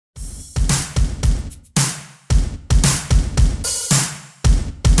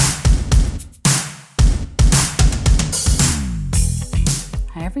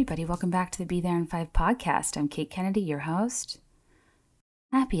everybody. Welcome back to the Be There in 5 podcast. I'm Kate Kennedy, your host.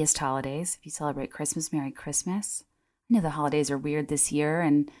 Happiest holidays. If you celebrate Christmas, Merry Christmas. I know the holidays are weird this year,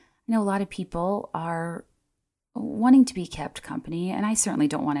 and I know a lot of people are wanting to be kept company, and I certainly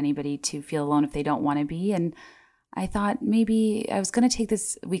don't want anybody to feel alone if they don't want to be. And I thought maybe I was going to take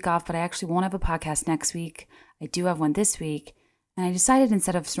this week off, but I actually won't have a podcast next week. I do have one this week, and I decided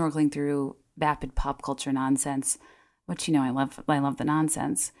instead of snorkeling through vapid pop culture nonsense, which, you know, I love the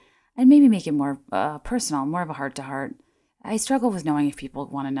nonsense, and maybe make it more personal, more of a heart-to-heart. I struggle with knowing if people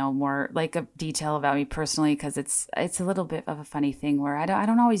want to know more, like a detail about me personally, because it's a little bit of a funny thing where I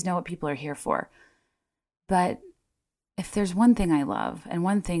don't always know what people are here for. But if there's one thing I love, and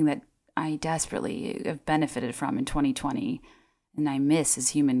one thing that I desperately have benefited from in 2020, and I miss is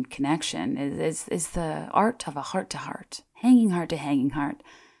human connection, is the art of a heart-to-heart, hanging heart to hanging heart,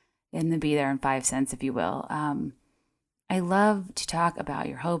 in the Be There in 5 sense, if you will. I love to talk about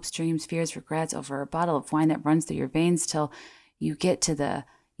your hopes, dreams, fears, regrets over a bottle of wine that runs through your veins till you get to the,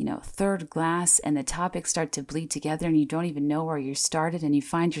 third glass and the topics start to bleed together and you don't even know where you started, and you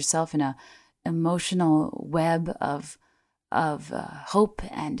find yourself in a emotional web of hope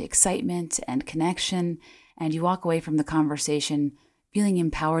and excitement and connection, and you walk away from the conversation feeling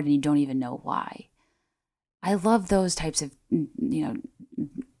empowered and you don't even know why. I love those types of,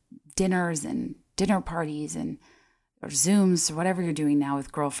 dinners and dinner parties or Zooms or whatever you're doing now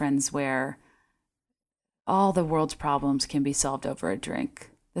with girlfriends where all the world's problems can be solved over a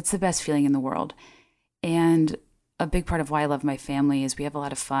drink. That's the best feeling in the world. And a big part of why I love my family is we have a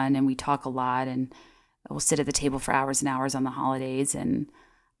lot of fun and we talk a lot, and we'll sit at the table for hours and hours on the holidays. And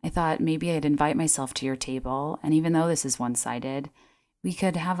I thought maybe I'd invite myself to your table. And even though this is one-sided, we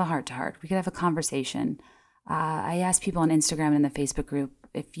could have a heart-to-heart. We could have a conversation. I asked people on Instagram and in the Facebook group,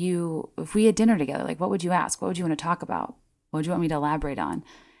 if we had dinner together, like, what would you ask? What would you want to talk about? What would you want me to elaborate on?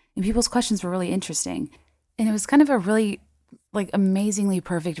 And people's questions were really interesting. And it was kind of a really, amazingly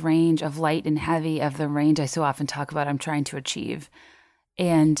perfect range of light and heavy of the range I so often talk about I'm trying to achieve.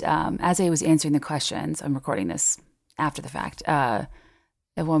 And as I was answering the questions, I'm recording this after the fact. At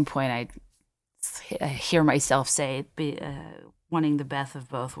one point, I hear myself say, wanting the best of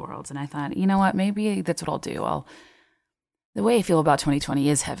both worlds. And I thought, you know what, maybe that's what I'll do. The way I feel about 2020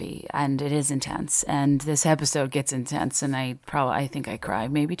 is heavy and it is intense. And this episode gets intense, and I think I cry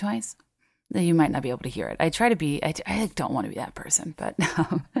maybe twice. You might not be able to hear it. I try to be, I don't want to be that person, but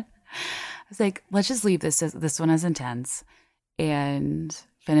I was like, let's just leave this one as intense and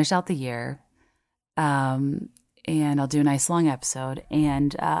finish out the year. And I'll do a nice long episode.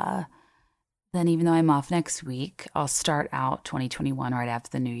 And then even though I'm off next week, I'll start out 2021 right after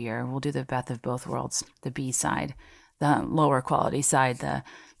the new year. We'll do the best of both worlds, the B side, the lower quality side, the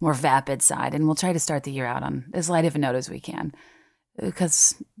more vapid side. And we'll try to start the year out on as light of a note as we can.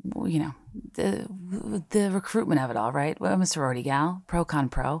 Because, the recruitment of it all, right? Well, I'm a sorority gal, pro con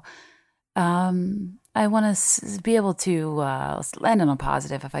pro. I want to be able to end on a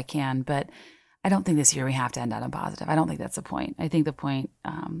positive if I can, but I don't think this year we have to end on a positive. I don't think that's the point. I think the point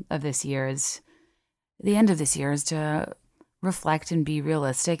of this year is, the end of this year is to reflect and be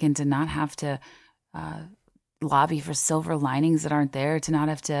realistic, and to not have to lobby for silver linings that aren't there, to not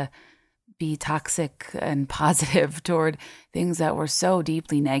have to be toxic and positive toward things that were so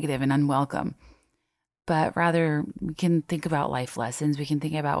deeply negative and unwelcome. But rather, we can think about life lessons. We can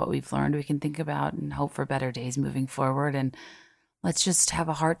think about what we've learned. We can think about and hope for better days moving forward. And let's just have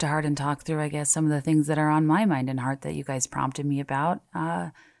a heart-to-heart and talk through, I guess, some of the things that are on my mind and heart that you guys prompted me about,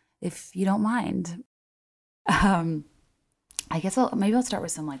 if you don't mind. I guess I'll start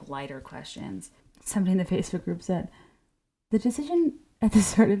with some lighter questions. Somebody in the Facebook group said, the decision at the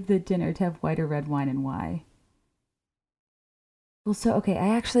start of the dinner to have white or red wine, and why? Well, so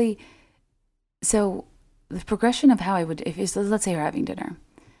the progression of how I would, let's say we're having dinner,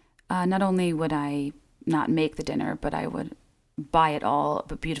 not only would I not make the dinner, but I would buy it all,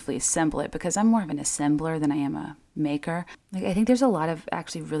 but beautifully assemble it, because I'm more of an assembler than I am a maker. I think there's a lot of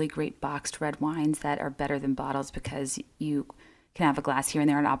actually really great boxed red wines that are better than bottles, because you can have a glass here and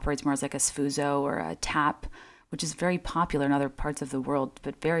there, and it operates more as like a sfuso or a tap, which is very popular in other parts of the world,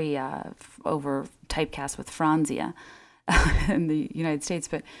 but very over typecast with Franzia in the United States.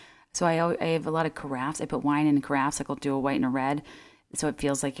 But so I have a lot of carafes. I put wine in carafes. I'll do a white and a red, so it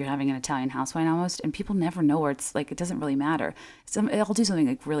feels like you're having an Italian house wine almost. And people never know where it's it doesn't really matter. I'll do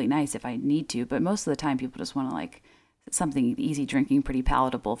something really nice if I need to, but most of the time people just want to something easy drinking, pretty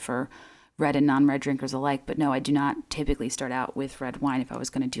palatable for red and non-red drinkers alike. But no, I do not typically start out with red wine. If I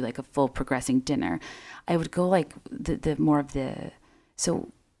was going to do a full progressing dinner, I would go the more of the,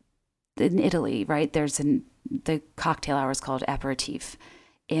 so in Italy, right, there's the cocktail hour is called aperitif.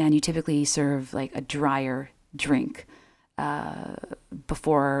 and you typically serve like a drier drink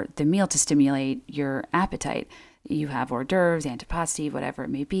before the meal to stimulate your appetite. You have hors d'oeuvres, antipasti, whatever it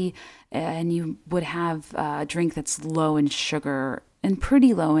may be, and you would have a drink that's low in sugar and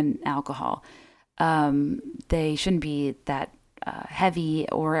pretty low in alcohol. They shouldn't be that heavy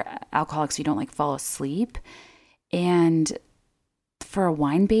or alcoholic so you don't like fall asleep. And for a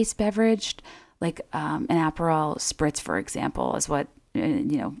wine-based beverage, like an Aperol Spritz, for example, is what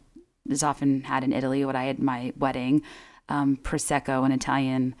is often had in Italy. What I had at my wedding, Prosecco, an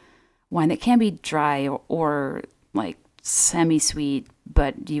Italian wine that can be dry or like semi-sweet,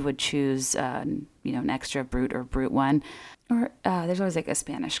 but you would choose, an extra brut or brut one. Or there's always like a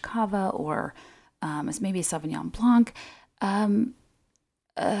Spanish cava or maybe a Sauvignon Blanc.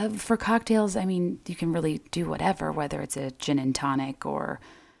 For cocktails, I mean, you can really do whatever, whether it's a gin and tonic or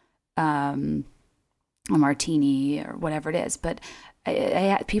a martini or whatever it is. But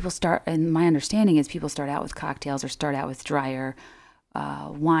people start, and my understanding is people start out with cocktails or start out with drier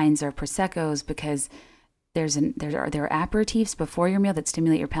wines or proseccos because there are aperitifs before your meal that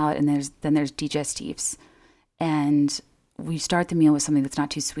stimulate your palate, and then there's digestives, and we start the meal with something that's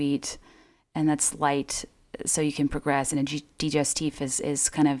not too sweet and that's light, so you can progress. And a digestif is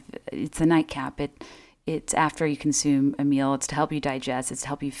kind of, it's the nightcap. It's after you consume a meal. It's to help you digest. It's to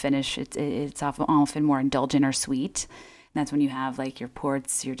help you finish. It's often more indulgent or sweet. And that's when you have like your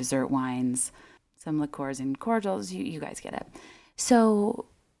ports, your dessert wines, some liqueurs and cordials. You guys get it. So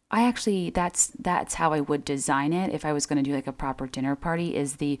I actually, that's how I would design it if I was going to do like a proper dinner party,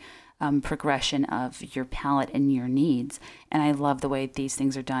 is the progression of your palate and your needs. And I love the way these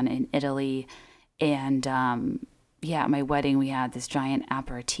things are done in Italy. And at my wedding, we had this giant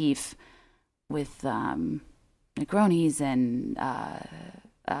aperitif with Negronis and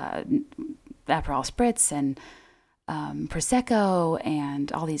Aperol Spritz and Prosecco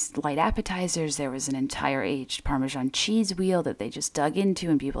and all these light appetizers. There was an entire aged Parmesan cheese wheel that they just dug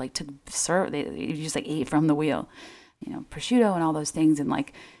into, and people like took serve. They just like ate from the wheel, prosciutto and all those things. And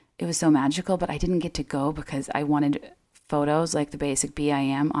like, it was so magical, but I didn't get to go because I wanted photos like the basic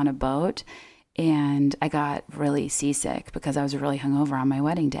BIM on a boat. And I got really seasick because I was really hungover on my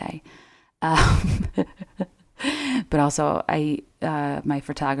wedding day. But also, my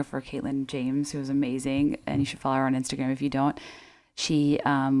photographer, Caitlin James, who was amazing, and you should follow her on Instagram if you don't, she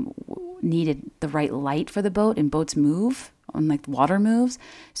needed the right light for the boat, and boats move, and like water moves.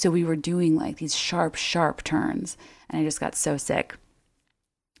 So we were doing like these sharp, sharp turns, and I just got so sick.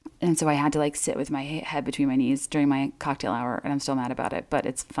 And so I had to like sit with my head between my knees during my cocktail hour, and I'm still mad about it, but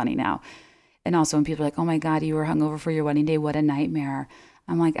it's funny now. And also when people are like, oh my God, you were hungover for your wedding day, what a nightmare.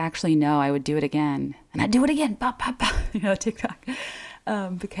 I'm like, actually, no, I would do it again. And I'd do it again, pop, pop, pop, TikTok.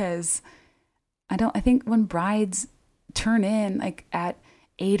 Because I think when brides turn in like at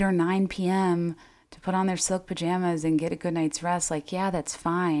 8 or 9 p.m. to put on their silk pajamas and get a good night's rest, like, yeah, that's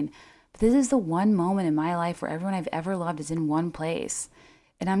fine. But this is the one moment in my life where everyone I've ever loved is in one place.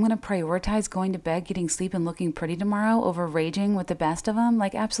 And I'm going to prioritize going to bed, getting sleep, and looking pretty tomorrow over raging with the best of them?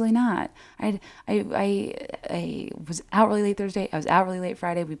 Like, absolutely not. I was out really late Thursday. I was out really late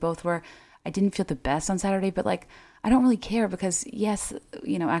Friday. We both were. I didn't feel the best on Saturday, but like, I don't really care because yes,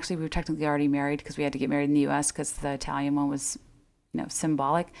 actually we were technically already married because we had to get married in the U.S. because the Italian one was,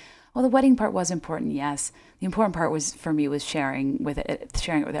 symbolic. Well, the wedding part was important, yes. The important part was for me was sharing it with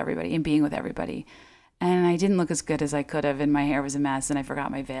everybody and being with everybody. And I didn't look as good as I could have, and my hair was a mess, and I forgot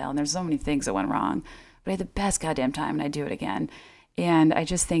my veil, and there's so many things that went wrong. But I had the best goddamn time, and I'd do it again. And I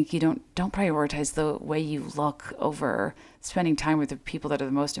just think you don't prioritize the way you look over spending time with the people that are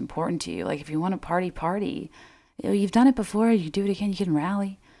the most important to you. Like, if you want to party. You've done it before, you do it again, you can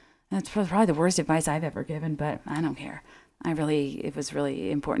rally. And that's probably the worst advice I've ever given, but I don't care. It was really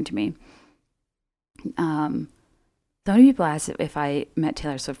important to me. So many people ask if I met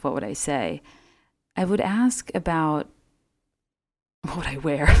Taylor Swift, what would I say? I would ask about what would I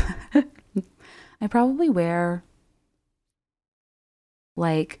wear. I probably wear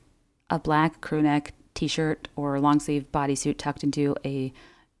like a black crew neck t-shirt or long sleeve bodysuit tucked into a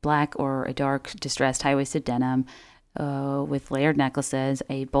black or a dark distressed high-waisted denim with layered necklaces,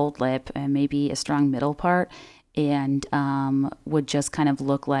 a bold lip, and maybe a strong middle part, and would just kind of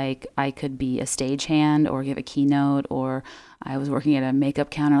look like I could be a stagehand or give a keynote, or I was working at a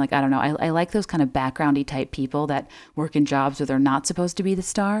makeup counter. Like, I don't know. I like those kind of backgroundy type people that work in jobs where they're not supposed to be the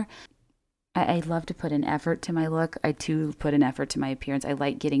star. I love to put an effort to my look. I too put an effort to my appearance. I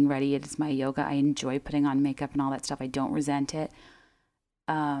like getting ready. It's my yoga. I enjoy putting on makeup and all that stuff. I don't resent it.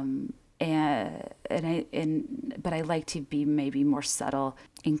 But I like to be maybe more subtle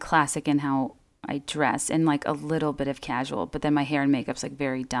and classic in how I dress in like a little bit of casual, but then my hair and makeup's like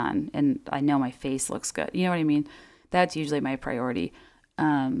very done, and I know my face looks good. You know what I mean? That's usually my priority.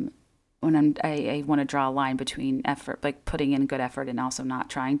 When I want to draw a line between effort, like putting in good effort and also not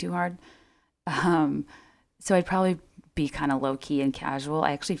trying too hard. Um, so I'd probably be kind of low key and casual.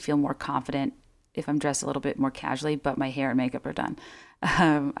 I actually feel more confident if I'm dressed a little bit more casually, but my hair and makeup are done.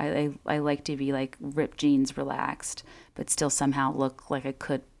 I like to be like ripped jeans, relaxed, but still somehow look like I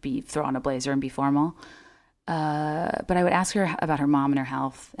could be throw on a blazer and be formal. But I would ask her about her mom and her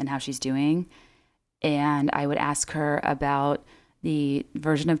health and how she's doing. And I would ask her about the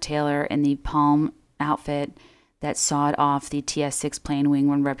version of Taylor in the Palm outfit that sawed off the TS6 plane wing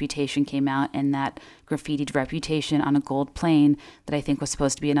when Reputation came out, and that graffitied Reputation on a gold plane that I think was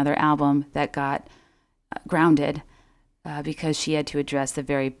supposed to be another album that got grounded because she had to address the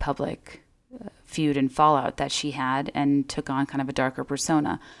very public feud and fallout that she had and took on kind of a darker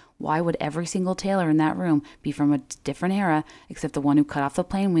persona. Why would every single Taylor in that room be from a different era, except the one who cut off the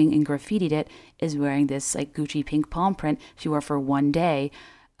plane wing and graffitied it is wearing this like Gucci pink palm print she wore for one day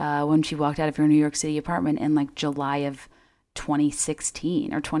when she walked out of her New York City apartment in like July of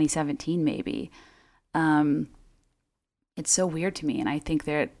 2016 or 2017 maybe. It's so weird to me, and I think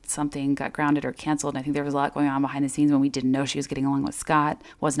that something got grounded or canceled. And I think there was a lot going on behind the scenes when we didn't know she was getting along with Scott,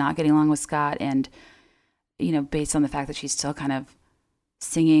 was not getting along with Scott, and based on the fact that she's still kind of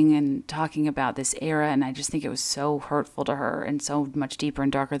singing and talking about this era, and I just think it was so hurtful to her and so much deeper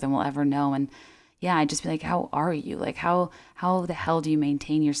and darker than we'll ever know. And yeah, I'd just be like, how are you? Like, how the hell do you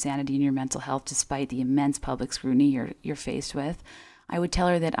maintain your sanity and your mental health despite the immense public scrutiny you're faced with? I would tell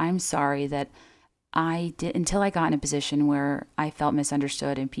her that I'm sorry that I did, until I got in a position where I felt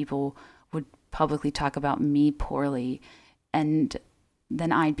misunderstood and people would publicly talk about me poorly, and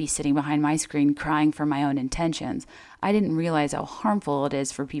then I'd be sitting behind my screen crying for my own intentions. I didn't realize how harmful it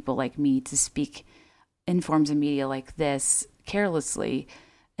is for people like me to speak in forms of media like this carelessly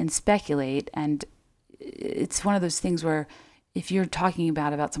and speculate. And it's one of those things where if you're talking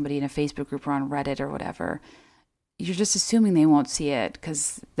about somebody in a Facebook group or on Reddit or whatever, you're just assuming they won't see it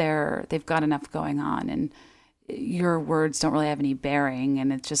because they've got enough going on, and your words don't really have any bearing,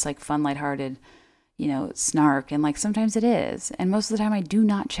 and it's just like fun, lighthearted, snark. And like sometimes it is, and most of the time I do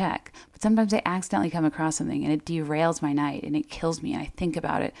not check, but sometimes I accidentally come across something and it derails my night and it kills me, and I think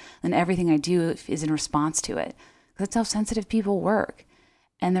about it, and everything I do is in response to it, because that's how sensitive people work.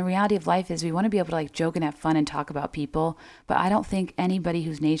 And the reality of life is we want to be able to like joke and have fun and talk about people, but I don't think anybody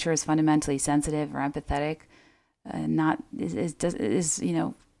whose nature is fundamentally sensitive or empathetic is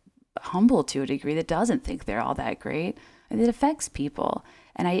humble to a degree that doesn't think they're all that great. It affects people.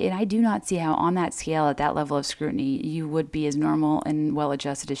 And I do not see how on that scale, at that level of scrutiny, you would be as normal and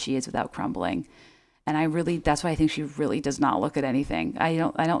well-adjusted as she is without crumbling. And that's why I think she really does not look at anything. I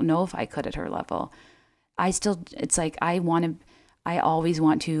don't know if I could at her level. It's like I always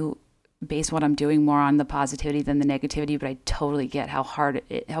want to base what I'm doing more on the positivity than the negativity, but I totally get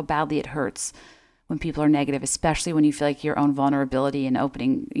how badly it hurts when people are negative, especially when you feel like your own vulnerability and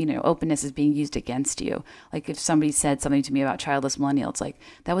openness is being used against you. Like if somebody said something to me about childless millennial, it's like,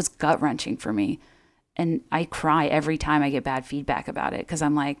 that was gut wrenching for me. And I cry every time I get bad feedback about it. Cause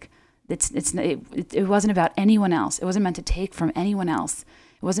I'm like, it wasn't about anyone else. It wasn't meant to take from anyone else.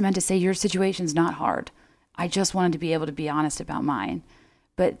 It wasn't meant to say your situation's not hard. I just wanted to be able to be honest about mine.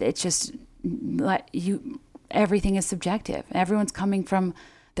 But it's just everything is subjective. Everyone's coming from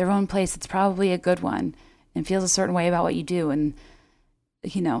their own place. It's probably a good one and feels a certain way about what you do. And,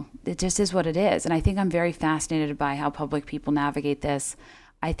 it just is what it is. And I think I'm very fascinated by how public people navigate this.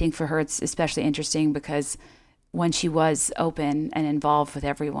 I think for her, it's especially interesting because when she was open and involved with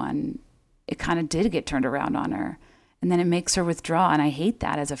everyone, it kind of did get turned around on her. And then it makes her withdraw. And I hate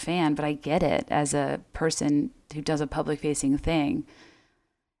that as a fan, but I get it as a person who does a public facing thing.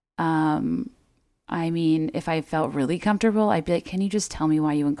 I mean, if I felt really comfortable, I'd be like, can you just tell me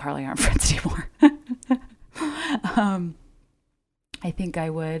why you and Carly aren't friends anymore? I think I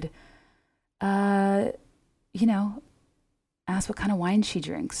would, ask what kind of wine she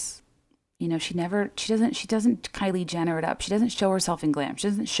drinks. She doesn't Kylie Jenner it up. She doesn't show herself in glam. She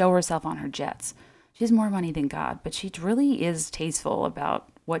doesn't show herself on her jets. She has more money than God, but she really is tasteful about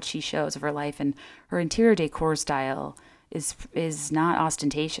what she shows of her life, and her interior decor style is not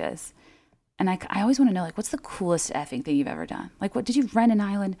ostentatious. And I always want to know, like, what's the coolest effing thing you've ever done? Like, what did you rent an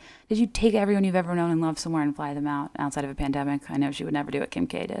island? Did you take everyone you've ever known and loved somewhere and fly them out outside of a pandemic? I know she would never do what Kim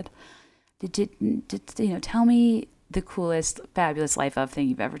K did. Tell me the coolest, fabulous life of thing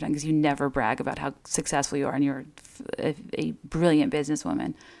you've ever done, because you never brag about how successful you are and you're a brilliant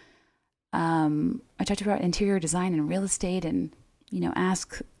businesswoman. I talked about interior design and real estate, and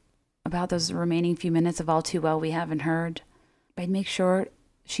ask about those remaining few minutes of All Too Well we haven't heard. I'd make sure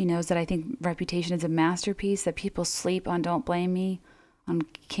she knows that I think Reputation is a masterpiece, that people sleep on Don't Blame Me, on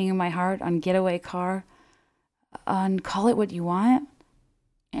King of My Heart, on Getaway Car, on Call It What You Want.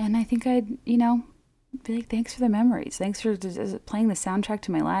 And I think I'd, be like, thanks for the memories. Thanks for playing the soundtrack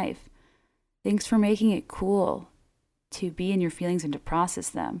to my life. Thanks for making it cool to be in your feelings and to process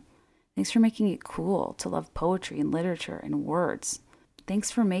them. Thanks for making it cool to love poetry and literature and words.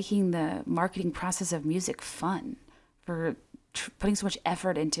 Thanks for making the marketing process of music fun, for putting so much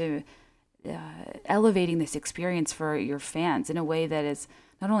effort into elevating this experience for your fans in a way that has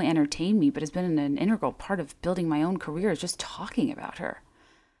not only entertained me, but has been an integral part of building my own career, is just talking about her.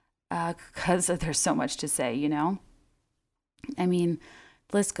 Because there's so much to say, I mean,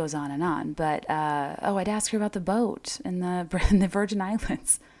 the list goes on, but, I'd ask her about the boat in the Virgin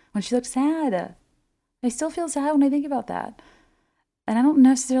Islands when she looked sad. I still feel sad when I think about that. And I don't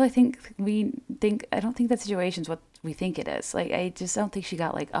necessarily I don't think that situation's what we think it is. Like, I just don't think she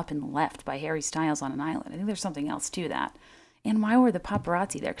got like up and left by Harry Styles on an island. I think there's something else to that. And why were the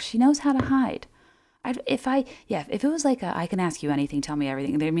paparazzi there? Because she knows how to hide. If it was like I can ask you anything, tell me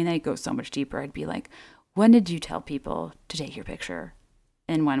everything. I mean, I'd go so much deeper. I'd be like, when did you tell people to take your picture?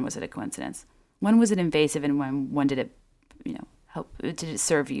 And when was it a coincidence? When was it invasive? And when did it, did it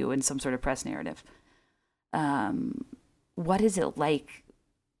serve you in some sort of press narrative? What is it like,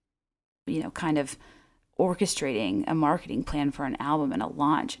 kind of orchestrating a marketing plan for an album and a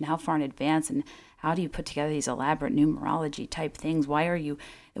launch, and how far in advance, and how do you put together these elaborate numerology type things? Why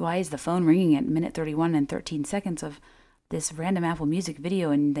is the phone ringing at minute 31 and 13 seconds of this random Apple Music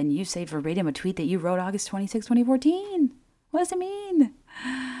video, and then you say verbatim a tweet that you wrote August 26, 2014? What does it mean?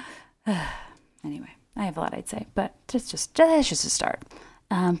 Anyway, I have a lot I'd say, but that's just a start.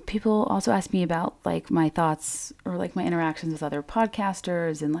 People also ask me about like my thoughts or like my interactions with other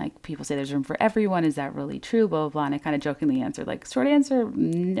podcasters, and like people say there's room for everyone. Is that really true? Blah, blah, blah. And I kind of jokingly answered like, short answer,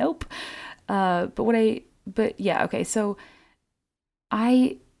 nope. Okay. So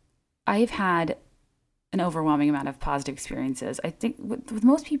I've had an overwhelming amount of positive experiences. I think with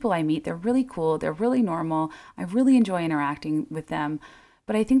most people I meet, they're really cool. They're really normal. I really enjoy interacting with them.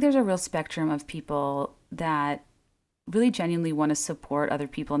 But I think there's a real spectrum of people that really genuinely want to support other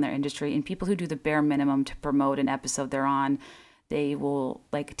people in their industry, and people who do the bare minimum to promote an episode they're on. They will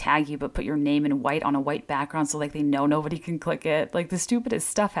like tag you, but put your name in white on a white background so like they know nobody can click it. Like the stupidest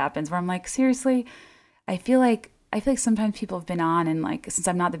stuff happens where I'm like, seriously, I feel like sometimes people have been on, and like, since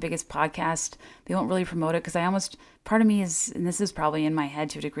I'm not the biggest podcast, they won't really promote it, because part of me is, and this is probably in my head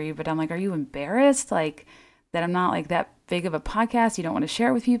to a degree, but I'm like, are you embarrassed? Like that I'm not like that big of a podcast? You don't want to share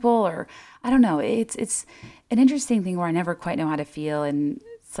it with people? Or I don't know. It's an interesting thing where I never quite know how to feel. And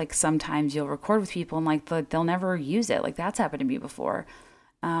it's like sometimes you'll record with people and like they'll never use it. Like that's happened to me before.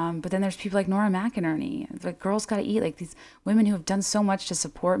 But then there's people like Nora McInerney, like Girls Gotta Eat, like these women who have done so much to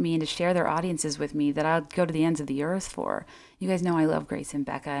support me and to share their audiences with me that I'll go to the ends of the earth for. You guys know I love Grace and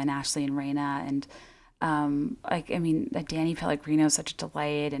Becca and Ashley and Raina, and Danny Pellegrino is such a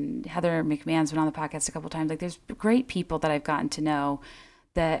delight, and Heather McMahon's been on the podcast a couple times. Like there's great people that I've gotten to know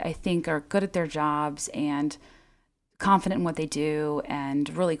that I think are good at their jobs and confident in what they do and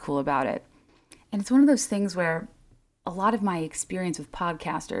really cool about it. And it's one of those things where a lot of my experience with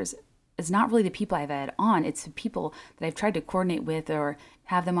podcasters is not really the people I've had on. It's the people that I've tried to coordinate with or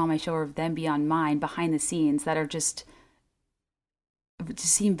have them on my show or them be on mine behind the scenes that are just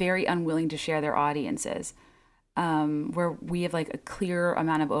seem very unwilling to share their audiences, where we have like a clear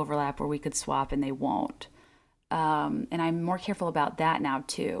amount of overlap where we could swap and they won't. And I'm more careful about that now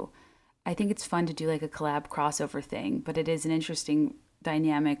too. I think it's fun to do like a collab crossover thing, but it is an interesting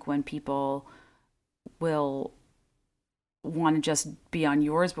dynamic when people will want to just be on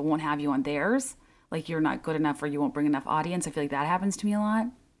yours but won't have you on theirs. Like you're not good enough or you won't bring enough audience. I feel like that happens to me a lot.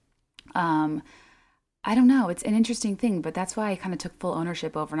 I don't know. It's an interesting thing, but that's why I kind of took full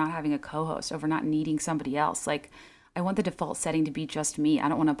ownership over not having a co-host, over not needing somebody else. Like I want the default setting to be just me. I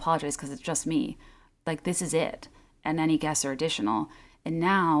don't want to apologize because it's just me. Like this is it. And any guests are additional. And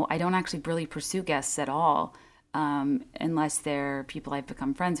now I don't actually really pursue guests at all, unless they're people I've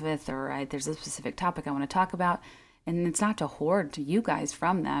become friends with or there's a specific topic I want to talk about. And it's not to hoard to you guys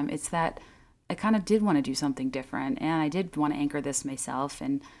from them. It's that I kind of did want to do something different, and I did want to anchor this myself.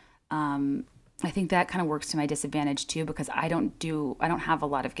 And I think that kind of works to my disadvantage too, because I don't have a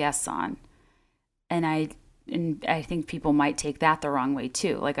lot of guests on, and I think people might take that the wrong way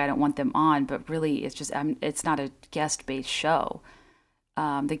too. Like I don't want them on, but really it's just it's not a guest-based show.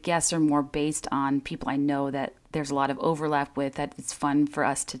 The guests are more based on people I know that there's a lot of overlap with, that it's fun for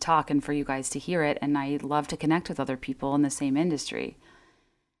us to talk and for you guys to hear it. And I love to connect with other people in the same industry.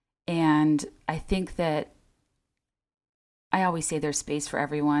 And I think that I always say there's space for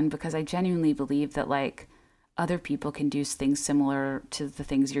everyone because I genuinely believe that like other people can do things similar to the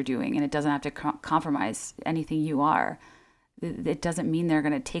things you're doing and it doesn't have to compromise anything you are. It doesn't mean they're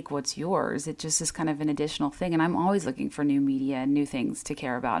going to take what's yours. It just is kind of an additional thing. And I'm always looking for new media and new things to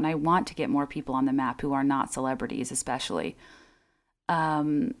care about. And I want to get more people on the map who are not celebrities, especially.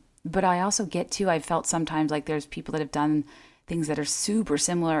 But I also I've felt sometimes like there's people that have done things that are super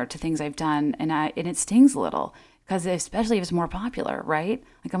similar to things I've done. And it stings a little because especially if it's more popular, right?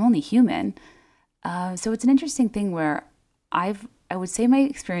 Like I'm only human. So it's an interesting thing where I would say my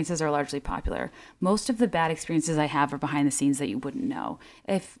experiences are largely popular. Most of the bad experiences I have are behind the scenes that you wouldn't know.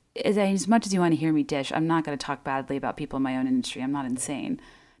 As much as you want to hear me dish, I'm not going to talk badly about people in my own industry. I'm not insane,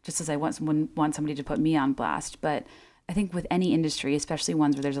 just as I want somebody to put me on blast. But I think with any industry, especially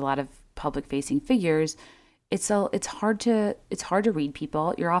ones where there's a lot of public-facing figures, it's hard to read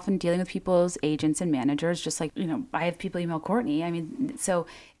people. You're often dealing with people's agents and managers, just like I have people email Courtney. I mean, so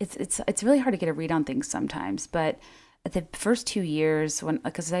it's really hard to get a read on things sometimes, but the first 2 years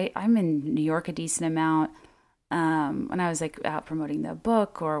because I'm in New York a decent amount, when I was like out promoting the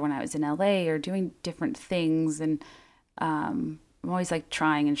book or when I was in LA or doing different things. And I'm always like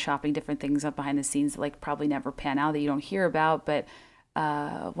trying and shopping different things up behind the scenes that like probably never pan out that you don't hear about. But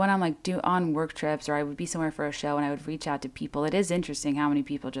when I'm like on work trips or I would be somewhere for a show and I would reach out to people, it is interesting how many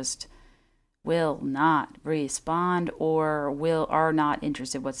people just will not respond or are not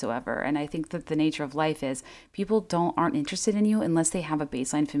interested whatsoever. And I think that the nature of life is people aren't interested in you unless they have a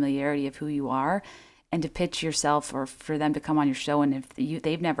baseline familiarity of who you are. And to pitch yourself or for them to come on your show, and if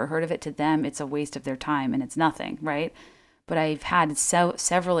they've never heard of it, to them it's a waste of their time and it's nothing, right? But I've had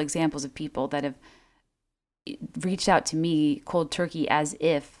several examples of people that have reached out to me cold turkey as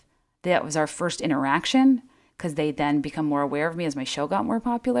if that was our first interaction, because they then become more aware of me as my show got more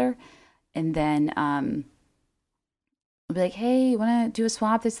popular. And then I'll be like, hey, you want to do a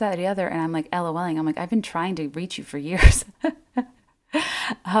swap, this, that, or the other? And I'm like, LOLing. I'm like, I've been trying to reach you for years.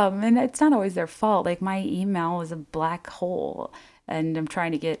 And it's not always their fault. Like my email is a black hole and I'm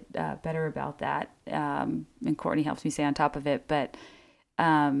trying to get better about that. And Courtney helps me stay on top of it. But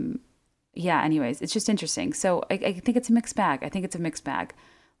yeah, anyways, it's just interesting. So I think it's a mixed bag.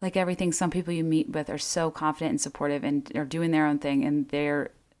 Like everything, some people you meet with are so confident and supportive and are doing their own thing and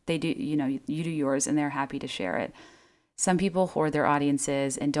they do, you do yours and they're happy to share it. Some people hoard their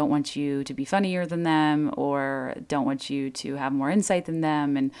audiences and don't want you to be funnier than them or don't want you to have more insight than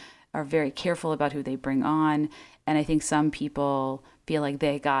them and are very careful about who they bring on. And I think some people feel like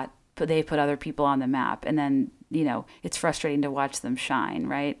they put other people on the map and then, it's frustrating to watch them shine,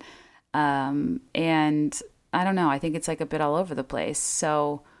 right? And I don't know, I think it's like a bit all over the place.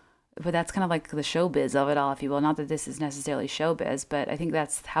 So, but that's kind of like the showbiz of it all, if you will. Not that this is necessarily showbiz, but I think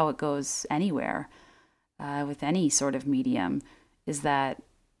that's how it goes anywhere with any sort of medium, is that,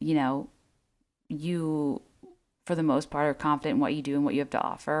 you, for the most part, are confident in what you do and what you have to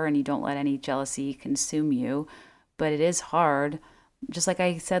offer, and you don't let any jealousy consume you. But it is hard. Just like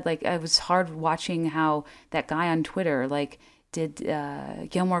I said, like it was hard watching how that guy on Twitter, like, did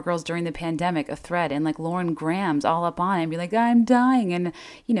Gilmore Girls during the pandemic, a thread, and like Lauren Graham's all up on it and be like, I'm dying. And,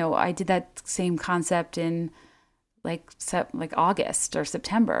 I did that same concept in like August or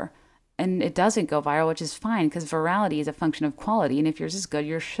September, and it doesn't go viral, which is fine because virality is a function of quality. And if yours is good,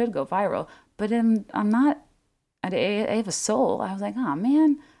 yours should go viral. But I'm not, I have a soul. I was like, oh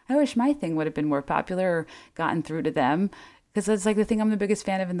man, I wish my thing would have been more popular or gotten through to them. Because it's like the thing I'm the biggest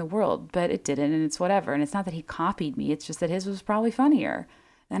fan of in the world, but it didn't, and it's whatever. And it's not that he copied me; it's just that his was probably funnier,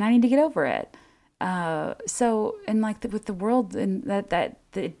 and I need to get over it. So, and like with the world, and that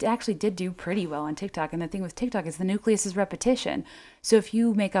it actually did do pretty well on TikTok. And the thing with TikTok is the nucleus is repetition. So if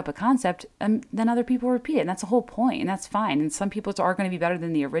you make up a concept, then other people repeat it, and that's the whole point, and that's fine. And some people are going to be better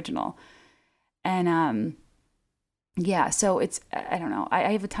than the original. And yeah. So I don't know.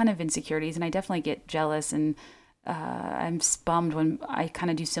 I have a ton of insecurities, and I definitely get jealous and. I'm bummed when I kind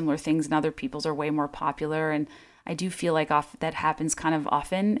of do similar things and other people's are way more popular. And I do feel like that happens kind of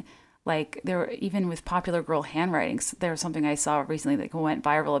often. Like even with popular girl handwritings, there was something I saw recently that went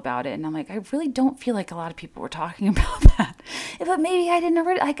viral about it. And I'm like, I really don't feel like a lot of people were talking about that. But maybe I didn't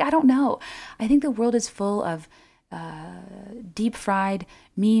I don't know. I think the world is full of deep fried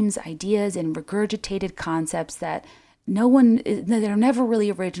memes, ideas, and regurgitated concepts that that are never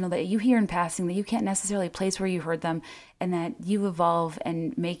really original, that you hear in passing, that you can't necessarily place where you heard them, and that you evolve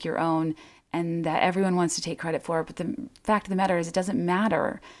and make your own, and that everyone wants to take credit for it. But the fact of the matter is it doesn't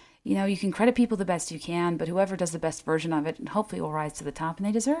matter. You can credit people the best you can, but whoever does the best version of it hopefully will rise to the top, and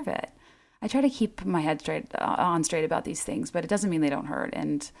they deserve it. I try to keep my head straight about these things, but it doesn't mean they don't hurt.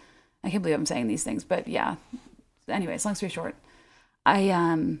 And I can't believe I'm saying these things, but yeah. Anyways, long story short,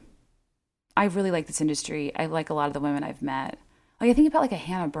 I really like this industry. I like a lot of the women I've met. Like I think about like a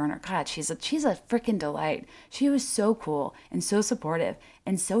Hannah Berner. God, she's a freaking delight. She was so cool and so supportive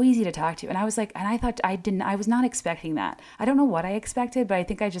and so easy to talk to. And I was like, and I thought I was not expecting that. I don't know what I expected, but I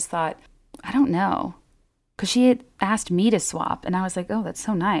think I just thought, I don't know. Because she had asked me to swap, and I was like, oh, that's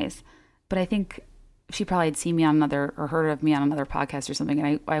so nice. But I think she probably had seen me on another, or heard of me on another podcast or something,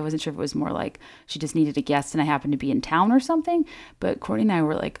 and I wasn't sure if it was more like she just needed a guest and I happened to be in town or something. But Courtney and I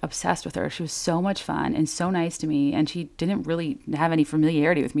were like obsessed with her. She was so much fun and so nice to me, and she didn't really have any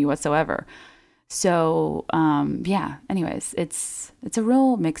familiarity with me whatsoever. So yeah, anyways, it's a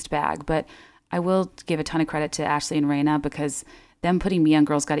real mixed bag, but I will give a ton of credit to Ashley and Raina, because them putting me on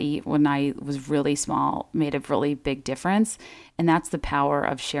Girls Gotta Eat when I was really small made a really big difference. And that's the power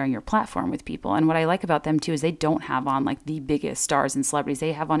of sharing your platform with people. And what I like about them too is they don't have on like the biggest stars and celebrities.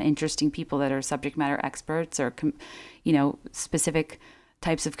 They have on interesting people that are subject matter experts or, specific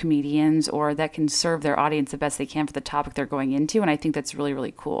types of comedians, or that can serve their audience the best they can for the topic they're going into. And I think that's really,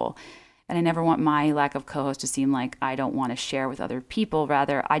 really cool. And I never want my lack of co-host to seem like I don't want to share with other people.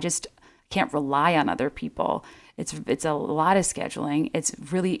 Rather, I just can't rely on other people. It's a lot of scheduling. It's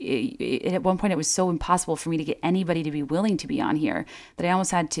really, at one point it was so impossible for me to get anybody to be willing to be on here that I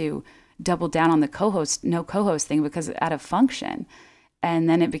almost had to double down on the no co-host thing, because out of function. And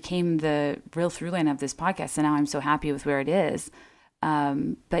then it became the real through line of this podcast. And now I'm so happy with where it is.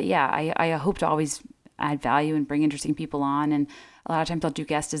 But yeah, I hope to always add value and bring interesting people on. And a lot of times I'll do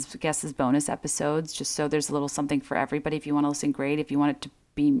guests as bonus episodes, just so there's a little something for everybody. If you want to listen, great. If you want it to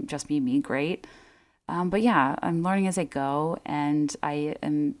be just be me, great. But yeah, I'm learning as I go, and I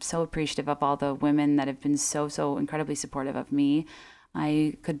am so appreciative of all the women that have been so incredibly supportive of me.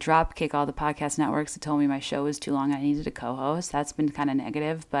 I could drop kick all the podcast networks that told me my show was too long. I needed a co-host. That's been kind of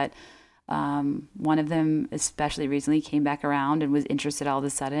negative, but one of them, especially recently, came back around and was interested all of a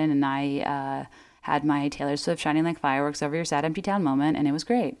sudden, and I had my Taylor Swift shining like fireworks over your sad empty town moment, and it was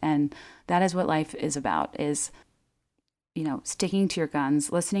great. And that is what life is about, is sticking to your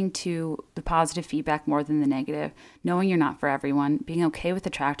guns, listening to the positive feedback more than the negative, knowing you're not for everyone, being okay with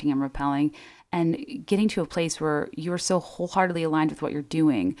attracting and repelling, and getting to a place where you're so wholeheartedly aligned with what you're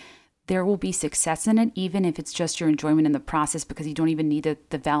doing. There will be success in it, even if it's just your enjoyment in the process, because you don't even need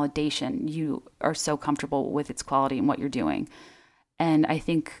the validation. You are so comfortable with its quality and what you're doing. And I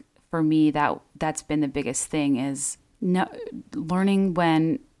think for me, that's been the biggest thing, is learning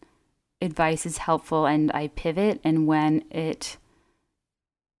when advice is helpful and I pivot, and when it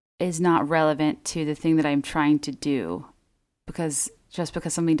is not relevant to the thing that I'm trying to do. Because just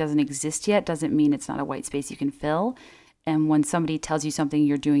because something doesn't exist yet doesn't mean it's not a white space you can fill. And when somebody tells you something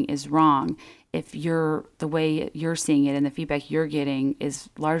you're doing is wrong, if the way you're seeing it and the feedback you're getting is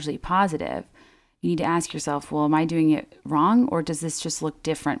largely positive, you need to ask yourself, well, am I doing it wrong, or does this just look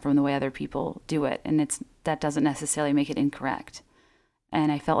different from the way other people do it? And that doesn't necessarily make it incorrect. And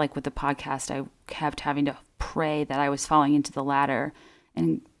I felt like with the podcast, I kept having to pray that I was falling into the latter.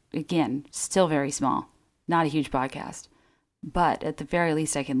 And again, still very small, not a huge podcast. But at the very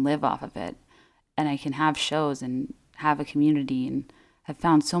least, I can live off of it. And I can have shows and have a community. And I've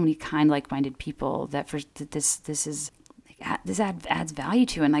found so many kind, like-minded people that this adds value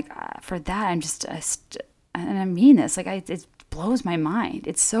to. And for that, I'm just, and I mean this, it blows my mind.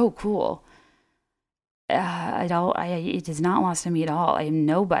 It's so cool. It is not lost on me at all. I am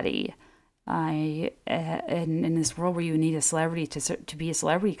nobody. In this world where you need a celebrity to be a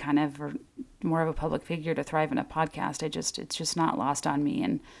celebrity, kind of, or more of a public figure to thrive in a podcast, it's just not lost on me.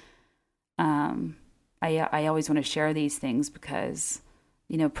 And I always want to share these things because,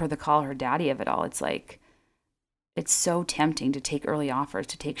 per the call her daddy of it all, it's like, it's so tempting to take early offers,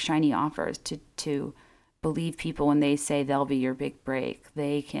 to take shiny offers, to believe people when they say they'll be your big break.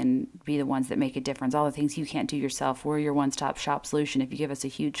 They can be the ones that make a difference. All the things you can't do yourself, we're your one-stop shop solution. If you give us a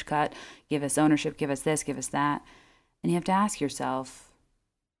huge cut, give us ownership, give us this, give us that. And you have to ask yourself,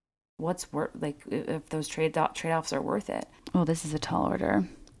 what's worth, if those trade-offs are worth it. Oh, this is a tall order.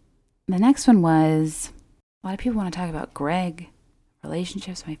 The next one was, a lot of people want to talk about Greg,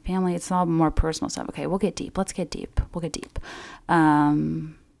 relationships, my family. It's all more personal stuff. Okay, we'll get deep. Let's get deep. We'll get deep.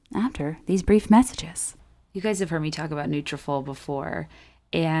 After these brief messages. You guys have heard me talk about Nutrafol before,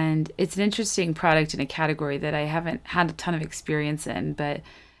 and it's an interesting product in a category that I haven't had a ton of experience in, but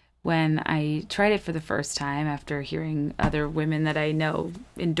when I tried it for the first time after hearing other women that I know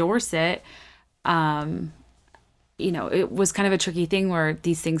endorse it, it was kind of a tricky thing where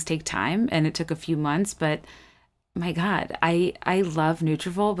these things take time, and it took a few months, but my God, I love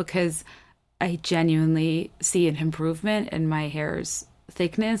Nutrafol because I genuinely see an improvement in my hair's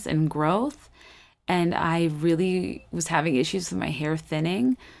thickness and growth. And I really was having issues with my hair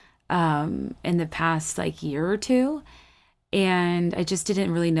thinning in the past like year or two. And I just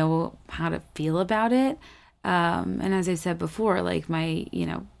didn't really know how to feel about it. And as I said before, like my,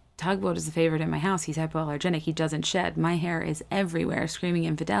 Tugboat is a favorite in my house. He's hypoallergenic. He doesn't shed. My hair is everywhere screaming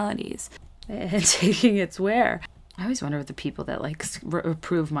infidelities and taking its wear. I always wonder what the people that like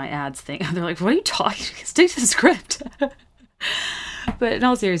approve my ads think. They're like, what are you talking? Stick to the script. But in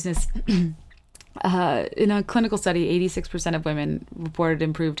all seriousness, in a clinical study, 86% of women reported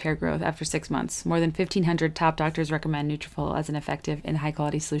improved hair growth after 6 months. More than 1,500 top doctors recommend Nutrafol as an effective and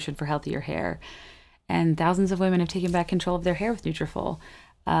high-quality solution for healthier hair. And thousands of women have taken back control of their hair with Nutrafol,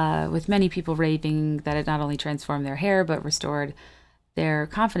 with many people raving that it not only transformed their hair, but restored their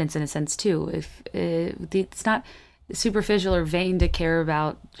confidence in a sense too. If it's not superficial or vain to care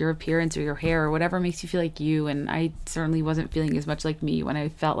about your appearance or your hair or whatever makes you feel like you, and I certainly wasn't feeling as much like me when I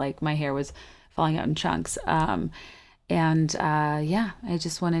felt like my hair was falling out in chunks. I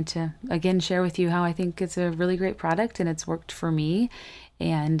just wanted to again share with you how I think it's a really great product and it's worked for me.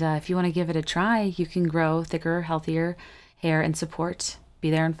 And if you want to give it a try, you can grow thicker, healthier hair and support Be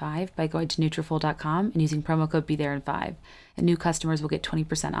There in 5 by going to Nutrafol.com and using promo code Be There in 5. And new customers will get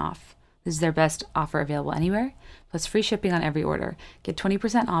 20% off. This is their best offer available anywhere, plus free shipping on every order. Get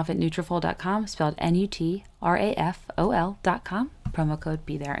 20% off at Nutrafol.com, spelled Nutrafol.com, promo code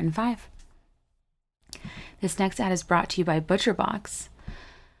Be There in 5. This next ad is brought to you by ButcherBox.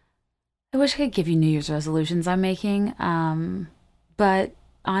 I wish I could give you New Year's resolutions I'm making, but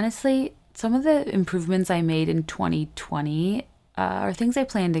honestly, some of the improvements I made in 2020 are things I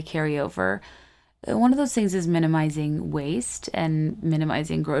plan to carry over. One of those things is minimizing waste and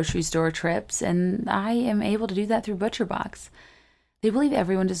minimizing grocery store trips, and I am able to do that through ButcherBox. They believe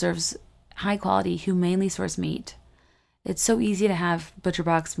everyone deserves high-quality, humanely sourced meat. It's so easy to have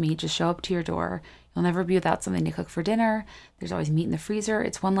ButcherBox meat just show up to your door. You'll never be without something to cook for dinner. There's always meat in the freezer.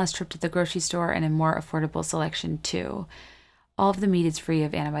 It's one less trip to the grocery store and a more affordable selection, too. All of the meat is free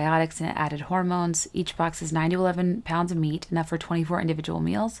of antibiotics and added hormones. Each box is 9 to 11 pounds of meat, enough for 24 individual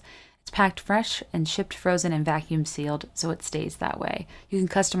meals. It's packed fresh and shipped frozen and vacuum sealed, so it stays that way. You can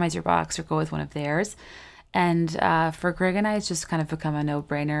customize your box or go with one of theirs. And for Greg and I, it's just kind of become a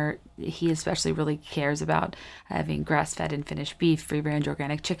no-brainer. He especially really cares about having grass-fed and finished beef, free-range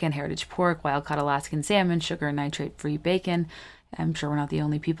organic chicken, heritage pork, wild-caught Alaskan salmon, sugar and nitrate-free bacon. I'm sure we're not the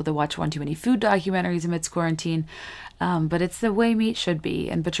only people that watch one too many food documentaries amidst quarantine, but it's the way meat should be.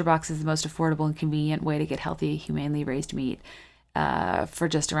 And ButcherBox is the most affordable and convenient way to get healthy, humanely raised meat for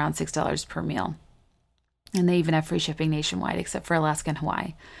just around $6 per meal. And they even have free shipping nationwide, except for Alaska and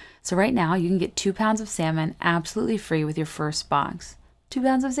Hawaii. So right now, you can get 2 pounds of salmon absolutely free with your first box. 2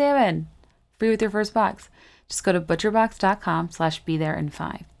 pounds of salmon free with your first box. Just go to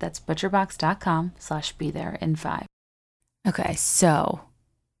butcherbox.com/BeThereIn5. That's butcherbox.com/BeThereIn5. Okay, so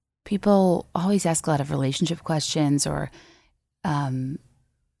people always ask a lot of relationship questions or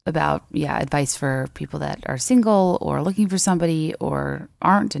about, advice for people that are single or looking for somebody or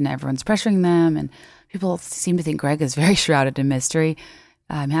aren't, and everyone's pressuring them. And people seem to think Greg is very shrouded in mystery.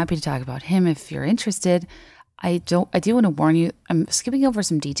 I'm happy to talk about him if you're interested. I do want to warn you, I'm skipping over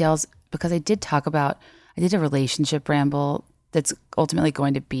some details because I did a relationship ramble that's ultimately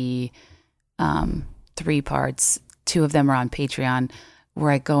going to be 3 parts. 2 of them are on Patreon,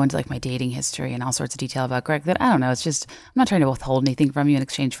 where I go into like my dating history and all sorts of detail about Greg that I don't know. It's just, I'm not trying to withhold anything from you in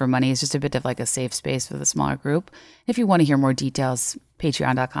exchange for money. It's just a bit of like a safe space with a smaller group. If you want to hear more details,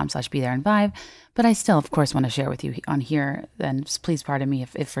 patreon.com/BeThereIn5. But I still, of course, want to share with you on here. And please pardon me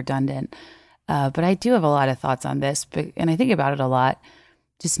if redundant. But I do have a lot of thoughts on this, and I think about it a lot,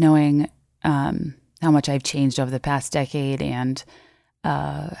 just knowing how much I've changed over the past decade and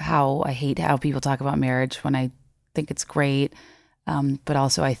how I hate how people talk about marriage when I think it's great. But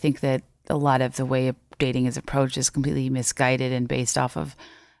also I think that a lot of the way dating is approached is completely misguided and based off of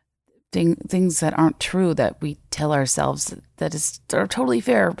things that aren't true that we tell ourselves that are totally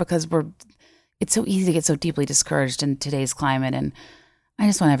fair because it's so easy to get so deeply discouraged in today's climate. And I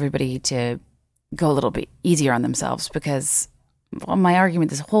just want everybody to go a little bit easier on themselves because my argument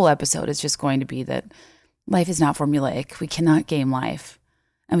this whole episode is just going to be that life is not formulaic. We cannot game life,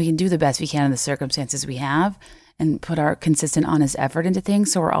 and we can do the best we can in the circumstances we have and put our consistent, honest effort into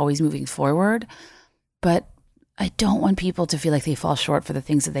things so we're always moving forward. But I don't want people to feel like they fall short for the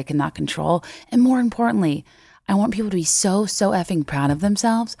things that they cannot control. And more importantly, I want people to be so effing proud of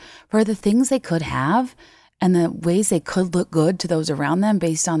themselves for the things they could have and the ways they could look good to those around them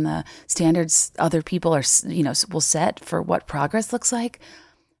based on the standards other people will set for what progress looks like.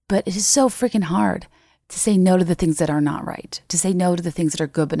 But it is so freaking hard to say no to the things that are not right, to say no to the things that are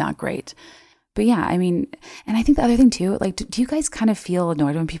good but not great. But yeah, I mean, and I think the other thing too, like, do you guys kind of feel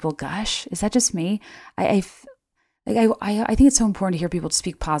annoyed when people gush? Is that just me? I think it's so important to hear people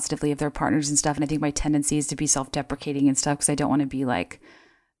speak positively of their partners and stuff. And I think my tendency is to be self-deprecating and stuff because I don't want to be like,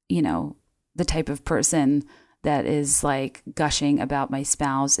 the type of person that is like gushing about my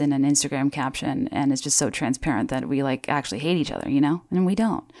spouse in an Instagram caption and is just so transparent that we like actually hate each other, and we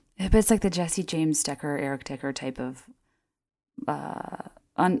don't. But it's like the Jesse James Decker, Eric Decker type of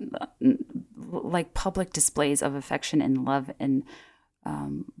like public displays of affection and love and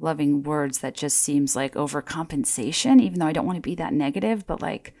loving words that just seems like overcompensation, even though I don't want to be that negative. But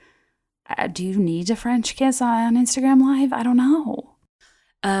like, do you need a French kiss on Instagram Live? I don't know.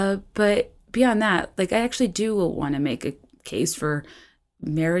 But beyond that, like, I actually do want to make a case for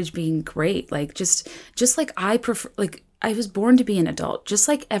marriage being great. Like, just like I prefer, like, I was born to be an adult, just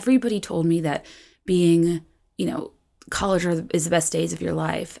like everybody told me that being, college is the best days of your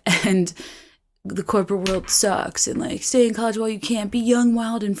life. And the corporate world sucks. And like, stay in college while you can, be young,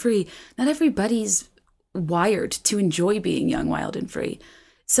 wild, and free. Not everybody's wired to enjoy being young, wild, and free.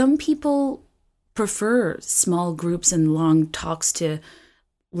 Some people prefer small groups and long talks to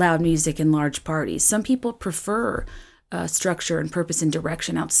loud music and large parties. Some people prefer structure and purpose and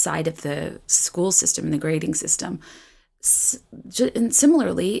direction outside of the school system and the grading system. And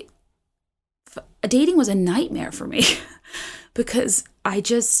similarly, dating was a nightmare for me because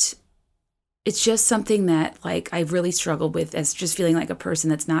it's just something that like I really struggled with as just feeling like a person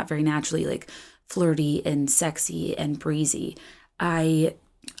that's not very naturally like flirty and sexy and breezy. I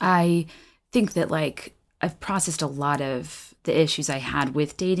think that like I've processed a lot of the issues I had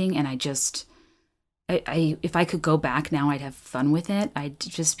with dating, and I if I could go back now, I'd have fun with it. I'd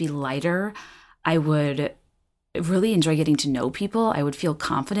just be lighter. I would really enjoy getting to know people. I would feel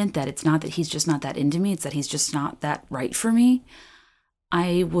confident that it's not that he's just not that into me, it's that he's just not that right for me.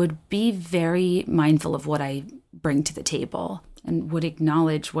 I would be very mindful of what I bring to the table and would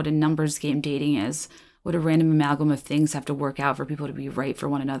acknowledge what a numbers game dating is, what a random amalgam of things have to work out for people to be right for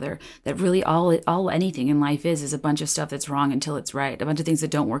one another. That really all anything in life is a bunch of stuff that's wrong until it's right, a bunch of things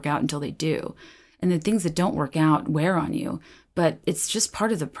that don't work out until they do. And the things that don't work out wear on you, but it's just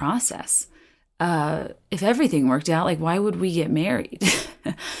part of the process. If everything worked out, like, why would we get married?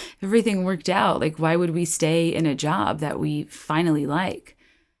 If everything worked out, like, why would we stay in a job that we finally like?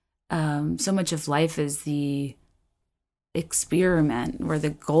 So much of life is the experiment where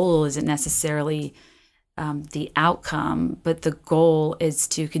the goal isn't necessarily the outcome, but the goal is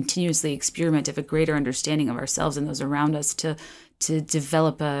to continuously experiment, to have a greater understanding of ourselves and those around us, to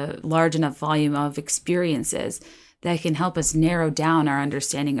develop a large enough volume of experiences that can help us narrow down our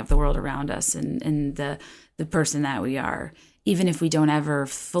understanding of the world around us and the person that we are, even if we don't ever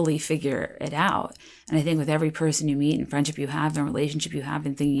fully figure it out. And I think with every person you meet and friendship you have and relationship you have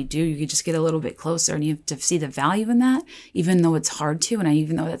and thing you do, you can just get a little bit closer, and you have to see the value in that, even though it's hard to. And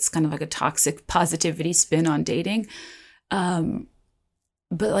even though that's kind of like a toxic positivity spin on dating. But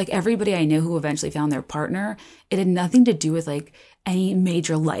like everybody I know who eventually found their partner, it had nothing to do with like any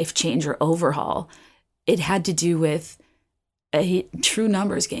major life change or overhaul. It had to do with a true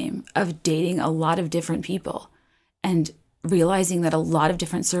numbers game of dating a lot of different people and realizing that a lot of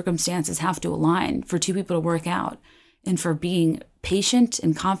different circumstances have to align for two people to work out, and for being patient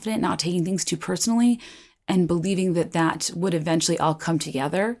and confident, not taking things too personally, and believing that that would eventually all come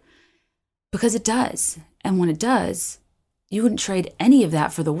together, because it does. And when it does, you wouldn't trade any of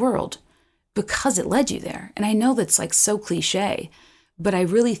that for the world because it led you there. And I know that's like so cliche, but I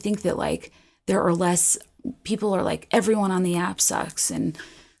really think that like there are less people are like, everyone on the app sucks, and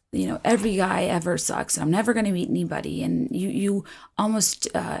every guy ever sucks, and I'm never going to meet anybody. And you almost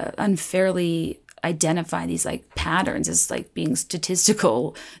unfairly identify these like patterns as like being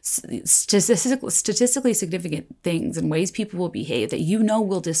statistically significant things and ways people will behave that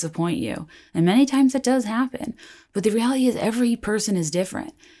will disappoint you. And many times that does happen. But the reality is every person is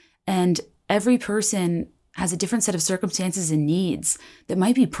different, and every person has a different set of circumstances and needs that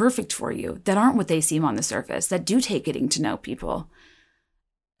might be perfect for you, that aren't what they seem on the surface, that do take getting to know people.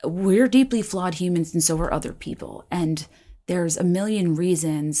 We're deeply flawed humans, and so are other people. And there's a million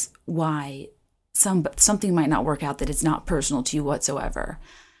reasons why something might not work out that is not personal to you whatsoever.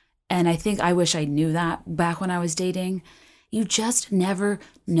 And I think I wish I knew that back when I was dating. You just never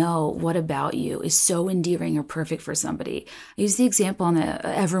know what about you is so endearing or perfect for somebody. I use the example on the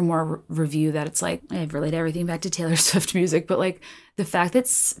Evermore review that it's like, I relate everything back to Taylor Swift music, but like the fact that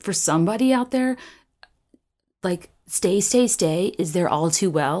for somebody out there, like stay is there all too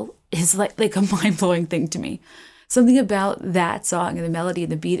well is like a mind-blowing thing to me. something about that song and the melody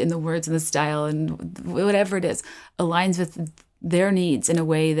and the beat and the words and the style and whatever it is aligns with their needs in a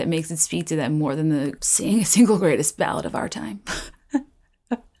way that makes it speak to them more than the single greatest ballad of our time.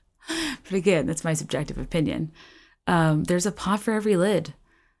 But again, that's my subjective opinion. There's a pot for every lid.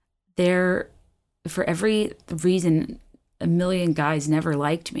 For every reason a million guys never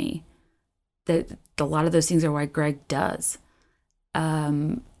liked me, that a lot of those things are why Greg does.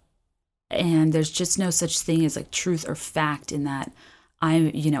 And there's just no such thing as like truth or fact in that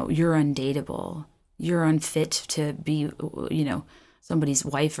you're undateable. You're unfit to be, somebody's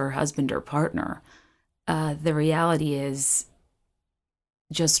wife or husband or partner. The reality is,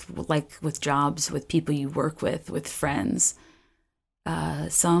 just like with jobs, with people you work with friends,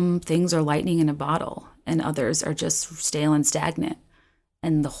 some things are lightning in a bottle and others are just stale and stagnant.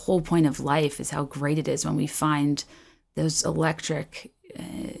 And the whole point of life is how great it is when we find those electric,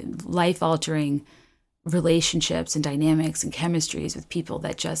 life-altering relationships and dynamics and chemistries with people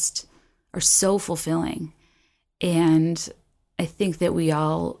that just are so fulfilling. And I think that we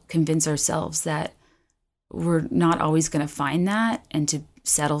all convince ourselves that we're not always going to find that and to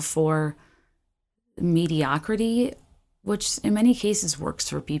settle for mediocrity, which in many cases works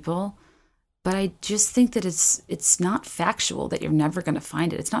for people. But I just think that it's not factual that you're never going to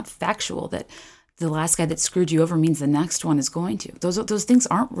find it. It's not factual that the last guy that screwed you over means the next one is going to. Those things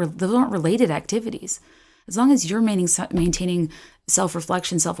aren't related activities. As long as you're maintaining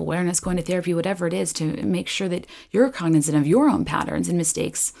self-reflection, self-awareness, going to therapy, whatever it is, to make sure that you're cognizant of your own patterns and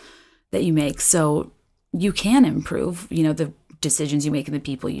mistakes that you make, so you can improve, the decisions you make and the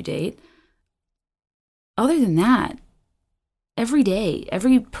people you date. Other than that, every day,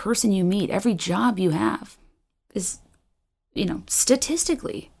 every person you meet, every job you have is,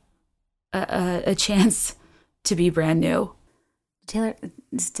 statistically a chance to be brand new. Taylor,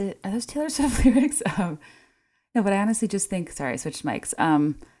 are those Taylor Swift lyrics? No, but I honestly just think, sorry, I switched mics.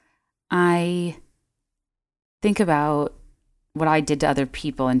 I think about what I did to other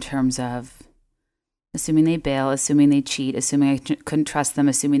people in terms of assuming they bail, assuming they cheat, assuming I couldn't trust them,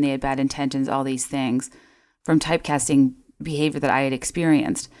 assuming they had bad intentions, all these things from typecasting behavior that I had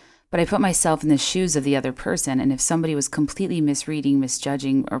experienced. But I put myself in the shoes of the other person. And if somebody was completely misreading,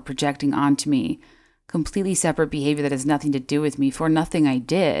 misjudging, or projecting onto me completely separate behavior that has nothing to do with me for nothing I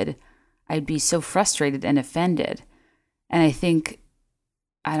did, I'd be so frustrated and offended. And I think,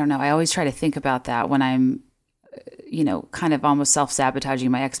 I don't know, I always try to think about that when I'm, kind of almost self-sabotaging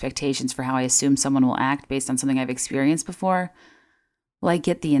my expectations for how I assume someone will act based on something I've experienced before. Well, I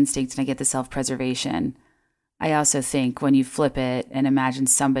get the instinct and I get the self-preservation. I also think when you flip it and imagine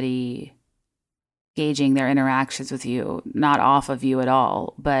somebody gauging their interactions with you, not off of you at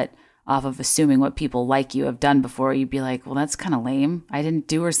all, but off of assuming what people like you have done before, you'd be like, well, that's kind of lame. I didn't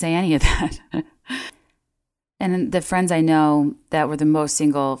do or say any of that. And the friends I know that were the most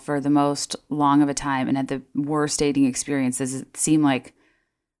single for the most long of a time and had the worst dating experiences, it seemed like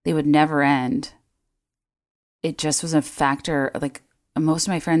they would never end. It just was a factor. Like, most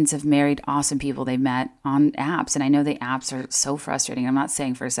of my friends have married awesome people they met on apps. And I know the apps are so frustrating. I'm not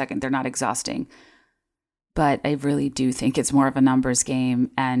saying for a second they're not exhausting. But I really do think it's more of a numbers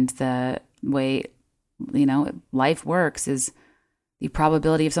game. And the way, life works is the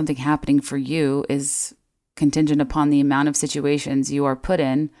probability of something happening for you is contingent upon the amount of situations you are put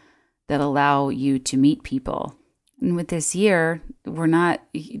in that allow you to meet people. And with this year, we're not,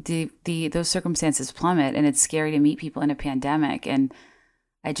 those circumstances plummet, and it's scary to meet people in a pandemic. And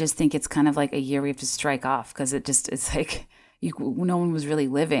I just think it's kind of like a year we have to strike off, because it's like no one was really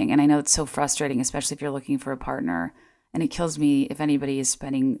living. And I know it's so frustrating, especially if you're looking for a partner. And it kills me if anybody is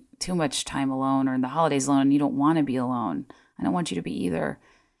spending too much time alone or in the holidays alone and you don't want to be alone. I don't want you to be either.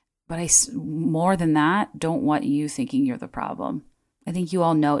 But more than that, don't want you thinking you're the problem. I think you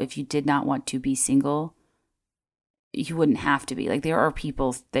all know if you did not want to be single, you wouldn't have to be. Like, there are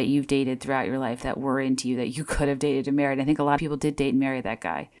people that you've dated throughout your life that were into you that you could have dated and married. I think a lot of people did date and marry that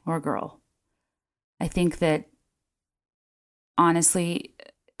guy or girl. I think that, honestly,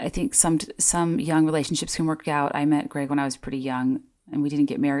 I think some young relationships can work out. I met Greg when I was pretty young, and we didn't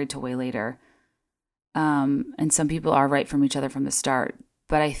get married till way later. And some people are right from each other from the start.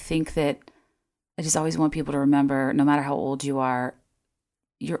 But I think that I just always want people to remember, no matter how old you are,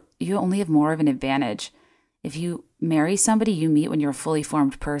 you only have more of an advantage. If you marry somebody you meet when you're a fully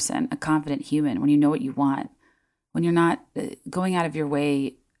formed person, a confident human, when you know what you want, when you're not going out of your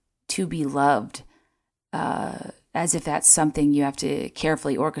way to be loved, as if that's something you have to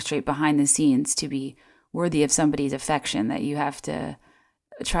carefully orchestrate behind the scenes to be worthy of somebody's affection, that you have to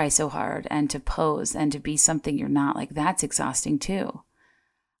try so hard and to pose and to be something you're not, like, that's exhausting too.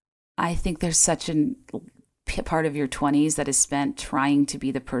 I think there's such an part of your 20s that is spent trying to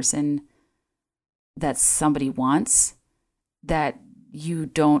be the person that somebody wants, that you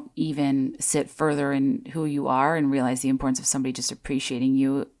don't even sit further in who you are and realize the importance of somebody just appreciating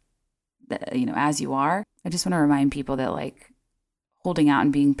you, as you are. I just want to remind people that like holding out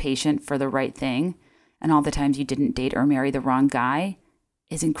and being patient for the right thing and all the times you didn't date or marry the wrong guy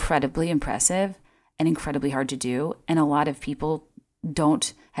is incredibly impressive and incredibly hard to do. And a lot of people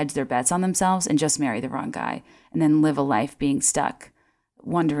don't hedge their bets on themselves and just marry the wrong guy and then live a life being stuck,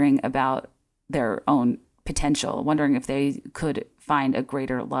 wondering about their own potential, wondering if they could find a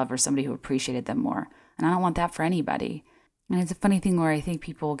greater love or somebody who appreciated them more. And I don't want that for anybody. And it's a funny thing where I think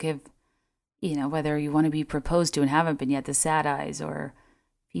people give, whether you want to be proposed to and haven't been yet, the sad eyes, or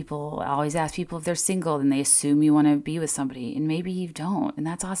people always ask people if they're single and they assume you want to be with somebody, and maybe you don't, and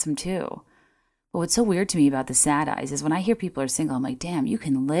that's awesome too. But what's so weird to me about the sad eyes is when I hear people are single, I'm like, damn, you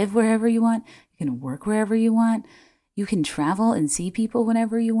can live wherever you want, you can work wherever you want, you can travel and see people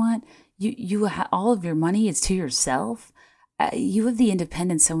whenever you want. All of your money is to yourself. You have the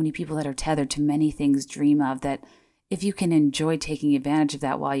independence so many people that are tethered to many things dream of, that if you can enjoy taking advantage of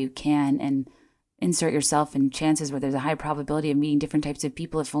that while you can and insert yourself in chances where there's a high probability of meeting different types of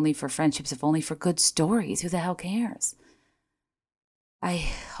people, if only for friendships, if only for good stories, who the hell cares? I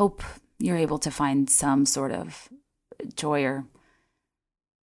hope you're able to find some sort of joy or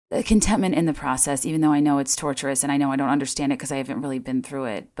contentment in the process, even though I know it's torturous and I know I don't understand it because I haven't really been through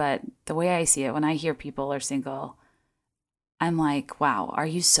it. But the way I see it, when I hear people are single, I'm like, wow, are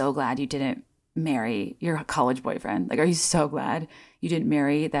you so glad you didn't marry your college boyfriend? Like, are you so glad you didn't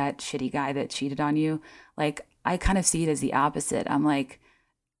marry that shitty guy that cheated on you? Like, I kind of see it as the opposite. I'm like,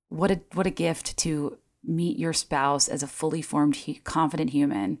 what a gift to meet your spouse as a fully formed, confident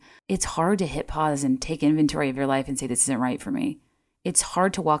human. It's hard to hit pause and take inventory of your life and say, this isn't right for me. It's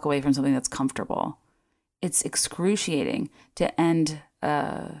hard to walk away from something that's comfortable. It's excruciating to end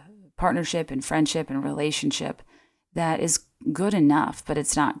a partnership and friendship and relationship that is good enough, but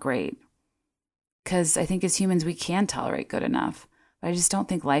it's not great. Because I think as humans, we can tolerate good enough. But I just don't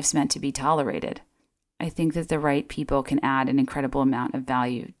think life's meant to be tolerated. I think that the right people can add an incredible amount of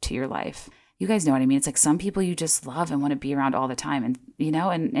value to your life. You guys know what I mean? It's like some people you just love and want to be around all the time. And,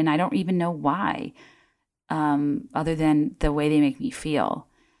 and I don't even know why. Other than the way they make me feel.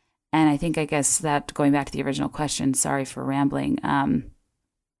 And I guess that going back to the original question, sorry for rambling.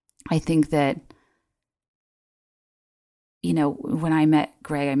 I think that, when I met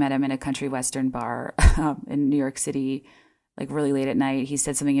Greg, I met him in a country western bar in New York City, like really late at night. He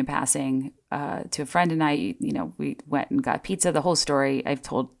said something in passing to a friend and I, we went and got pizza. The whole story I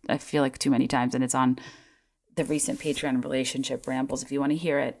feel like too many times, and it's on the recent Patreon relationship rambles if you want to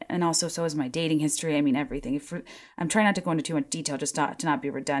hear it. And also, so is my dating history. I mean, everything. I'm trying not to go into too much detail, just to not be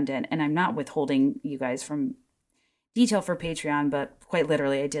redundant. And I'm not withholding you guys from detail for Patreon, but quite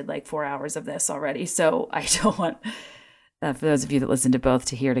literally, I did like 4 hours of this already. So I don't want, for those of you that listen to both,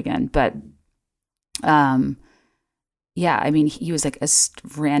 to hear it again. But yeah, I mean, he was like a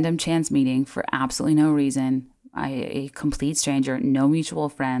random chance meeting for absolutely no reason. A complete stranger, no mutual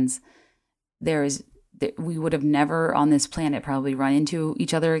friends. We would have never on this planet probably run into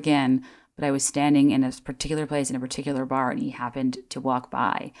each other again, but I was standing in a particular place in a particular bar and he happened to walk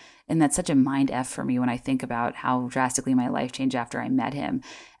by. And that's such a mind F for me when I think about how drastically my life changed after I met him.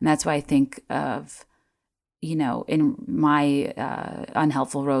 And that's why I think of, in my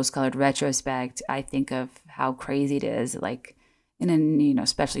unhelpful rose-colored retrospect, I think of how crazy it is, like in a,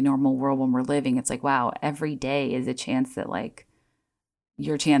 especially normal world when we're living, it's like, wow, every day is a chance that like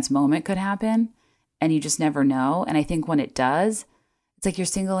your chance moment could happen. And you just never know. And I think when it does, it's like you're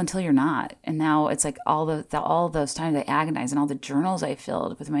single until you're not. And now it's like all those times I agonize and all the journals I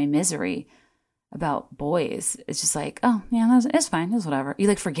filled with my misery about boys. It's just like, oh, yeah, it's fine. It's whatever. You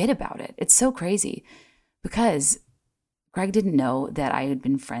like forget about it. It's so crazy because Greg didn't know that I had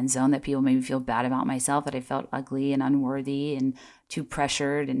been friend zoned, that people made me feel bad about myself, that I felt ugly and unworthy and too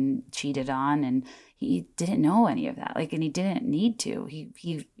pressured and cheated on. And he didn't know any of that. And he didn't need to.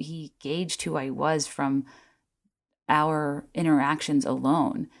 He gauged who I was from our interactions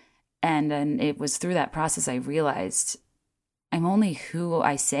alone. And then it was through that process I realized I'm only who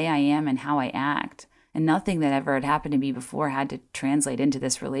I say I am and how I act. And nothing that ever had happened to me before had to translate into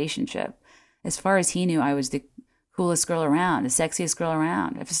this relationship. As far as he knew, I was the coolest girl around, the sexiest girl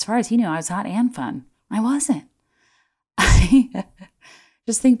around. As far as he knew, I was hot and fun. I wasn't. I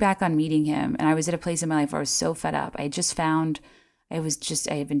just think back on meeting him, and I was at a place in my life where I was so fed up. I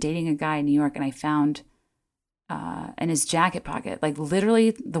had been dating a guy in New York, and I found in his jacket pocket, like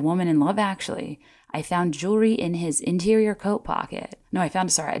literally the woman in Love Actually, I found jewelry in his interior coat pocket. No, I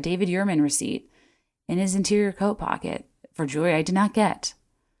found a David Yurman receipt in his interior coat pocket for jewelry I did not get.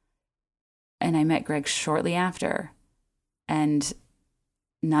 And I met Greg shortly after. And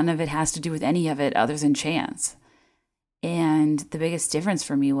none of it has to do with any of it other than chance. And the biggest difference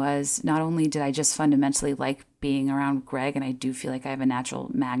for me was not only did I just fundamentally like being around Greg, and I do feel like I have a natural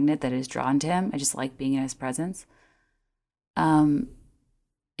magnet that is drawn to him. I just like being in his presence.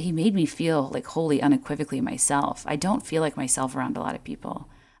 He made me feel like wholly unequivocally myself. I don't feel like myself around a lot of people.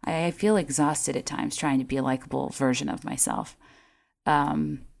 I feel exhausted at times trying to be a likable version of myself. I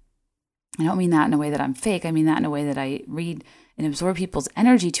don't mean that in a way that I'm fake. I mean that in a way that I read and absorb people's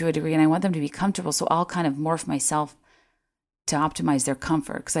energy to a degree, and I want them to be comfortable. So I'll kind of morph myself to optimize their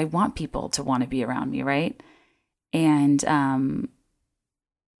comfort because I want people to want to be around me, right? And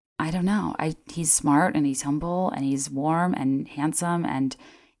I don't know. He's smart and he's humble and he's warm and handsome and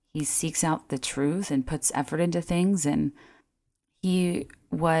he seeks out the truth and puts effort into things. And he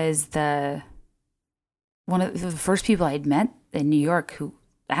was one of the first people I'd met in New York who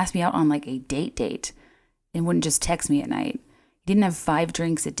asked me out on like a date and wouldn't just text me at night. He didn't have 5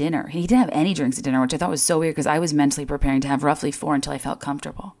 drinks at dinner. He didn't have any drinks at dinner, which I thought was so weird because I was mentally preparing to have roughly 4 until I felt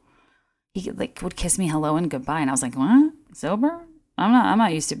comfortable. He like would kiss me hello and goodbye, and I was like, "What? Sober? I'm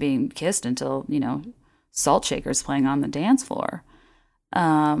not used to being kissed until, Salt Shaker's playing on the dance floor."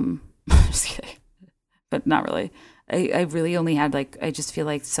 Just kidding, but not really. I really only had I just feel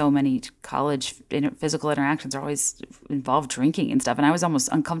like so many college physical interactions are always involved drinking and stuff, and I was almost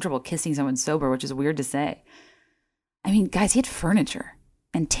uncomfortable kissing someone sober, which is weird to say. I mean, guys, he had furniture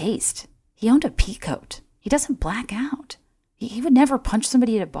and taste. He owned a peacoat. He doesn't black out. He would never punch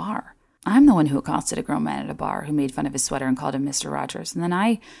somebody at a bar. I'm the one who accosted a grown man at a bar who made fun of his sweater and called him Mr. Rogers. And then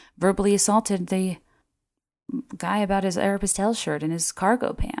I verbally assaulted the guy about his Aeropostale shirt and his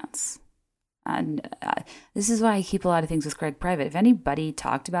cargo pants. And this is why I keep a lot of things with Greg private. If anybody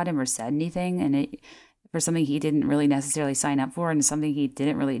talked about him or said anything for something he didn't really necessarily sign up for and something he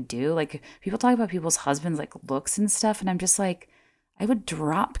didn't really do, like people talk about people's husbands like looks and stuff, and I'm just like, I would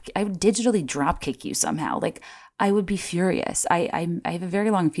digitally drop kick you somehow. Like I would be furious. I have a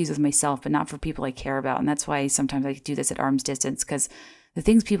very long fuse with myself, but not for people I care about. And that's why sometimes I do this at arm's distance, because the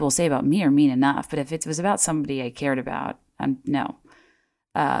things people say about me are mean enough. But if it was about somebody I cared about, no.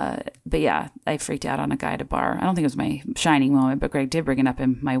 But yeah, I freaked out on a guy at a bar. I don't think it was my shining moment, but Greg did bring it up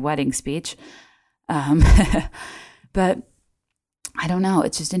in my wedding speech. But I don't know.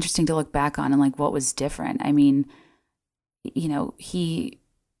 It's just interesting to look back on and like what was different. I mean,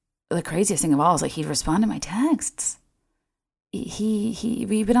 the craziest thing of all is like he'd respond to my texts.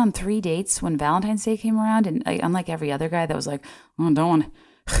 We've been on 3 dates when Valentine's Day came around, and unlike every other guy that was like, "Oh, don't want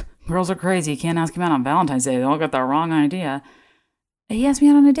girls are crazy. You can't ask him out on Valentine's Day. They all got the wrong idea." He asked me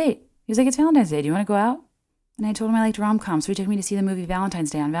out on a date. He was like, "It's Valentine's Day. Do you want to go out?" And I told him I liked rom-coms, so he took me to see the movie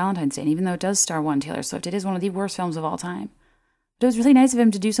Valentine's Day on Valentine's Day. And even though it does star one Taylor Swift, it is one of the worst films of all time. But it was really nice of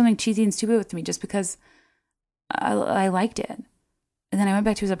him to do something cheesy and stupid with me just because I liked it. And then I went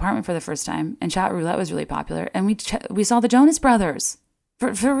back to his apartment for the first time, and Chat Roulette was really popular. And we saw the Jonas Brothers,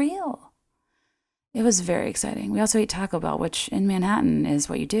 for real. It was very exciting. We also ate Taco Bell, which in Manhattan is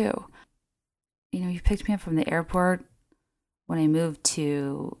what you do. You picked me up from the airport. When I moved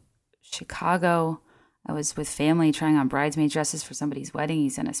to Chicago, I was with family trying on bridesmaid dresses for somebody's wedding. He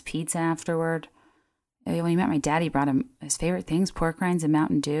sent us pizza afterward. When he met my dad, he brought him his favorite things, pork rinds and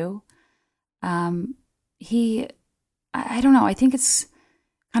Mountain Dew. I don't know. I think it's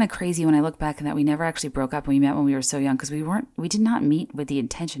kind of crazy when I look back and that we never actually broke up when we met when we were so young, because we did not meet with the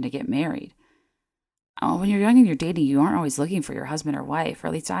intention to get married. When you're young and you're dating, you aren't always looking for your husband or wife, or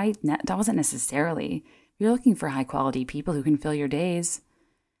at least that wasn't necessarily. You're looking for high quality people who can fill your days.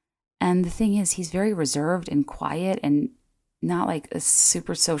 And the thing is, he's very reserved and quiet and not like a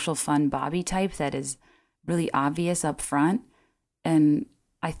super social fun Bobby type that is really obvious up front. And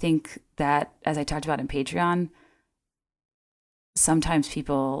I think that, as I talked about in Patreon, sometimes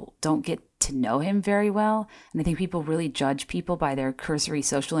people don't get to know him very well. And I think people really judge people by their cursory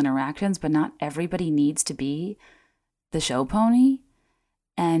social interactions, but not everybody needs to be the show pony.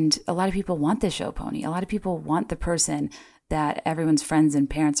 And a lot of people want the show pony. A lot of people want the person that everyone's friends and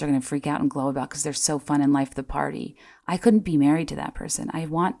parents are going to freak out and glow about because they're so fun and life of the party. I couldn't be married to that person. I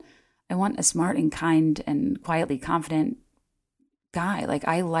want a smart and kind and quietly confident guy. Like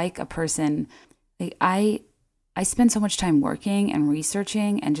I like a person. Like I spend so much time working and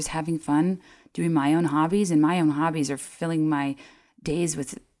researching and just having fun doing my own hobbies, and my own hobbies are filling my days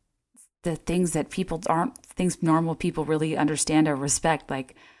with the things that things normal people really understand or respect.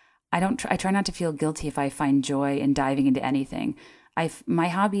 Like I try not to feel guilty if I find joy in diving into anything. My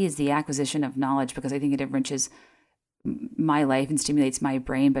hobby is the acquisition of knowledge because I think it enriches my life and stimulates my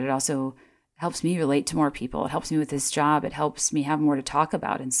brain, but it also helps me relate to more people. It helps me with this job. It helps me have more to talk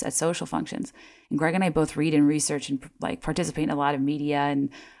about at social functions. And Greg and I both read and research and like participate in a lot of media,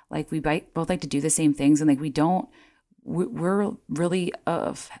 and like we both like to do the same things. And like we're really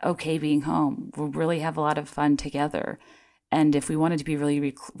okay being home. We really have a lot of fun together. And if we wanted to be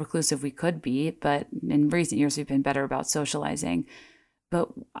really reclusive, we could be. But in recent years, we've been better about socializing. But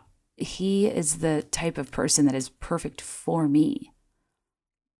he is the type of person that is perfect for me.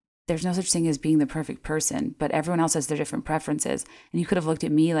 There's no such thing as being the perfect person, but everyone else has their different preferences. And you could have looked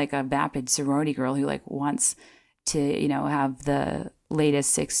at me like a vapid sorority girl who like wants to, have the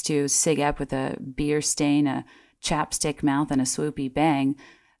latest 6'2" cig ep with a beer stain, a chapstick mouth, and a swoopy bang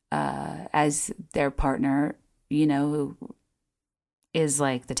as their partner, who is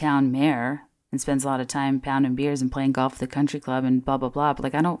like the town mayor and spends a lot of time pounding beers and playing golf at the country club and blah, blah, blah. But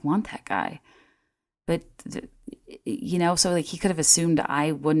like, I don't want that guy. But, so like he could have assumed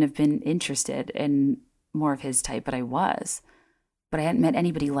I wouldn't have been interested in more of his type, but I was. But I hadn't met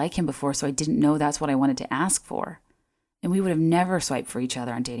anybody like him before, so I didn't know that's what I wanted to ask for. And we would have never swiped for each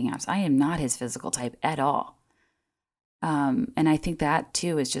other on dating apps. I am not his physical type at all. And I think that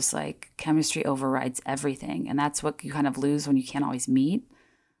too is just like chemistry overrides everything. And that's what you kind of lose when you can't always meet.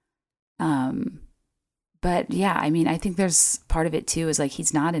 But yeah, I mean, I think there's part of it too is like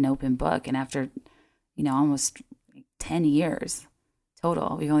he's not an open book. And after, almost 10 years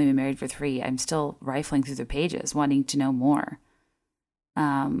total, we've only been married for 3. I'm still rifling through the pages, wanting to know more.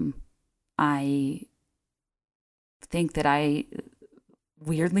 I think that I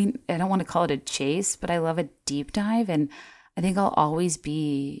don't want to call it a chase, but I love a deep dive. And I think I'll always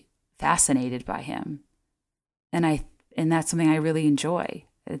be fascinated by him. And that's something I really enjoy.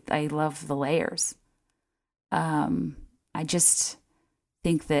 I love the layers. I just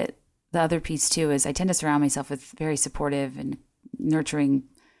think that the other piece too is I tend to surround myself with very supportive and nurturing,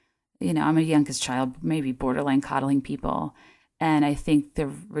 I'm a youngest child, maybe borderline coddling people. And I think the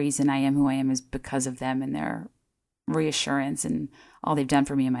reason I am who I am is because of them and their reassurance and all they've done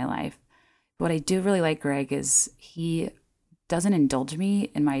for me in my life. What I do really like Greg is he doesn't indulge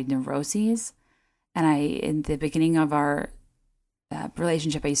me in my neuroses. And in the beginning of our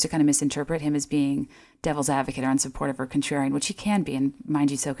relationship, I used to kind of misinterpret him as being devil's advocate or unsupportive or contrarian, which he can be, and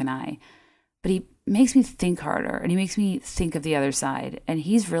mind you, so can I. But he makes me think harder, and he makes me think of the other side. And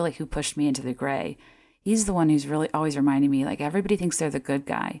he's really who pushed me into the gray. He's the one who's really always reminding me, like, everybody thinks they're the good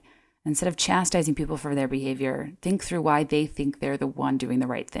guy. Instead of chastising people for their behavior, think through why they think they're the one doing the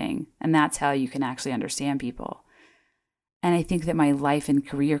right thing. And that's how you can actually understand people. And I think that my life and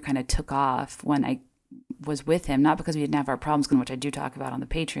career kind of took off when I was with him, not because we didn't have our problems, which I do talk about on the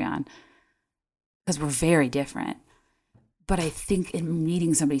Patreon, because we're very different. But I think in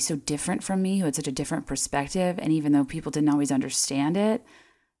meeting somebody so different from me, who had such a different perspective, and even though people didn't always understand it,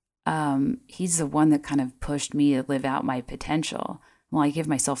 he's the one that kind of pushed me to live out my potential. While I give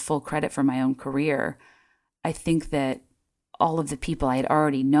myself full credit for my own career, I think that all of the people I had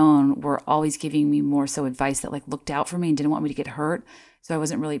already known were always giving me more so advice that like looked out for me and didn't want me to get hurt. So I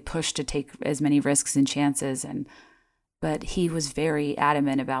wasn't really pushed to take as many risks and chances. But he was very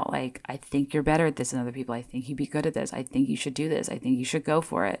adamant about like, I think you're better at this than other people. I think you'd be good at this. I think you should do this. I think you should go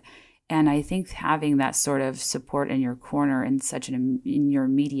for it. And I think having that sort of support in your corner in in your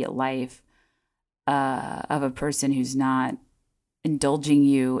immediate life of a person who's not indulging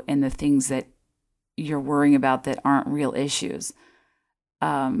you in the things that you're worrying about that aren't real issues,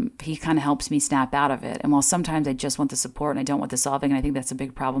 he kind of helps me snap out of it. And while sometimes I just want the support and I don't want the solving, and I think that's a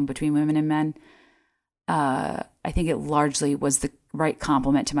big problem between women and men, I think it largely was the right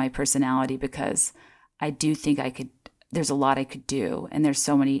complement to my personality, because I do think there's a lot I could do, and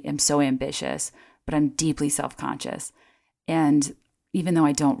I'm so ambitious, but I'm deeply self-conscious. And even though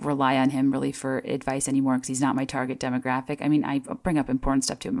I don't rely on him really for advice anymore because he's not my target demographic. I mean, I bring up important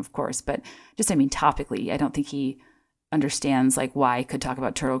stuff to him, of course, but topically, I don't think he understands like why I could talk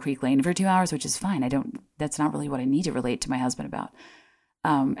about Turtle Creek Lane for 2 hours, which is fine. That's not really what I need to relate to my husband about.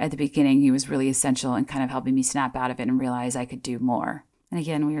 At the beginning, he was really essential in kind of helping me snap out of it and realize I could do more. And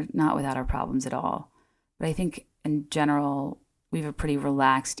again, we're not without our problems at all. But I think in general, we have a pretty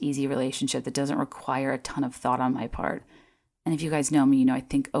relaxed, easy relationship that doesn't require a ton of thought on my part. And if you guys know me, I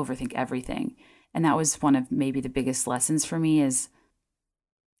overthink everything. And that was one of maybe the biggest lessons for me is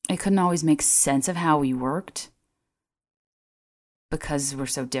I couldn't always make sense of how we worked because we're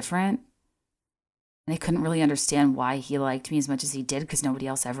so different. And I couldn't really understand why he liked me as much as he did because nobody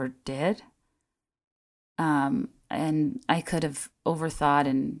else ever did. And I could have overthought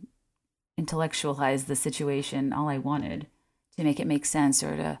and intellectualized the situation all I wanted to make it make sense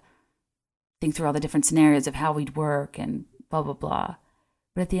or to think through all the different scenarios of how we'd work and blah, blah, blah.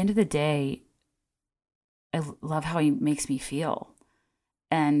 But at the end of the day, love how he makes me feel.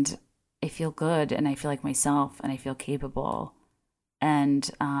 And I feel good, and I feel like myself, and I feel capable. And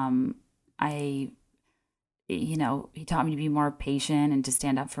I, he taught me to be more patient and to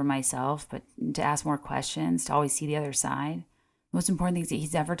stand up for myself, but to ask more questions, to always see the other side. Most important things that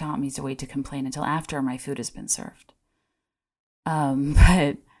he's ever taught me is to wait to complain until after my food has been served.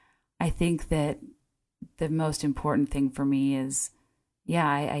 But I think that the most important thing for me is,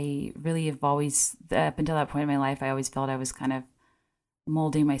 I really have always, up until that point in my life, I always felt I was kind of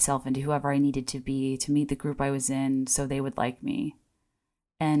molding myself into whoever I needed to be to meet the group I was in so they would like me.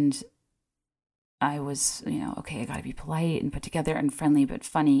 And I was, okay, I got to be polite and put together and friendly, but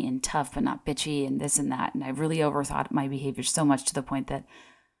funny and tough, but not bitchy and this and that. And I really overthought my behavior so much to the point that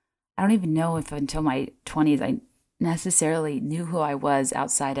I don't even know if until my 20s I necessarily knew who I was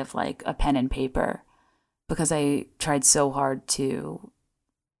outside of like a pen and paper, because I tried so hard to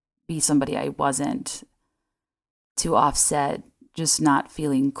be somebody I wasn't, to offset just not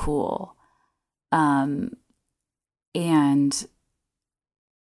feeling cool. And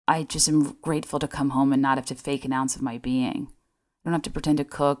I just am grateful to come home and not have to fake an ounce of my being. I don't have to pretend to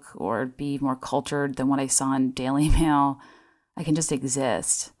cook or be more cultured than what I saw in Daily Mail. I can just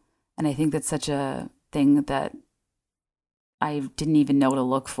exist. And I think that's such a thing that I didn't even know to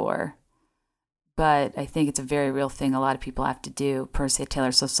look for. But I think it's a very real thing a lot of people have to do. Per se,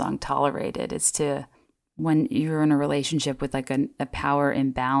 Taylor Swift's song Tolerated is to, when you're in a relationship with like a power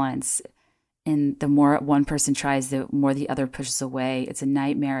imbalance, and the more one person tries, the more the other pushes away. It's a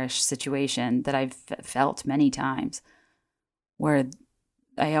nightmarish situation that I've felt many times, where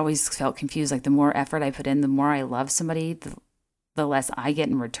I always felt confused. Like the more effort I put in, the more I love somebody, the less I get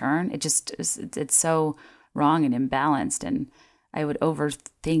in return. It's so wrong and imbalanced. And I would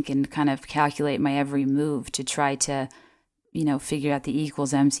overthink and kind of calculate my every move to try to, figure out the E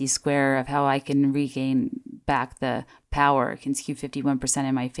equals MC square of how I can regain back the power, can skew 51%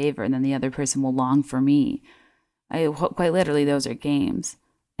 in my favor, and then the other person will long for me. Quite literally, those are games.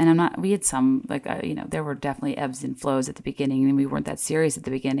 And we had some, like, there were definitely ebbs and flows at the beginning, and we weren't that serious at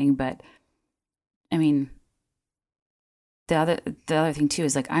the beginning. But I mean, the other thing too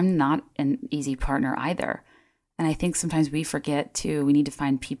is like, I'm not an easy partner either. And I think sometimes we forget too, we need to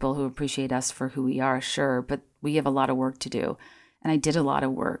find people who appreciate us for who we are, sure, but we have a lot of work to do. And I did a lot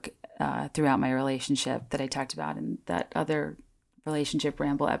of work throughout my relationship that I talked about in that other relationship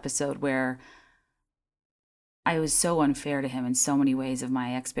ramble episode, where I was so unfair to him in so many ways of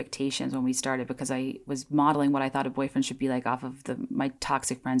my expectations when we started, because I was modeling what I thought a boyfriend should be like off of my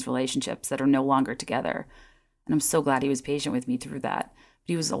toxic friends' relationships that are no longer together. And I'm so glad he was patient with me through that.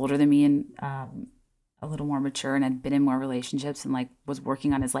 But he was older than me and a little more mature, and had been in more relationships, and like was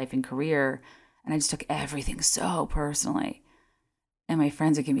working on his life and career. And I just took everything so personally. And my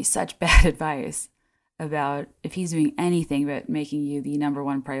friends would give me such bad advice about if he's doing anything but making you the number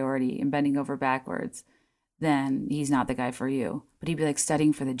one priority and bending over backwards, then he's not the guy for you. But he'd be like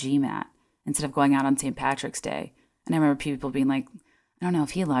studying for the GMAT instead of going out on St. Patrick's Day. And I remember people being like, I don't know,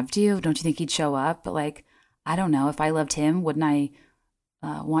 if he loved you, don't you think he'd show up? But like, I don't know, if I loved him, wouldn't I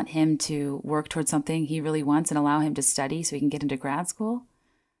want him to work towards something he really wants and allow him to study so he can get into grad school?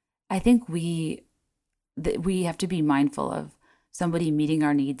 I think we have to be mindful of somebody meeting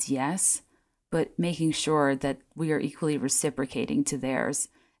our needs, yes, but making sure that we are equally reciprocating to theirs,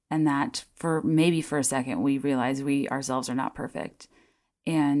 and that for a second we realize we ourselves are not perfect.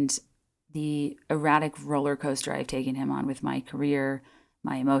 And the erratic roller coaster I've taken him on with my career,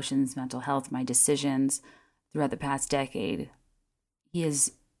 my emotions, mental health, my decisions throughout the past decade, he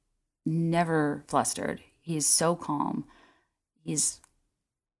is never flustered. He is so calm. He's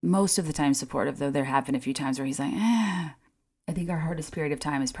most of the time supportive, though there have been a few times where he's like, I think our hardest period of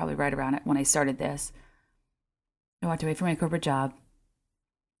time is probably right around it when I started this. I walked away from my corporate job.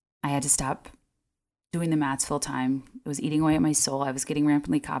 I had to stop doing the mats full time. It was eating away at my soul. I was getting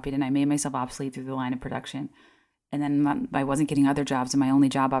rampantly copied, and I made myself obsolete through the line of production. And then I wasn't getting other jobs, and my only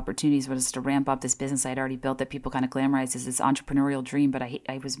job opportunities was to ramp up this business I'd already built that people kind of glamorized as this entrepreneurial dream, but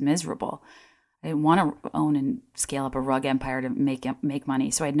I was miserable. I didn't want to own and scale up a rug empire to make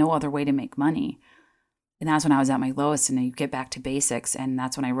money, so I had no other way to make money. And that's when I was at my lowest, and you get back to basics, and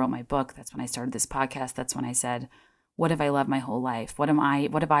that's when I wrote my book. That's when I started this podcast. That's when I said, what have I loved my whole life? What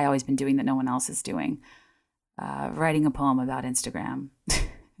have I always been doing that no one else is doing? Writing a poem about Instagram.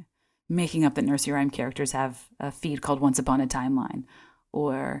 Making up that nursery rhyme characters have a feed called Once Upon a Timeline,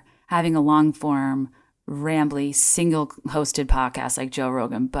 or having a long-form, rambly, single-hosted podcast like Joe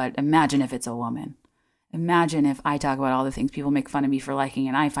Rogan. But imagine if it's a woman. Imagine if I talk about all the things people make fun of me for liking,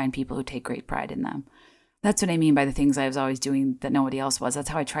 and I find people who take great pride in them. That's what I mean by the things I was always doing that nobody else was. That's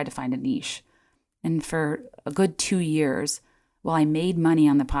how I tried to find a niche. And for a good 2 years, while I made money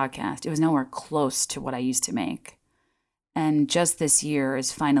on the podcast, it was nowhere close to what I used to make. And just this year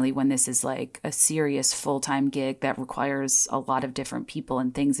is finally when this is like a serious full-time gig that requires a lot of different people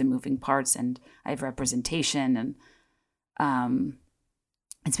and things and moving parts. And I have representation, and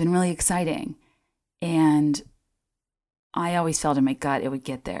it's been really exciting. And I always felt in my gut it would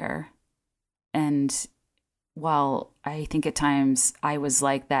get there. And while I think at times I was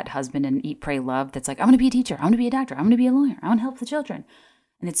like that husband in Eat, Pray, Love that's like, I'm going to be a teacher, I'm going to be a doctor, I'm going to be a lawyer, I want to help the children.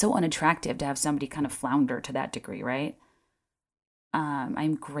 And it's so unattractive to have somebody kind of flounder to that degree, right?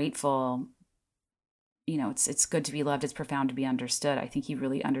 I'm grateful. You know, it's good to be loved. It's profound to be understood. I think he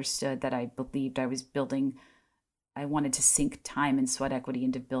really understood that I believed I was building. I wanted to sink time and sweat equity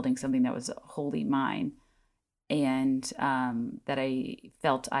into building something that was wholly mine, and that I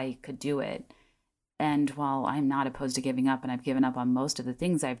felt I could do it. And while I'm not opposed to giving up, and I've given up on most of the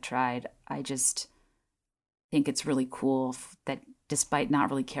things I've tried, I just think it's really cool that despite not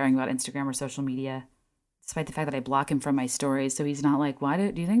really caring about Instagram or social media, despite the fact that I block him from my stories, so he's not like, why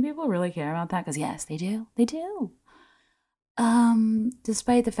do you think people really care about that? Because yes, they do. They do.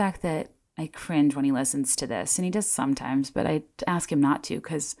 Despite the fact that I cringe when he listens to this, and he does sometimes, but I ask him not to,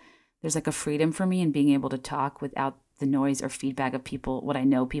 because there's like a freedom for me in being able to talk without the noise or feedback of people, what I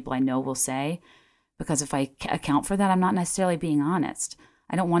know people I know will say. Because if I account for that, I'm not necessarily being honest.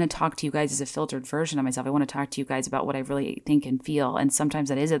 I don't want to talk to you guys as a filtered version of myself. I want to talk to you guys about what I really think and feel. And sometimes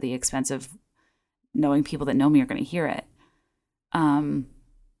that is at the expense of knowing people that know me are going to hear it.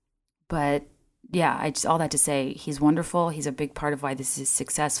 But yeah, all that to say, he's wonderful. He's a big part of why this is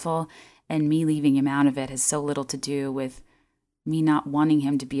successful. And me leaving him out of it has so little to do with me not wanting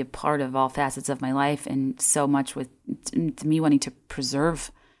him to be a part of all facets of my life, and so much with me wanting to preserve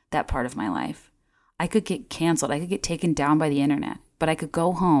that part of my life. I could get canceled. I could get taken down by the internet, but I could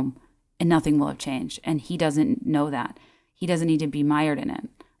go home and nothing will have changed. And he doesn't know that. He doesn't need to be mired in it.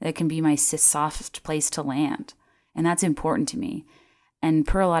 That can be my soft place to land. And that's important to me. And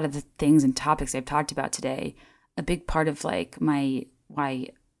per a lot of the things and topics I've talked about today, a big part of like why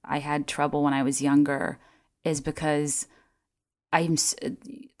I had trouble when I was younger is because I've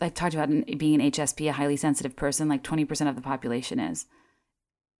talked about being an HSP, a highly sensitive person, like 20% of the population is.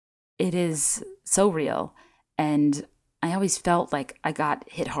 It is so real. And I always felt like I got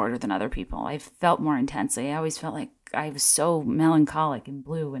hit harder than other people. I felt more intensely. I always felt like I was so melancholic and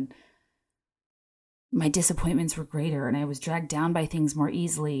blue, and my disappointments were greater, and I was dragged down by things more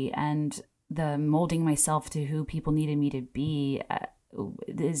easily. And the molding myself to who people needed me to be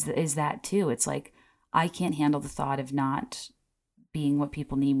is that too. It's like I can't handle the thought of not being what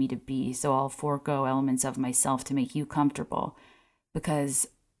people need me to be. So I'll forego elements of myself to make you comfortable, because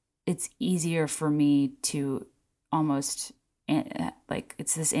it's easier for me to almost like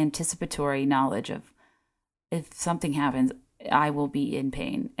it's this anticipatory knowledge of if something happens, I will be in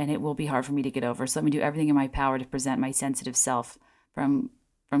pain and it will be hard for me to get over. So let me do everything in my power to present my sensitive self from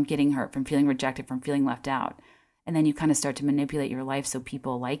getting hurt, from feeling rejected, from feeling left out. And then you kind of start to manipulate your life so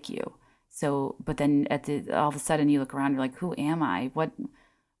people like you. So, but then all of a sudden you look around, you're like, who am I?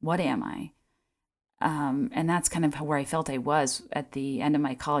 What am I? And that's kind of where I felt I was at the end of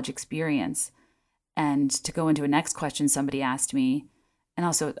my college experience. And to go into a next question somebody asked me, and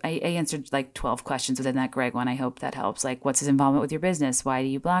also I answered like 12 questions within that Greg one. I hope that helps. Like, what's his involvement with your business? Why do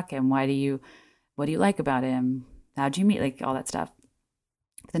you block him? What do you like about him? How'd you meet? Like all that stuff.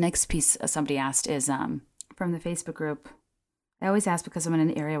 The next piece somebody asked is from the Facebook group. I always ask because I'm in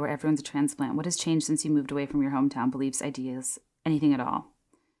an area where everyone's a transplant. What has changed since you moved away from your hometown? Beliefs, ideas, anything at all?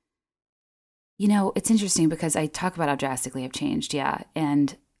 You know, it's interesting because I talk about how drastically I've changed, yeah.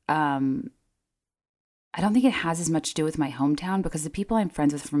 And I don't think it has as much to do with my hometown, because the people I'm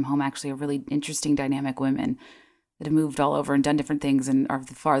friends with from home actually are really interesting, dynamic women that have moved all over and done different things and are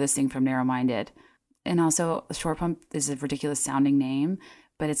the farthest thing from narrow-minded. And also, Short Pump is a ridiculous sounding name,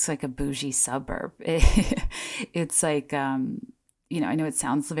 but it's like a bougie suburb. It's like, you know, I know it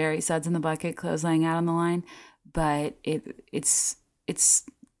sounds very suds in the bucket, clothes laying out on the line, but it's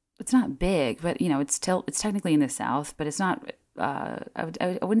not big, but you know, it's technically in the South, but it's not. I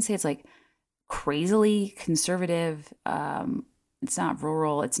wouldn't say it's like crazily conservative. It's not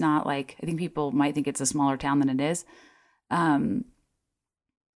rural. It's not like, I think people might think it's a smaller town than it is.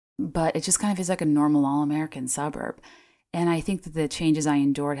 But it just kind of is like a normal all-American suburb. And I think that the changes I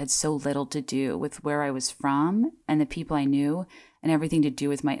endured had so little to do with where I was from and the people I knew, and everything to do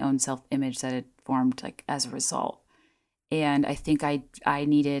with my own self-image that had formed like as a result. And I think I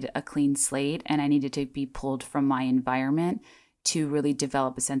needed a clean slate, and I needed to be pulled from my environment to really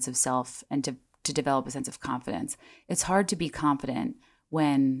develop a sense of self and to develop a sense of confidence. It's hard to be confident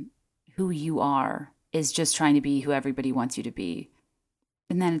when who you are is just trying to be who everybody wants you to be.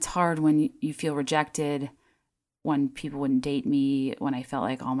 And then it's hard when you feel rejected, when people wouldn't date me, when I felt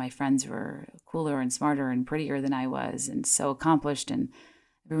like all my friends were cooler and smarter and prettier than I was and so accomplished, and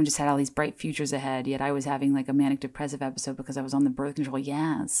everyone just had all these bright futures ahead, yet I was having like a manic depressive episode because I was on the birth control.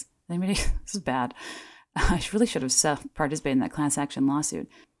 Yes. I mean, this is bad. I really should have participated in that class action lawsuit.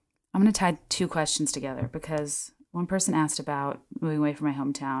 I'm going to tie two questions together because one person asked about moving away from my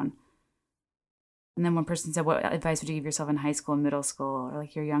hometown. And then one person said, what advice would you give yourself in high school and middle school, or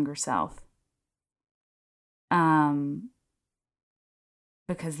like your younger self?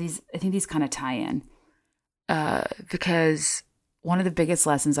 Because I think these kind of tie in. Because one of the biggest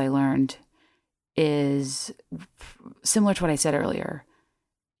lessons I learned is similar to what I said earlier.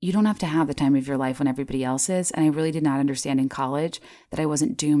 You don't have to have the time of your life when everybody else is. And I really did not understand in college that I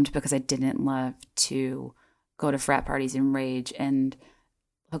wasn't doomed because I didn't love to go to frat parties and rage and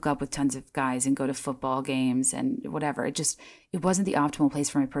hook up with tons of guys and go to football games and whatever. It wasn't the optimal place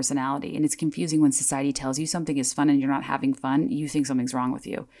for my personality. And it's confusing when society tells you something is fun and you're not having fun, you think something's wrong with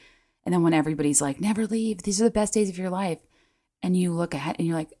you. And then when everybody's like, never leave, these are the best days of your life. And you look ahead and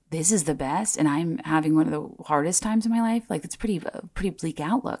you're like, this is the best. And I'm having one of the hardest times in my life. Like, it's pretty bleak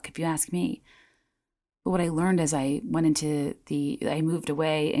outlook, if you ask me. But what I learned as I moved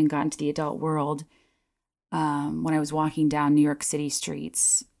away and got into the adult world, when I was walking down New York City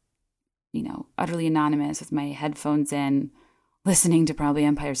streets, utterly anonymous with my headphones in, listening to probably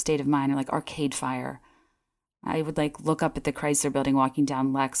Empire State of Mind or like Arcade Fire, I would like look up at the Chrysler Building walking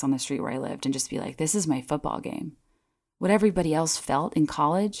down Lex on the street where I lived and just be like, this is my football game. What everybody else felt in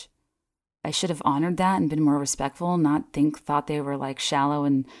college, I should have honored that and been more respectful, not thought they were like shallow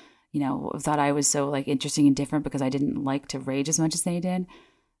and, thought I was so like interesting and different because I didn't like to rage as much as they did.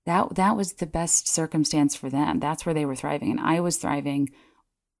 That was the best circumstance for them. That's where they were thriving. And I was thriving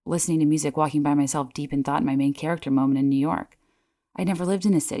listening to music, walking by myself deep in thought in my main character moment in New York. I never lived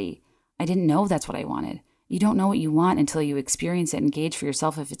in a city. I didn't know that's what I wanted. You don't know what you want until you experience it and gauge for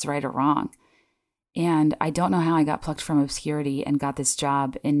yourself if it's right or wrong. And I don't know how I got plucked from obscurity and got this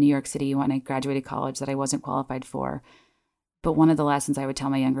job in New York City when I graduated college that I wasn't qualified for. But one of the lessons I would tell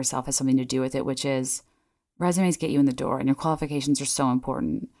my younger self has something to do with it, which is resumes get you in the door and your qualifications are so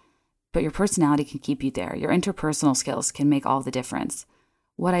important. But your personality can keep you there. Your interpersonal skills can make all the difference.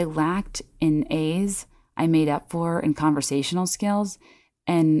 What I lacked in A's, I made up for in conversational skills.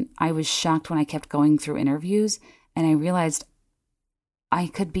 And I was shocked when I kept going through interviews and I realized I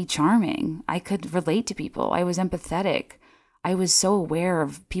could be charming. I could relate to people. I was empathetic. I was so aware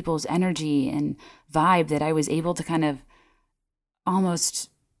of people's energy and vibe that I was able to kind of almost,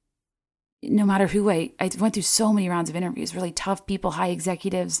 no matter who I went through so many rounds of interviews, really tough people, high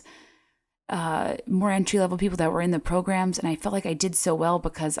executives, more entry-level people that were in the programs. And I felt like I did so well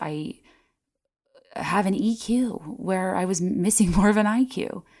because I have an EQ where I was missing more of an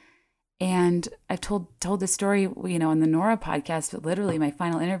IQ. And I've told this story, in the Nora podcast, but literally my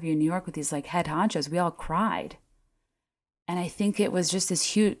final interview in New York with these like head honchos, we all cried. And I think it was just this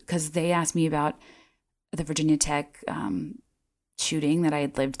huge, because they asked me about the Virginia Tech shooting that I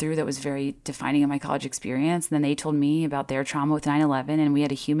had lived through that was very defining of my college experience. And then they told me about their trauma with 9/11, and we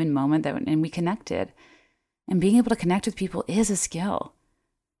had a human moment and we connected. And being able to connect with people is a skill.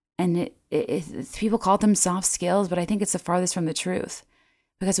 And people call them soft skills, but I think it's the farthest from the truth.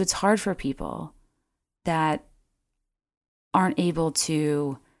 Because it's hard for people that aren't able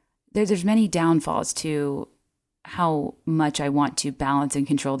to, there's many downfalls to how much I want to balance and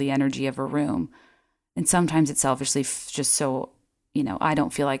control the energy of a room. And sometimes it's selfishly just so, I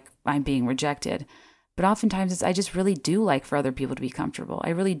don't feel like I'm being rejected. But oftentimes I just really do like for other people to be comfortable. I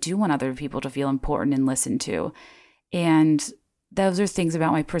really do want other people to feel important and listened to. And those are things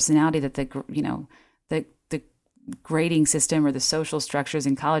about my personality that the grading system or the social structures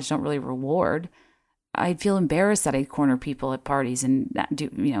in college don't really reward. I feel embarrassed that I corner people at parties and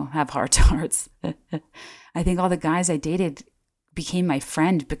have heart to hearts. I think all the guys I dated became my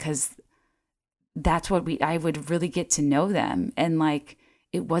friend because that's what I would really get to know them. And like,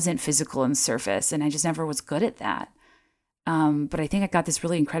 it wasn't physical and surface. And I just never was good at that. But I think I got this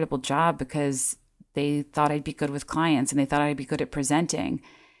really incredible job because they thought I'd be good with clients and they thought I'd be good at presenting.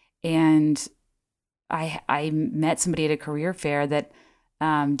 And I met somebody at a career fair that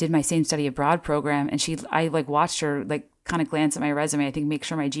did my same study abroad program, and I watched her kind of glance at my resume, I think make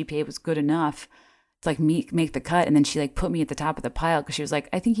sure my GPA was good enough to make the cut, and then she put me at the top of the pile because she was like,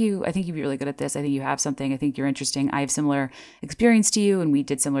 I think you'd be really good at this. I think you have something. I think you're interesting. I have similar experience to you, and we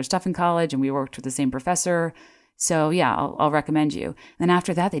did similar stuff in college, and we worked with the same professor. So yeah, I'll recommend you. And then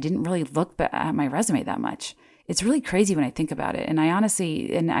after that, they didn't really look at my resume that much. it's really crazy when I think about it. And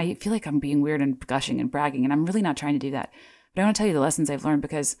I feel like I'm being weird and gushing and bragging, and I'm really not trying to do that. But I want to tell you the lessons I've learned,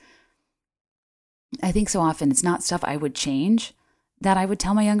 because I think so often it's not stuff I would change that I would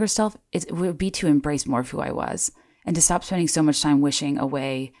tell my younger self. It would be to embrace more of who I was and to stop spending so much time wishing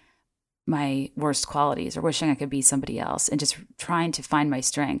away my worst qualities or wishing I could be somebody else, and just trying to find my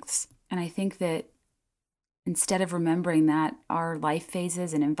strengths. And I think that instead of remembering that our life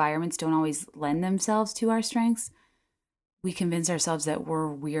phases and environments don't always lend themselves to our strengths, we convince ourselves that we're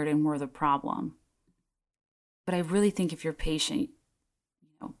weird and we're the problem. But I really think if you're patient,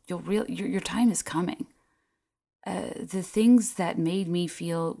 your time is coming. The things that made me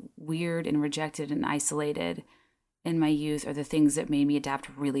feel weird and rejected and isolated in my youth are the things that made me adapt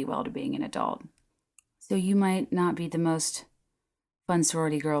really well to being an adult. So you might not be the most fun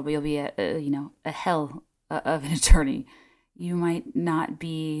sorority girl, but you'll be a hell of an attorney. You might not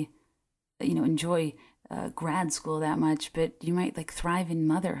be, enjoy grad school that much, but you might like thrive in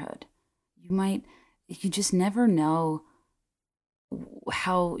motherhood. You just never know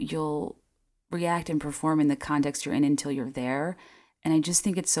how you'll react and perform in the context you're in until you're there. And I just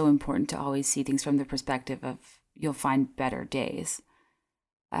think it's so important to always see things from the perspective of you'll find better days.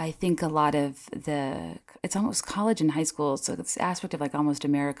 I think a lot of it's almost college and high school, so this aspect of like almost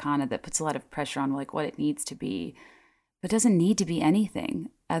Americana that puts a lot of pressure on like what it needs to be, but doesn't need to be anything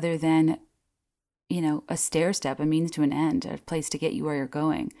other than, a stair step, a means to an end, a place to get you where you're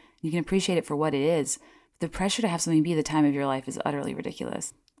going. You can appreciate it for what it is. The pressure to have something be the time of your life is utterly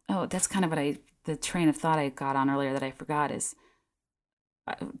ridiculous. Oh, that's kind of the train of thought I got on earlier that I forgot is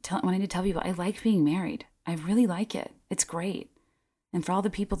when I need to tell people I like being married. I really like it. It's great. And for all the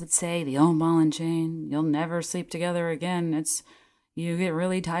people that say the ball and chain, you'll never sleep together again. You get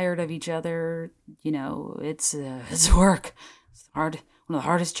really tired of each other. It's work. It's hard. One of the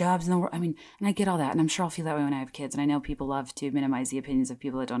hardest jobs in the world. I mean, and I get all that. And I'm sure I'll feel that way when I have kids. And I know people love to minimize the opinions of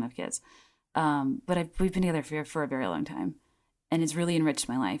people that don't have kids. But we've been together for a very long time. And it's really enriched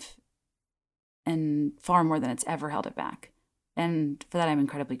my life. And far more than it's ever held it back. And for that, I'm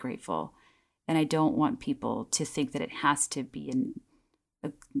incredibly grateful. And I don't want people to think that it has to be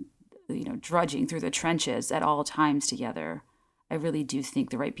drudging through the trenches at all times together. I really do think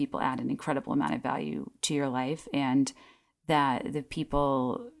the right people add an incredible amount of value to your life, and that the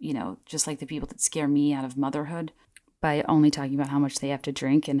people, just like the people that scare me out of motherhood by only talking about how much they have to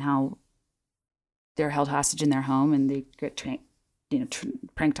drink and how they're held hostage in their home and they get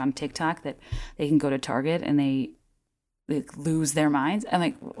pranked on TikTok that they can go to Target and they lose their minds. I'm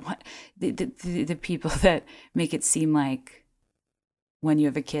like, what? The people that make it seem like when you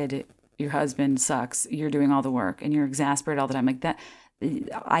have a kid, your husband sucks, you're doing all the work, and you're exasperated all the time. Like that,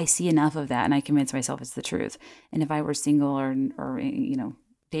 I see enough of that, and I convince myself it's the truth. And if I were single or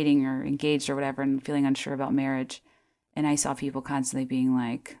dating or engaged or whatever, and feeling unsure about marriage, and I saw people constantly being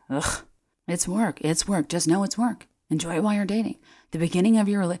like, ugh, it's work, just know it's work. Enjoy it while you're dating. If the beginning of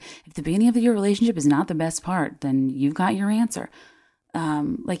your relationship is not the best part, then you've got your answer.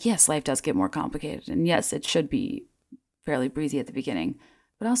 Yes, life does get more complicated, and yes, it should be fairly breezy at the beginning,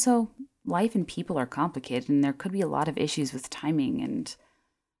 but also life and people are complicated, and there could be a lot of issues with timing and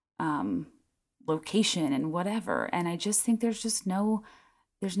location and whatever. And I just think there's no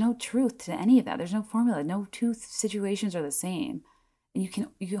truth to any of that. There's no formula. No two situations are the same. And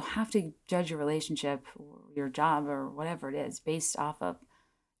you have to judge your relationship or your job or whatever it is based off of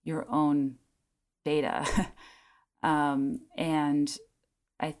your own data. And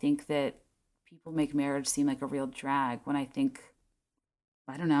I think that people make marriage seem like a real drag when I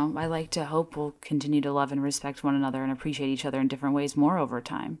like to hope we'll continue to love and respect one another and appreciate each other in different ways more over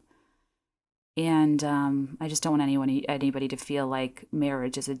time. And I just don't want anybody to feel like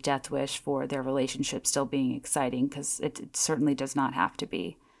marriage is a death wish for their relationship still being exciting, because it certainly does not have to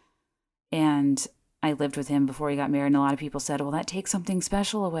be. And I lived with him before he got married, and a lot of people said, well, that takes something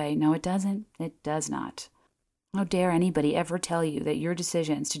special away. No, it doesn't. It does not. How dare anybody ever tell you that your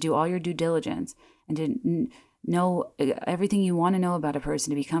decisions to do all your due diligence and to know everything you want to know about a person,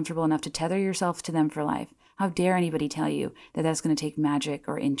 to be comfortable enough to tether yourself to them for life. How dare anybody tell you that that's going to take magic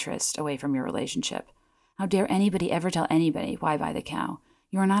or interest away from your relationship? How dare anybody ever tell anybody, why buy the cow?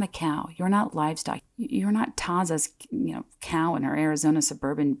 You are not a cow. You are not livestock. You're not Taza's, cow in her Arizona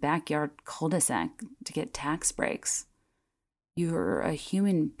suburban backyard cul-de-sac to get tax breaks. You're a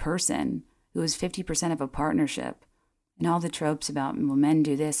human person who is 50% of a partnership. And all the tropes about, well, men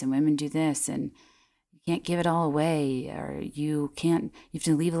do this and women do this, and you can't give it all away, or you have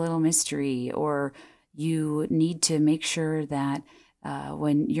to leave a little mystery, or you need to make sure that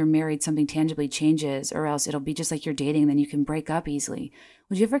When you're married, something tangibly changes, or else it'll be just like you're dating, then you can break up easily.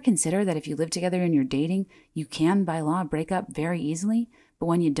 Would you ever consider that if you live together and you're dating, you can, by law, break up very easily? But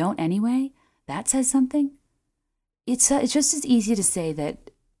when you don't anyway, that says something? It's just as easy to say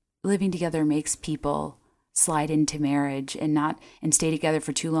that living together makes people slide into marriage and stay together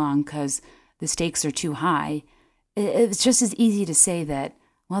for too long because the stakes are too high. It's just as easy to say that,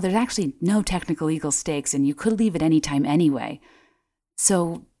 well, there's actually no technical legal stakes and you could leave at any time anyway.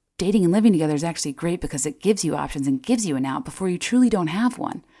 So dating and living together is actually great because it gives you options and gives you an out before you truly don't have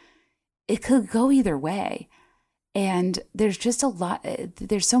one. It could go either way. And there's just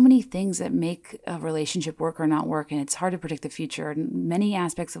there's so many things that make a relationship work or not work, and it's hard to predict the future. And many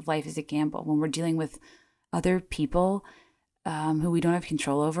aspects of life is a gamble when we're dealing with other people who we don't have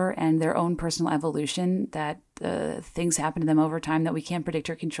control over and their own personal evolution, that things happen to them over time that we can't predict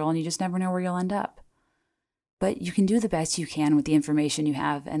or control, and you just never know where you'll end up. But you can do the best you can with the information you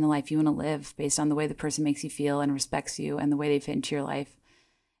have and the life you want to live based on the way the person makes you feel and respects you and the way they fit into your life,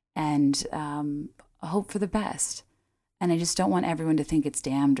 and hope for the best. And I just don't want everyone to think it's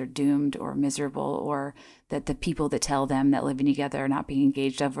damned or doomed or miserable, or that the people that tell them that living together are not being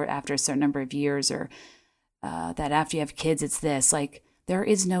engaged after a certain number of years, or that after you have kids, it's this. Like, there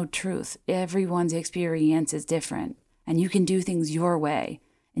is no truth. Everyone's experience is different, and you can do things your way,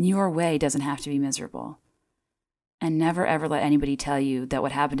 and your way doesn't have to be miserable. And never, ever let anybody tell you that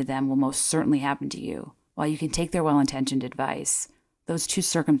what happened to them will most certainly happen to you. While you can take their well-intentioned advice, those two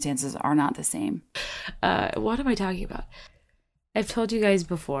circumstances are not the same. What am I talking about? I've told you guys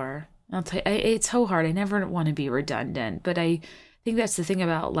before. I'll tell you, it's so hard. I never want to be redundant, but I think that's the thing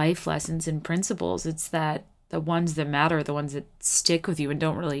about life lessons and principles. It's that the ones that matter are the ones that stick with you and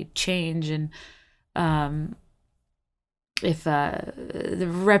don't really change. And if the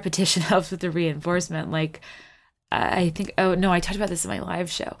repetition helps with the reinforcement, like, I think, oh no, I talked about this in my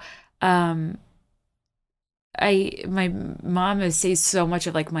live show. My mom says so much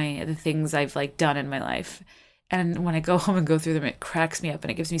of like the things I've like done in my life. And when I go home and go through them, it cracks me up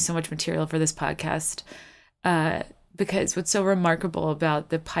and it gives me so much material for this podcast. Because what's so remarkable about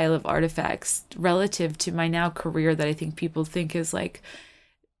the pile of artifacts relative to my now career that I think people think is like,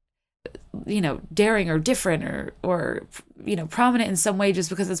 daring or different or prominent in some way just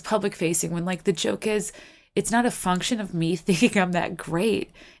because it's public facing, when like the joke is, it's not a function of me thinking I'm that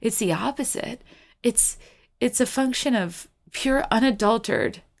great. It's the opposite. It's a function of pure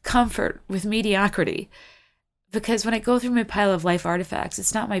unadulterated comfort with mediocrity. Because when I go through my pile of life artifacts,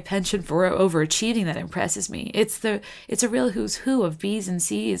 it's not my penchant for overachieving that impresses me. It's a real who's who of B's and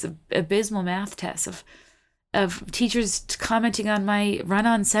C's, of abysmal math tests, of teachers commenting on my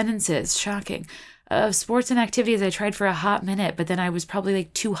run-on sentences, shocking, of sports and activities I tried for a hot minute, but then I was probably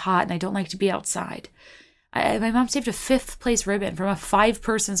like too hot and I don't like to be outside. My mom saved a 5th place ribbon from a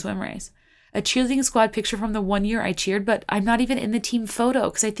 5-person swim race. A cheerleading squad picture from the 1 year I cheered, but I'm not even in the team photo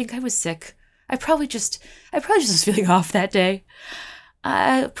because I think I was sick. I probably just was feeling off that day.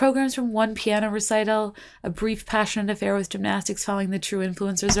 Programs from 1 piano recital, a brief passionate affair with gymnastics following the true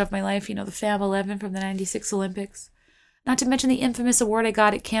influencers of my life, the Fab 11 from the 96 Olympics. Not to mention the infamous award I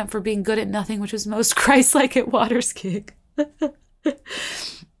got at camp for being good at nothing, which was most Christ-like at water skiing.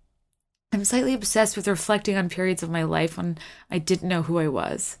 I'm slightly obsessed with reflecting on periods of my life when I didn't know who I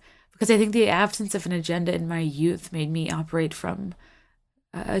was, because I think the absence of an agenda in my youth made me operate from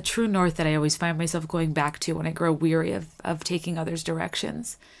a true north that I always find myself going back to when I grow weary of taking others'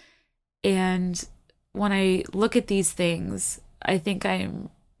 directions. And when I look at these things, I think I'm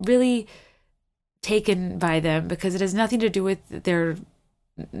really taken by them because it has nothing to do with their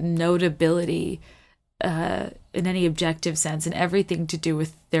notability in any objective sense, and everything to do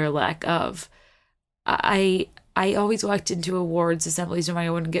with their lack of. I always walked into awards assemblies knowing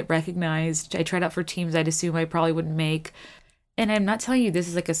I wouldn't get recognized. I tried out for teams I'd assume I probably wouldn't make. And I'm not telling you this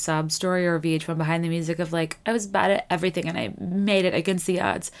is like a sob story or a VH1 behind the music of like, I was bad at everything and I made it against the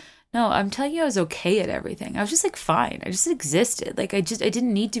odds. No, I'm telling you I was okay at everything. I was just like fine. I just existed. Like I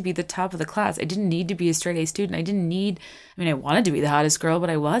didn't need to be the top of the class. I didn't need to be a straight A student. I wanted to be the hottest girl, but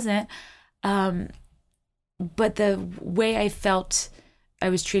I wasn't. But the way I felt I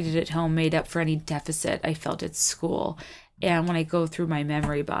was treated at home made up for any deficit I felt at school. And when I go through my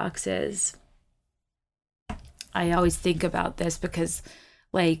memory boxes, I always think about this because,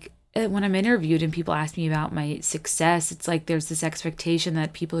 like, when I'm interviewed and people ask me about my success, it's like there's this expectation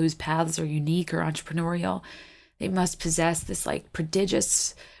that people whose paths are unique or entrepreneurial, they must possess this, like,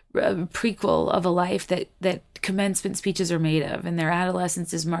 prodigious prequel of a life that commencement speeches are made of, and their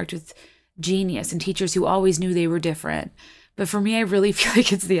adolescence is marked with genius and teachers who always knew they were different. But for me, I really feel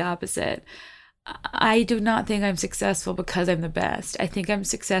like it's the opposite. I do not think I'm successful because I'm the best. I think I'm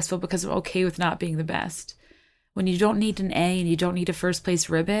successful because I'm okay with not being the best. When you don't need an A and you don't need a first place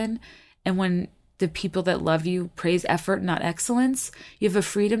ribbon, and when the people that love you praise effort, not excellence, you have a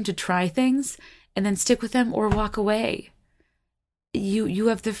freedom to try things and then stick with them or walk away. You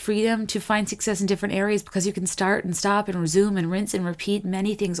have the freedom to find success in different areas because you can start and stop and resume and rinse and repeat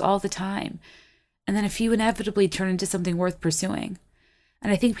many things all the time. And then a few inevitably turn into something worth pursuing.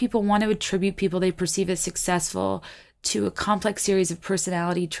 And I think people want to attribute people they perceive as successful to a complex series of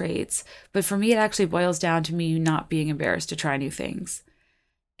personality traits. But for me, it actually boils down to me not being embarrassed to try new things.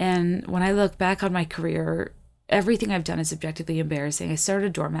 And when I look back on my career, everything I've done is objectively embarrassing. I started a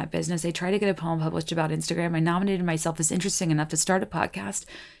doormat business. I tried to get a poem published about Instagram. I nominated myself as interesting enough to start a podcast,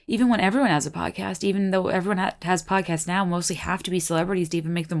 even when everyone has a podcast, even though everyone has podcasts now, mostly have to be celebrities to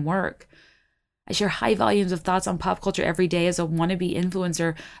even make them work. I share high volumes of thoughts on pop culture every day as a wannabe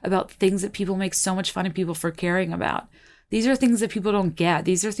influencer about things that people make so much fun of people for caring about. These are things that people don't get.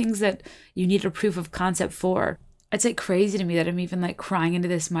 These are things that you need a proof of concept for. It's like crazy to me that I'm even like crying into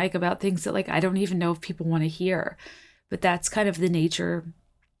this mic about things that like I don't even know if people want to hear. But that's kind of the nature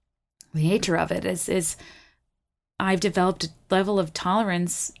of it is I've developed a level of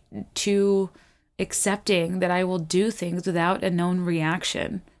tolerance to accepting that I will do things without a known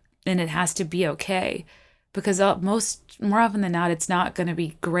reaction. And it has to be okay, because more often than not, it's not going to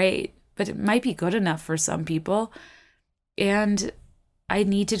be great, but it might be good enough for some people. And I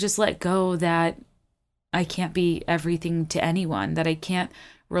need to just let go that I can't be everything to anyone, that I can't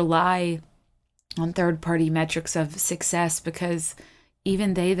rely on third-party metrics of success because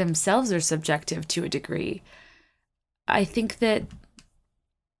even they themselves are subjective to a degree. I think that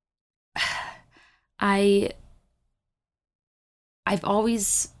I've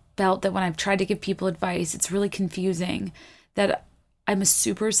always felt that when I've tried to give people advice, it's really confusing, that I'm a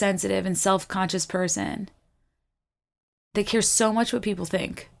super sensitive and self-conscious person that cares so much what people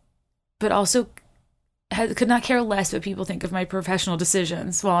think, but also could not care less what people think of my professional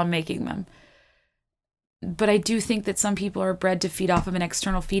decisions while I'm making them. But I do think that some people are bred to feed off of an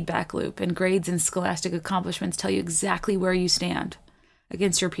external feedback loop, and grades and scholastic accomplishments tell you exactly where you stand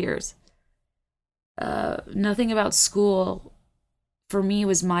against your peers. Nothing about school for me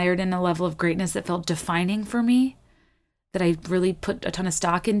was mired in a level of greatness that felt defining for me, that I really put a ton of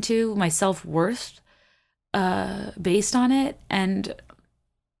stock into, my self-worth based on it. And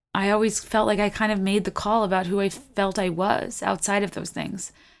I always felt like I kind of made the call about who I felt I was outside of those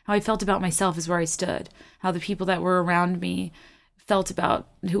things. How I felt about myself is where I stood. How the people that were around me felt about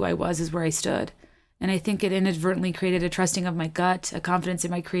who I was is where I stood. And I think it inadvertently created a trusting of my gut, a confidence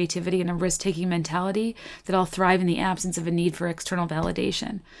in my creativity, and a risk-taking mentality that I'll thrive in the absence of a need for external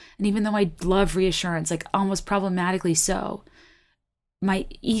validation. And even though I love reassurance, like almost problematically so, my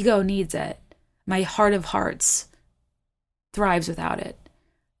ego needs it. My heart of hearts thrives without it.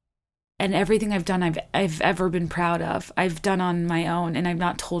 And everything I've done, I've ever been proud of, I've done on my own, and I've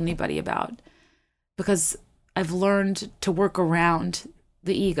not told anybody about, because I've learned to work around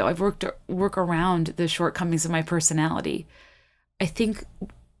the ego. I've work around the shortcomings of my personality. I think,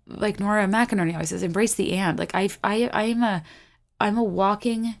 like Nora McInerney always says, embrace the and. Like I'm a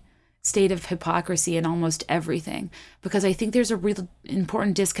walking state of hypocrisy in almost everything, because I think there's a real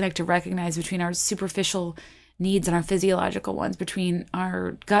important disconnect to recognize between our superficial needs and our physiological ones, between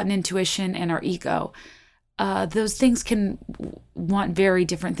our gut and intuition and our ego. Those things can want very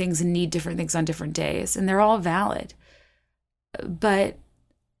different things and need different things on different days, and they're all valid. But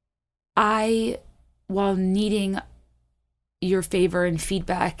while needing your favor and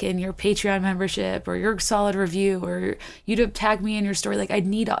feedback and your Patreon membership or your solid review or you to tag me in your story, like I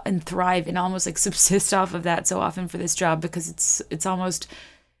need and thrive and almost like subsist off of that so often for this job, because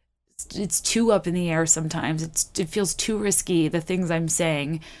it's too up in the air sometimes. It feels too risky, the things I'm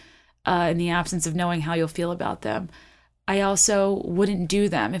saying, in the absence of knowing how you'll feel about them. I also wouldn't do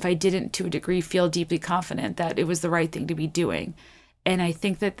them if I didn't, to a degree, feel deeply confident that it was the right thing to be doing. And I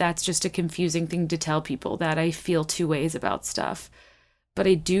think that that's just a confusing thing to tell people, that I feel two ways about stuff. But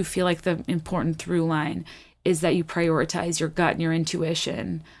I do feel like the important through line is that you prioritize your gut and your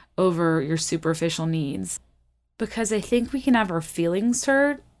intuition over your superficial needs. Because I think we can have our feelings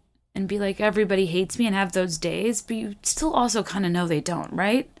hurt and be like, everybody hates me, and have those days, but you still also kind of know they don't,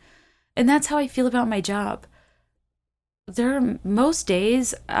 right? And that's how I feel about my job. There are most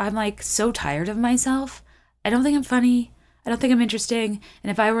days I'm like so tired of myself. I don't think I'm funny. I don't think I'm interesting. And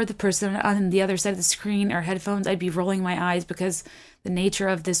if I were the person on the other side of the screen or headphones, I'd be rolling my eyes, because the nature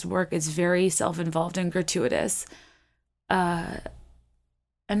of this work is very self-involved and gratuitous. And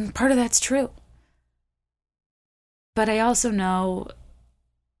part of that's true. But I also know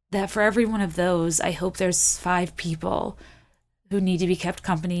that for every one of those, I hope there's 5 people who need to be kept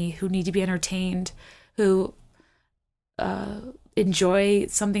company, who need to be entertained, who enjoy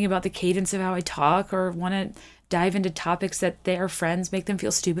something about the cadence of how I talk, or want to dive into topics that their friends make them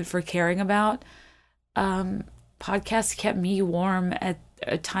feel stupid for caring about. Podcasts kept me warm at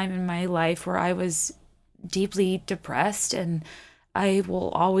a time in my life where I was deeply depressed, and I will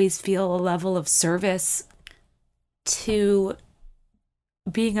always feel a level of service to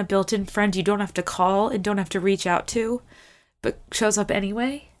being a built-in friend you don't have to call and don't have to reach out to, but shows up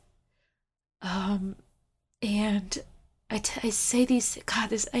anyway. And I say these, God,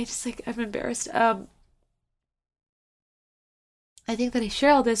 this, I just like, I'm embarrassed. I think that I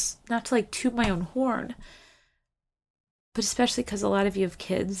share all this not to like toot my own horn, but especially because a lot of you have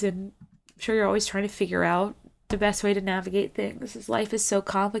kids, and I'm sure you're always trying to figure out the best way to navigate things, as life is so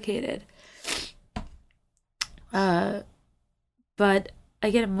complicated. But I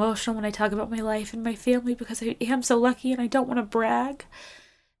get emotional when I talk about my life and my family because I am so lucky and I don't want to brag.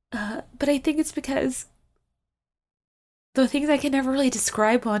 But I think it's because the things I can never really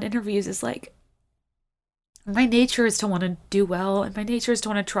describe on interviews is like, my nature is to want to do well, and my nature is to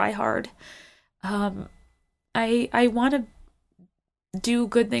want to try hard. I want to do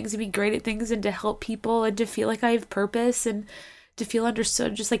good things and be great at things and to help people and to feel like I have purpose and to feel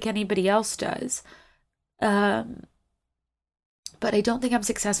understood just like anybody else does. But I don't think I'm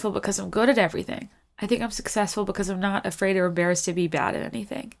successful because I'm good at everything. I think I'm successful because I'm not afraid or embarrassed to be bad at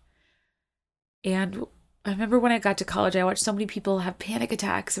anything. And I remember when I got to college, I watched so many people have panic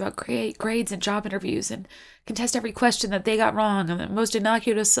attacks about grades and job interviews and contest every question that they got wrong and the most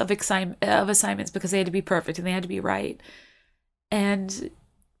innocuous of assignments because they had to be perfect and they had to be right. And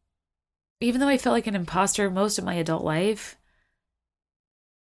even though I felt like an imposter most of my adult life,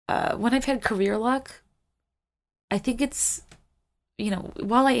 when I've had career luck, I think it's,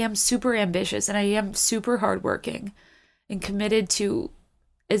 while I am super ambitious and I am super hardworking and committed to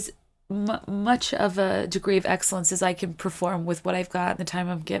as much of a degree of excellence as I can perform with what I've got and the time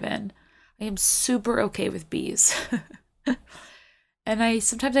I'm given, I am super okay with B's. And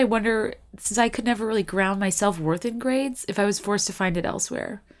sometimes I wonder, since I could never really ground my self-worth in grades, if I was forced to find it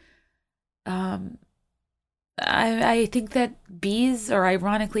elsewhere. I think that B's, or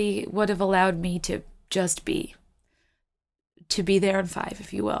ironically, would have allowed me to just be. To be there in 5,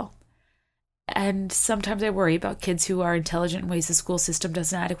 if you will. And sometimes I worry about kids who are intelligent in ways the school system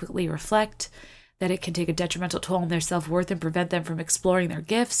doesn't adequately reflect, that it can take a detrimental toll on their self-worth and prevent them from exploring their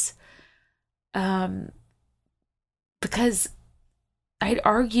gifts. Because I'd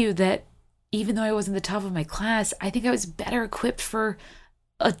argue that even though I wasn't the top of my class, I think I was better equipped for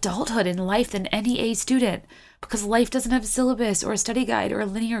adulthood in life than any A student, because life doesn't have a syllabus or a study guide or a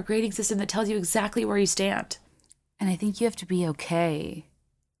linear grading system that tells you exactly where you stand. And I think you have to be okay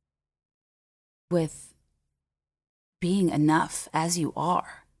with being enough as you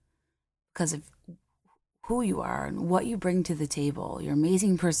are because of who you are and what you bring to the table, your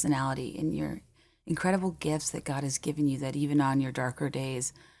amazing personality and your incredible gifts that God has given you, that even on your darker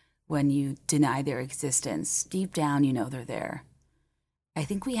days when you deny their existence, deep down you know they're there. I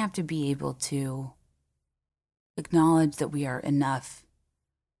think we have to be able to acknowledge that we are enough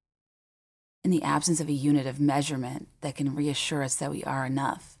in the absence of a unit of measurement that can reassure us that we are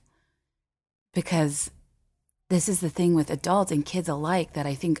enough. Because this is the thing with adults and kids alike that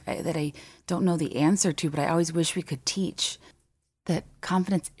I think that I don't know the answer to, but I always wish we could teach. That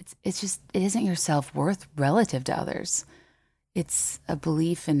confidence, it isn't your self-worth relative to others. It's a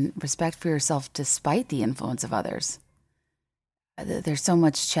belief and respect for yourself despite the influence of others. There's so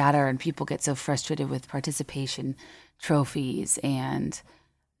much chatter and people get so frustrated with participation trophies and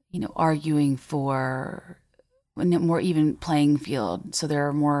arguing for a more even playing field, so there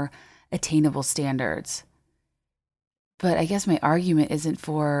are more attainable standards. But I guess my argument isn't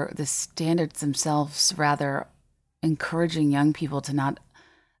for the standards themselves, rather encouraging young people to not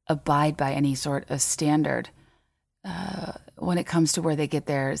abide by any sort of standard when it comes to where they get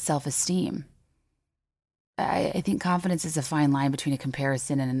their self-esteem. I think confidence is a fine line between a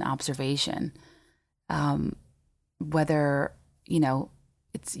comparison and an observation. Whether,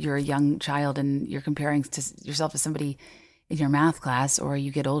 you're a young child and you're comparing yourself to somebody in your math class, or you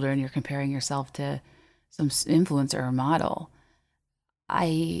get older and you're comparing yourself to some influencer or model.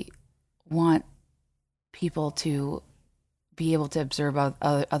 I want people to be able to observe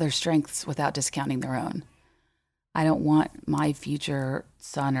other strengths without discounting their own. I don't want my future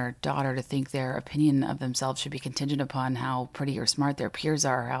son or daughter to think their opinion of themselves should be contingent upon how pretty or smart their peers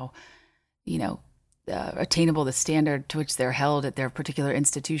are, how, attainable the standard to which they're held at their particular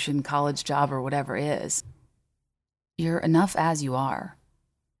institution, college, job, or whatever is. You're enough as you are.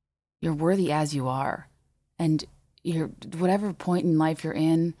 You're worthy as you are. And whatever point in life you're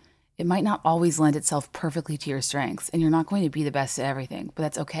in, it might not always lend itself perfectly to your strengths, and you're not going to be the best at everything, but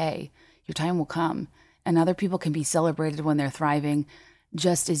that's okay. Your time will come, and other people can be celebrated when they're thriving,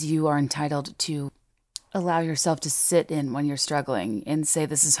 just as you are entitled to allow yourself to sit in when you're struggling and say,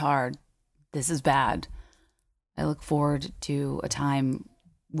 this is hard, this is bad. I look forward to a time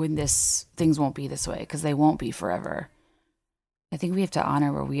when things won't be this way, because they won't be forever. I think we have to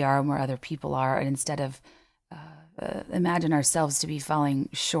honor where we are and where other people are, and instead of imagine ourselves to be falling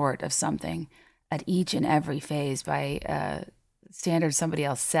short of something at each and every phase by standards somebody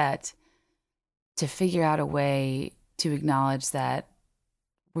else set, to figure out a way to acknowledge that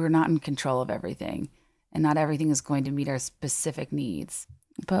we're not in control of everything, and not everything is going to meet our specific needs.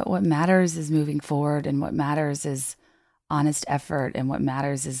 But what matters is moving forward, and what matters is honest effort, and what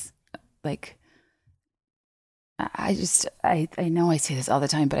matters is, like, I know I say this all the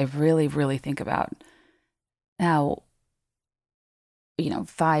time, but I really, really think about how,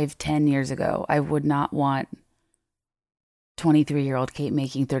 5-10 years ago, I would not want 23-year-old Kate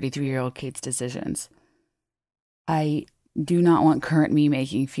making 33-year-old Kate's decisions. I do not want current me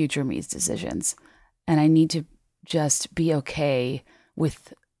making future me's decisions. And I need to just be okay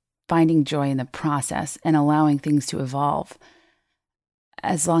with finding joy in the process and allowing things to evolve,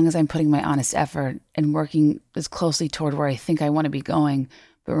 as long as I'm putting my honest effort and working as closely toward where I think I want to be going,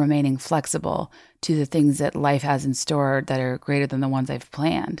 but remaining flexible to the things that life has in store that are greater than the ones I've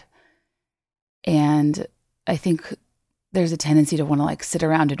planned. And I think there's a tendency to want to sit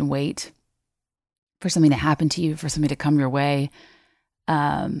around and wait for something to happen to you, for something to come your way.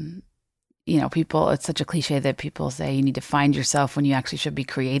 People, it's such a cliche that people say you need to find yourself when you actually should be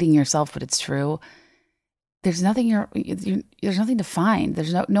creating yourself, but it's true. There's nothing there's nothing to find.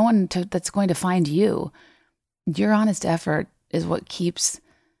 There's no one that's going to find you. Your honest effort is what keeps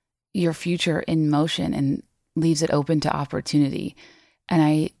your future in motion and leaves it open to opportunity.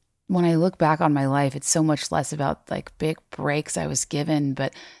 And when I look back on my life, it's so much less about big breaks I was given,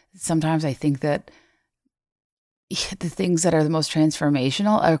 but sometimes I think that the things that are the most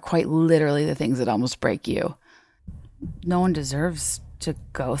transformational are quite literally the things that almost break you. No one deserves to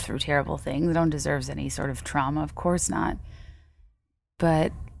go through terrible things. No one deserves any sort of trauma. Of course not.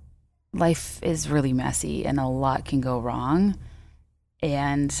 But life is really messy and a lot can go wrong.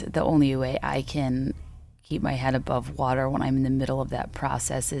 And the only way I can keep my head above water when I'm in the middle of that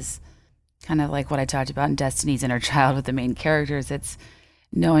process is kind of like what I talked about in Destiny's Inner Child with the main characters. It's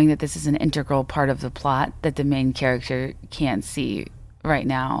knowing that this is an integral part of the plot that the main character can't see right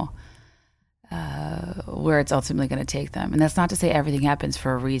now, where it's ultimately going to take them. And that's not to say everything happens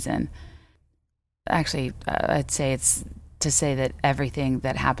for a reason. Actually, I'd say it's to say that everything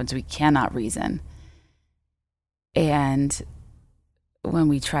that happens, we cannot reason. And when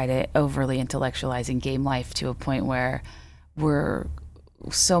we try to overly intellectualize and game life to a point where we're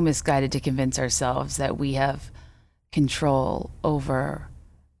so misguided to convince ourselves that we have control over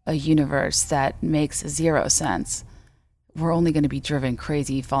a universe that makes zero sense, we're only going to be driven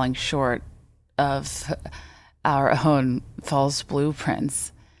crazy, falling short of our own false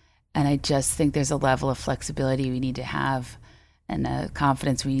blueprints. And I just think there's a level of flexibility we need to have, and a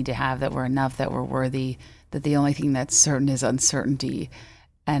confidence we need to have that we're enough, that we're worthy, that the only thing that's certain is uncertainty.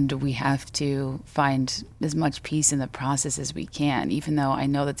 And we have to find as much peace in the process as we can, even though I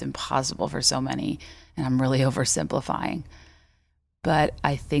know that's impossible for so many, and I'm really oversimplifying. But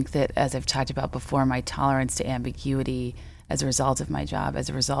I think that, as I've talked about before, my tolerance to ambiguity as a result of my job, as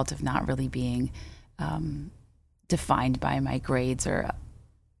a result of not really being defined by my grades or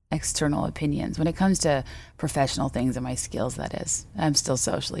external opinions. When it comes to professional things and my skills, that is, I'm still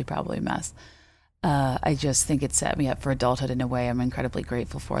socially probably a mess. I just think it set me up for adulthood in a way I'm incredibly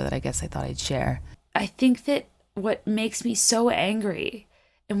grateful for, that I guess I thought I'd share. I think that what makes me so angry,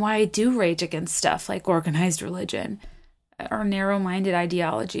 and why I do rage against stuff like organized religion or narrow-minded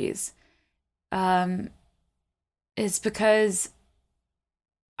ideologies, is because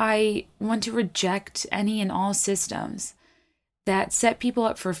I want to reject any and all systems that set people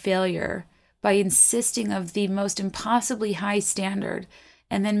up for failure by insisting of the most impossibly high standard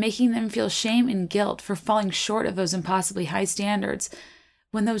and then making them feel shame and guilt for falling short of those impossibly high standards,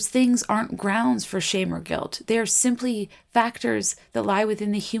 when those things aren't grounds for shame or guilt. They are simply factors that lie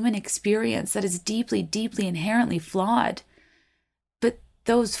within the human experience that is deeply, deeply inherently flawed. But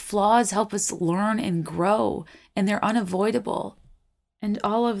those flaws help us learn and grow, and they're unavoidable. And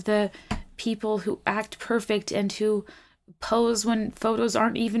all of the people who act perfect and who pose when photos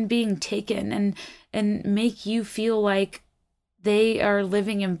aren't even being taken and make you feel like they are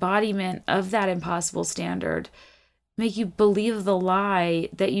living embodiment of that impossible standard, make you believe the lie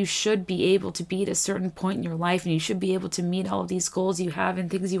that you should be able to be at a certain point in your life and you should be able to meet all of these goals you have and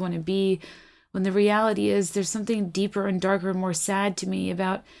things you want to be, when the reality is there's something deeper and darker and more sad to me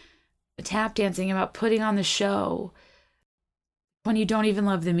about tap dancing, about putting on the show when you don't even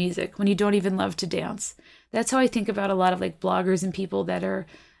love the music, when you don't even love to dance. That's how I think about a lot of like bloggers and people that are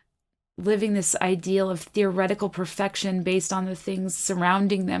living this ideal of theoretical perfection based on the things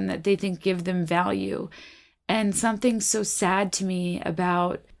surrounding them that they think give them value. And something so sad to me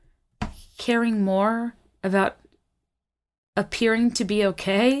about caring more about appearing to be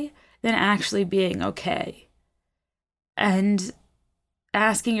okay than actually being okay. And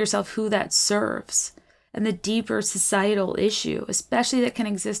asking yourself who that serves. And the deeper societal issue, especially that can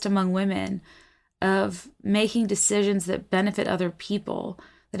exist among women, of making decisions that benefit other people,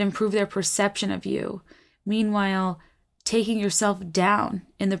 that improve their perception of you. Meanwhile, taking yourself down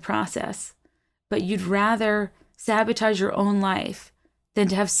in the process. But you'd rather sabotage your own life than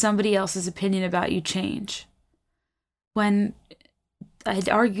to have somebody else's opinion about you change. When I'd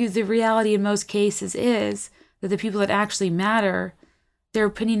argue the reality in most cases is that the people that actually matter, their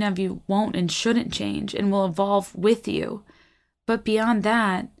opinion of you won't and shouldn't change and will evolve with you. But beyond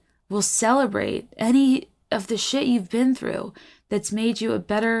that, we'll celebrate any of the shit you've been through that's made you a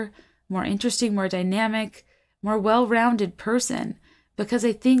better, more interesting, more dynamic, more well-rounded person. Because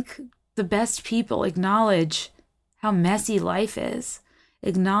I think the best people acknowledge how messy life is,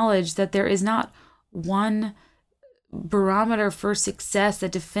 acknowledge that there is not one barometer for success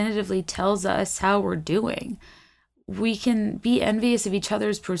that definitively tells us how we're doing. We can be envious of each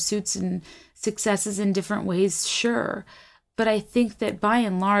other's pursuits and successes in different ways, sure. But I think that by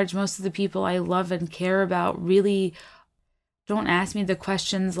and large, most of the people I love and care about really don't ask me the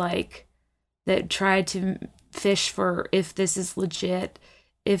questions like that try to fish for if this is legit,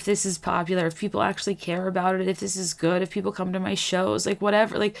 if this is popular, if people actually care about it, if this is good, if people come to my shows, like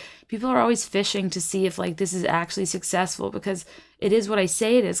whatever. Like people are always fishing to see if like this is actually successful because it is what I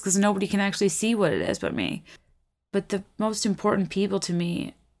say it is, because nobody can actually see what it is but me. But the most important people to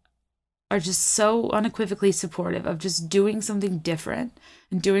me are just so unequivocally supportive of just doing something different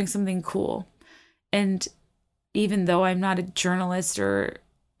and doing something cool. And even though I'm not a journalist or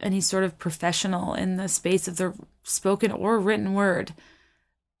any sort of professional in the space of the spoken or written word,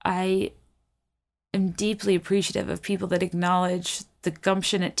 I am deeply appreciative of people that acknowledge the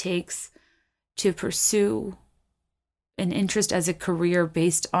gumption it takes to pursue an interest as a career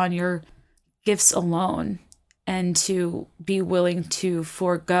based on your gifts alone, and to be willing to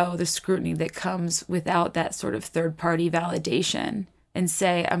forego the scrutiny that comes without that sort of third-party validation and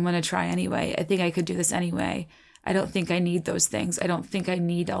say, I'm going to try anyway. I think I could do this anyway. I don't think I need those things. I don't think I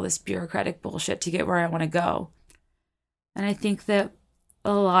need all this bureaucratic bullshit to get where I want to go. And I think that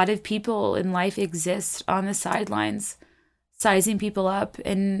a lot of people in life exist on the sidelines, sizing people up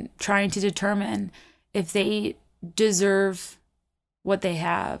and trying to determine if they deserve what they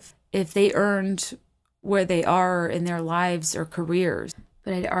have, if they earned where they are in their lives or careers.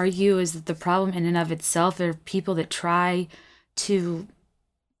 But I'd argue is that the problem in and of itself are people that try to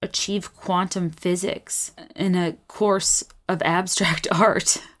achieve quantum physics in a course of abstract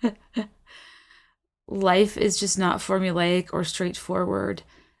art. Life is just not formulaic or straightforward.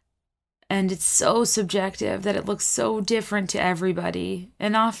 And it's so subjective that it looks so different to everybody.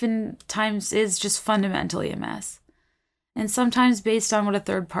 And oftentimes is just fundamentally a mess. And sometimes based on what a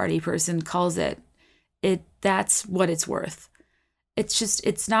third party person calls it, that's what it's worth.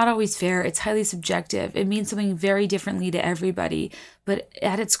 It's not always fair. It's highly subjective. It means something very differently to everybody. But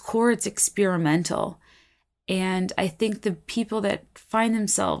at its core, it's experimental. And I think the people that find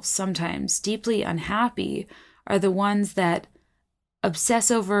themselves sometimes deeply unhappy are the ones that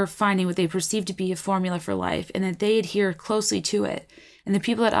obsess over finding what they perceive to be a formula for life and that they adhere closely to it. And the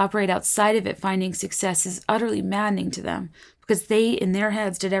people that operate outside of it finding success is utterly maddening to them because they, in their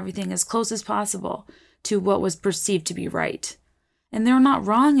heads, did everything as close as possible to what was perceived to be right. And they're not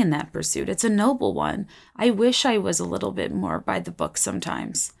wrong in that pursuit. It's a noble one. I wish I was a little bit more by the book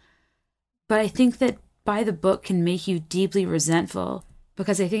sometimes. But I think that by the book can make you deeply resentful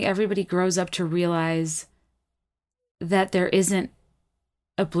because I think everybody grows up to realize that there isn't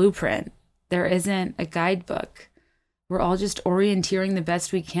a blueprint. There isn't a guidebook. We're all just orienteering the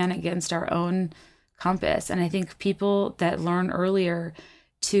best we can against our own compass. And I think people that learn earlier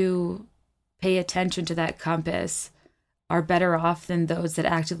to pay attention to that compass are better off than those that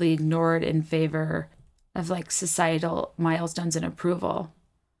actively ignore it in favor of like societal milestones and approval.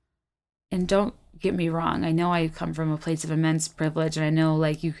 And don't get me wrong. I know I come from a place of immense privilege, and I know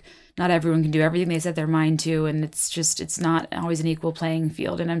like not everyone can do everything they set their mind to, and it's not always an equal playing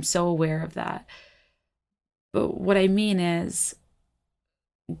field, and I'm so aware of that. But what I mean is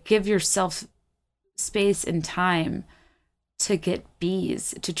give yourself space and time to get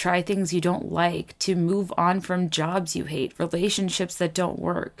B's, to try things you don't like, to move on from jobs you hate, relationships that don't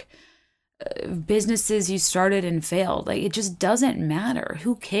work, businesses you started and failed. Like, it just doesn't matter.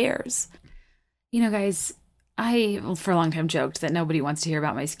 Who cares? You know, guys, I, for a long time, joked that nobody wants to hear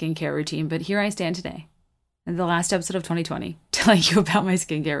about my skincare routine, but here I stand today, in the last episode of 2020, telling you about my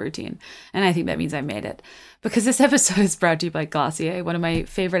skincare routine. And I think that means I made it. Because this episode is brought to you by Glossier, one of my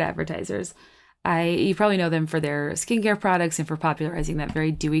favorite advertisers. You probably know them for their skincare products and for popularizing that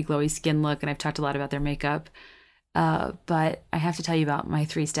very dewy, glowy skin look. And I've talked a lot about their makeup. But I have to tell you about my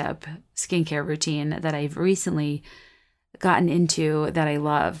 3-step skincare routine that I've recently gotten into that I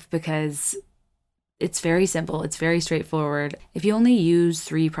love, because it's very simple. It's very straightforward. If you only use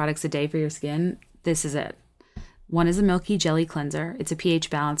 3 products a day for your skin, this is it. One is a Milky Jelly Cleanser. It's a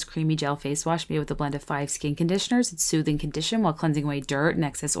pH-balanced, creamy gel face wash made with a blend of 5 skin conditioners. It's soothe and condition while cleansing away dirt and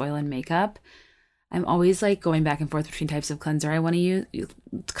excess oil and makeup. I'm always like going back and forth between types of cleanser I want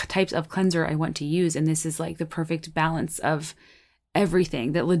to use, and this is like the perfect balance of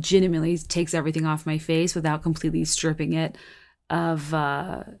everything that legitimately takes everything off my face without completely stripping it of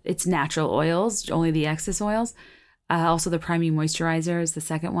its natural oils, only the excess oils. Also, the Priming Moisturizer is the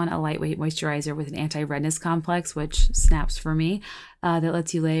second one, a lightweight moisturizer with an anti-redness complex, which snaps for me, that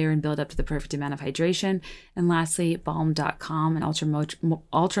lets you layer and build up to the perfect amount of hydration. And lastly, Balm.com, an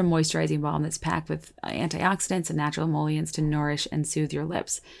ultra moisturizing balm that's packed with antioxidants and natural emollients to nourish and soothe your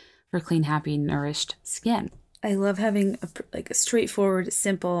lips for clean, happy, nourished skin. I love having a straightforward,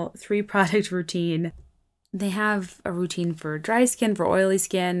 simple 3-product routine. They have a routine for dry skin, for oily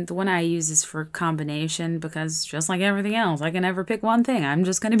skin. The one I use is for combination, because just like everything else, I can never pick one thing. I'm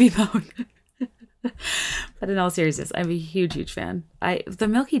just going to be both. But in all seriousness, I'm a huge, huge fan. The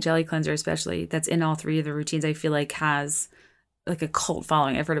Milky Jelly Cleanser especially, that's in all 3 of the routines, I feel like has like a cult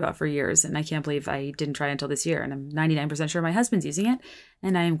following I've heard about for years. And I can't believe I didn't try it until this year. And I'm 99% sure my husband's using it.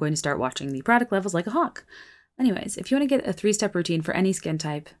 And I am going to start watching the product levels like a hawk. Anyways, if you want to get a 3-step routine for any skin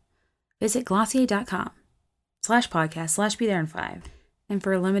type, visit Glossier.com/podcast/be there in 5. And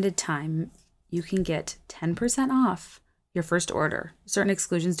for a limited time, you can get 10% off your first order. Certain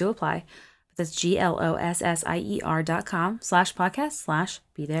exclusions do apply. But that's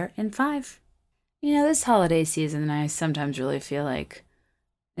GLOSSIER.com/podcast/be there in 5. You know, this holiday season, I sometimes really feel like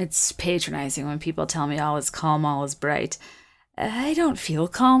it's patronizing when people tell me all is calm, all is bright. I don't feel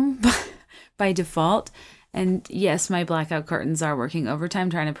calm by default. And yes, my blackout curtains are working overtime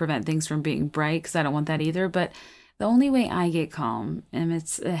trying to prevent things from being bright, because I don't want that either. But the only way I get calm, and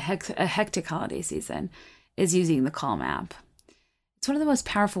it's a hectic holiday season, is using the Calm app. It's one of the most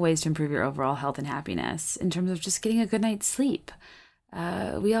powerful ways to improve your overall health and happiness in terms of just getting a good night's sleep.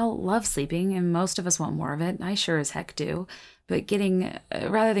 We all love sleeping, and most of us want more of it. I sure as heck do. But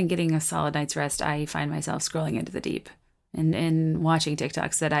rather than getting a solid night's rest, I find myself scrolling into the deep and watching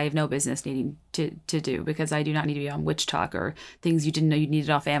TikToks that I have no business needing to do, because I do not need to be on Witch Talk or things you didn't know you needed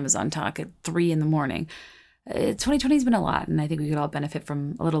off Amazon Talk at 3 a.m. 2020 has been a lot, and I think we could all benefit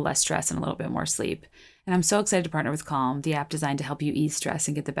from a little less stress and a little bit more sleep. And I'm so excited to partner with Calm, the app designed to help you ease stress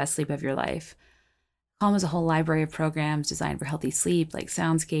and get the best sleep of your life. Calm is a whole library of programs designed for healthy sleep, like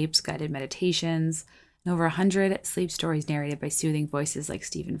soundscapes, guided meditations, and over 100 sleep stories narrated by soothing voices like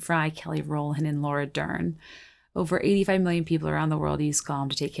Stephen Fry, Kelly Rowland, and Laura Dern. Over 85 million people around the world use Calm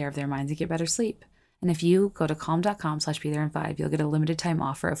to take care of their minds and get better sleep. And if you go to calm.com/be there in 5, you'll get a limited time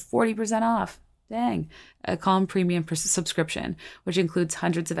offer of 40% off. Dang. A Calm premium subscription, which includes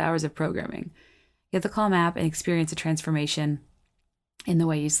hundreds of hours of programming. Get the Calm app and experience a transformation in the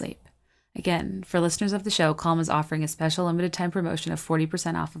way you sleep. Again, for listeners of the show, Calm is offering a special limited time promotion of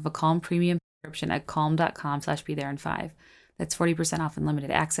 40% off of a Calm premium subscription at calm.com/be there in 5. That's 40% off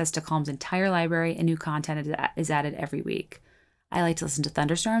unlimited access to Calm's entire library, and new content is added every week. I like to listen to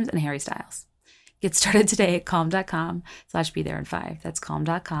thunderstorms and Harry Styles. Get started today at calm.com/be there in 5. That's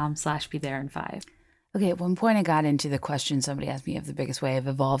calm.com/be there in 5. Okay, at one point I got into the question somebody asked me of the biggest way I've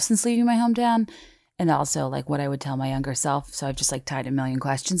evolved since leaving my hometown, and also like what I would tell my younger self. So I've just like tied a million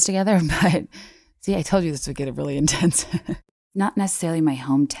questions together. But see, I told you this would get really intense. Not necessarily my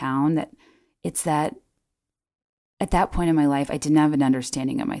hometown, it's that at that point in my life, I didn't have an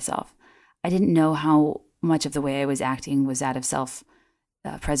understanding of myself. I didn't know how much of the way I was acting was out of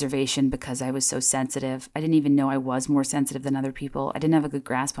self-preservation because I was so sensitive. I didn't even know I was more sensitive than other people. I didn't have a good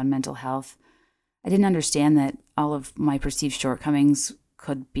grasp on mental health. I didn't understand that all of my perceived shortcomings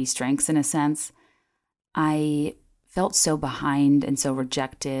could be strengths in a sense. I felt so behind and so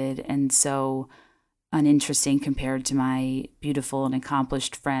rejected and so uninteresting compared to my beautiful and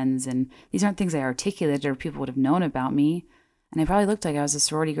accomplished friends. And these aren't things I articulated or people would have known about me. And I probably looked like I was a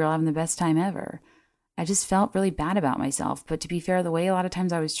sorority girl having the best time ever. I just felt really bad about myself. But to be fair, the way a lot of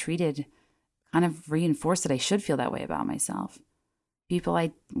times I was treated kind of reinforced that I should feel that way about myself. People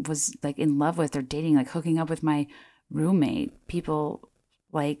I was like in love with or dating, like hooking up with my roommate, people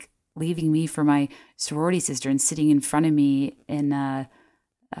like leaving me for my sorority sister and sitting in front of me in a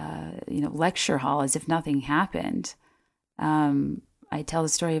lecture hall as if nothing happened. I tell the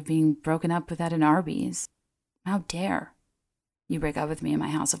story of being broken up with at an Arby's. How dare you break up with me in my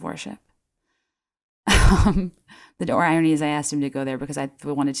house of worship? The irony is I asked him to go there because I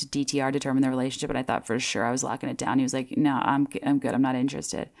wanted to DTR, determine the relationship, and I thought for sure I was locking it down. He was like, no, I'm good. I'm not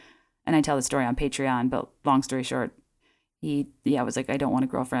interested. And I tell the story on Patreon, but long story short, he was like, I don't want a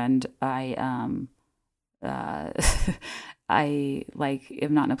girlfriend. I like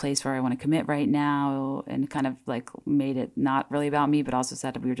am not in a place where I want to commit right now, and kind of like made it not really about me, but also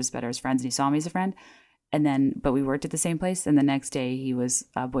said that we were just better as friends, and he saw me as a friend. And then, but we worked at the same place, and the next day he was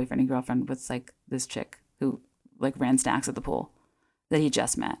a boyfriend and girlfriend with like this chick who like ran snacks at the pool that he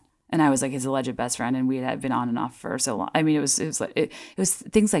just met. And I was like his alleged best friend, and we had been on and off for so long. I mean, it was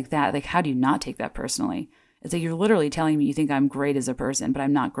things like that. Like, how do you not take that personally? It's like you're literally telling me you think I'm great as a person, but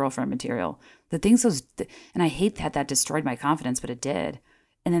I'm not girlfriend material. The things and I hate that destroyed my confidence, but it did.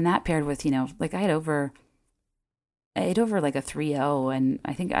 And then that paired with, like I had over like a 3.0, and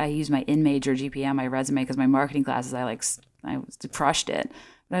I think I used my in-major GPA on my resume because my marketing classes, I crushed it.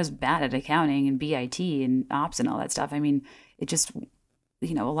 But I was bad at accounting and BIT and ops and all that stuff. I mean, it just,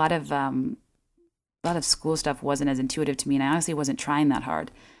 a lot of school stuff wasn't as intuitive to me, and I honestly wasn't trying that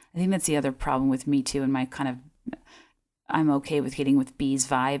hard. I think that's the other problem with me too, and my kind of I'm okay with getting with B's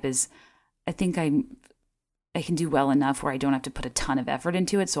vibe is I think I can do well enough where I don't have to put a ton of effort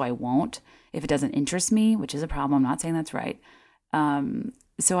into it, so I won't if it doesn't interest me, which is a problem. I'm not saying that's right.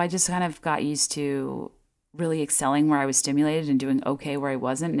 So I just kind of got used to really excelling where I was stimulated and doing okay where I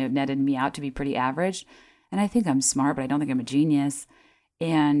wasn't, and it netted me out to be pretty average. And I think I'm smart, but I don't think I'm a genius.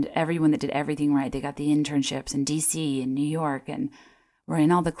 And everyone that did everything right, they got the internships in DC and New York and were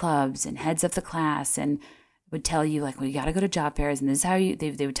in all the clubs and heads of the class, and would tell you like, well, you got to go to job fairs, and this is how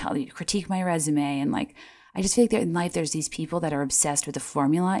they would tell you, critique my resume. And like, I just feel like in life, there's these people that are obsessed with the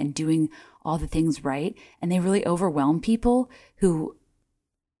formula and doing all the things right. And they really overwhelm people who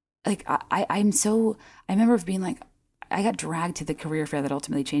like, I remember being like, I got dragged to the career fair that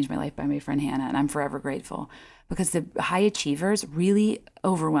ultimately changed my life by my friend Hannah. And I'm forever grateful because the high achievers really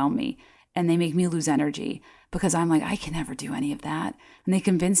overwhelm me and they make me lose energy because I'm like, I can never do any of that. And they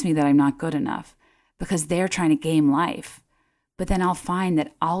convince me that I'm not good enough because they're trying to game life. But then I'll find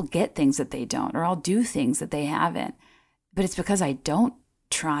that I'll get things that they don't, or I'll do things that they haven't. But it's because I don't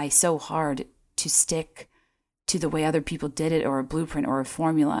try so hard to stick to the way other people did it, or a blueprint or a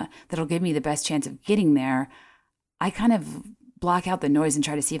formula that'll give me the best chance of getting there. I kind of block out the noise and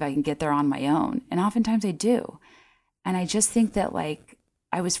try to see if I can get there on my own. And oftentimes I do. And I just think that like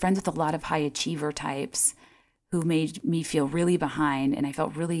I was friends with a lot of high achiever types who made me feel really behind, and I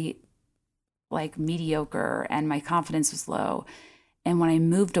felt really like mediocre, and my confidence was low. And when I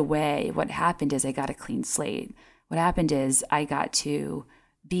moved away, what happened is I got a clean slate. What happened is I got to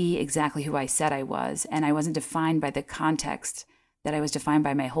be exactly who I said I was, and I wasn't defined by the context that I was defined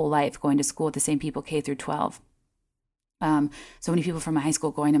by my whole life, going to school with the same people K through 12. So many people from my high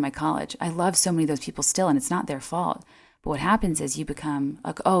school going to my college. I love so many of those people still, and it's not their fault. But what happens is you become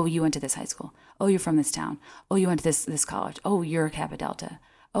like, oh, you went to this high school. Oh, you're from this town. Oh, you went to this college. Oh, you're a Kappa Delta.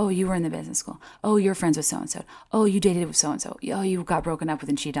 Oh, you were in the business school. Oh, you're friends with so-and-so. Oh, you dated with so-and-so. Oh, you got broken up with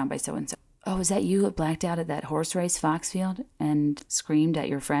and cheated on by so-and-so. Oh, was that you that blacked out at that horse race, Foxfield, and screamed at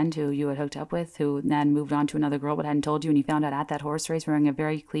your friend who you had hooked up with, who then moved on to another girl but hadn't told you, and you found out at that horse race wearing a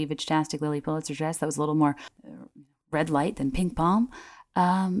very cleavage-tastic Lily Pulitzer dress that was a little more red light than pink palm?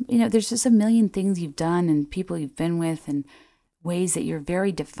 There's just a million things you've done and people you've been with and ways that you're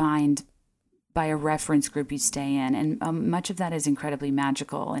very defined by a reference group you stay in. And much of that is incredibly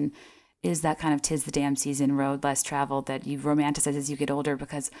magical and is that kind of 'tis the damn season road less traveled that you romanticize as you get older,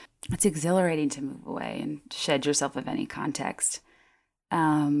 because it's exhilarating to move away and shed yourself of any context.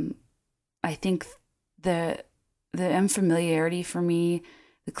 I think the unfamiliarity for me,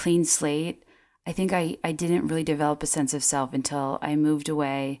 the clean slate, I think I didn't really develop a sense of self until I moved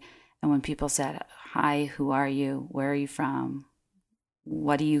away. And when people said, hi, who are you? Where are you from?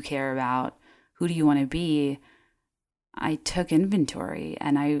 What do you care about? Who do you want to be? I took inventory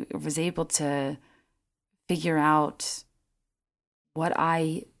and I was able to figure out what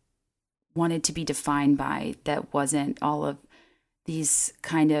I wanted to be defined by that wasn't all of these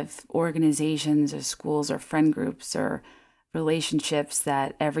kind of organizations or schools or friend groups or relationships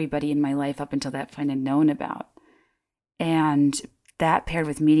that everybody in my life up until that point had known about. And that paired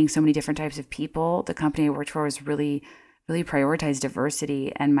with meeting so many different types of people, the company I worked for was really, really prioritized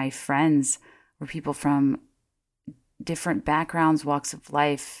diversity. And my friends were people from different backgrounds, walks of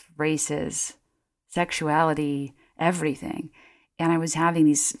life, races, sexuality, everything. And I was having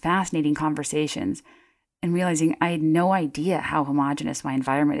these fascinating conversations and realizing I had no idea how homogenous my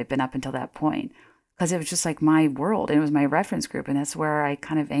environment had been up until that point, because it was just like my world and it was my reference group. And that's where I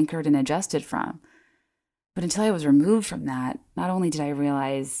kind of anchored and adjusted from. But until I was removed from that, not only did I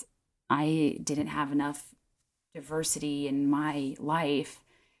realize I didn't have enough diversity in my life,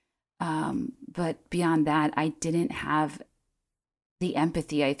 but beyond that, I didn't have the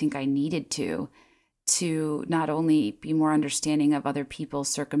empathy I think I needed to not only be more understanding of other people's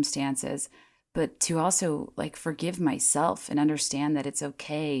circumstances, but to also like forgive myself and understand that it's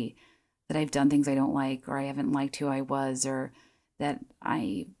okay that I've done things I don't like, or I haven't liked who I was, or that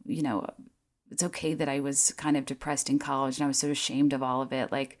it's okay that I was kind of depressed in college and I was so ashamed of all of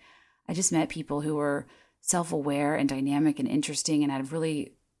it. Like, I just met people who were self-aware and dynamic and interesting and had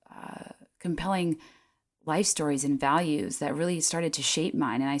really compelling life stories and values that really started to shape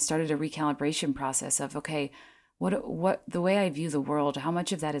mine. And I started a recalibration process of, okay, what the way I view the world, how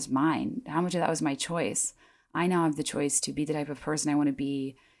much of that is mine? How much of that was my choice? I now have the choice to be the type of person I want to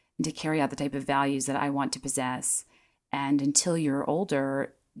be and to carry out the type of values that I want to possess. And until you're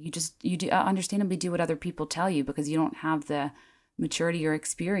older, you do understandably do what other people tell you because you don't have the maturity or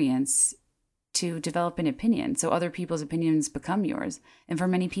experience to develop an opinion. So other people's opinions become yours. And for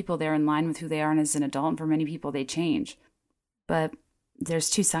many people, they're in line with who they are as an adult. And for many people, they change. But there's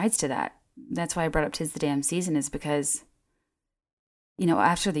two sides to that. That's why I brought up 'Tis the Damn Season, is because,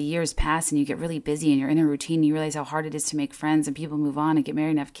 after the years pass and you get really busy and you're in a routine, you realize how hard it is to make friends and people move on and get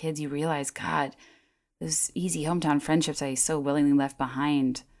married and have kids. You realize, God, those easy hometown friendships I so willingly left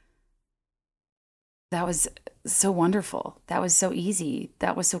behind, that was so wonderful. That was so easy.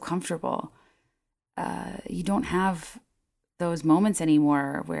 That was so comfortable. You don't have those moments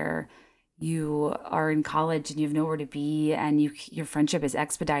anymore where you are in college and you have nowhere to be and your friendship is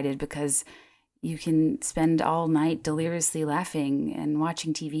expedited because you can spend all night deliriously laughing and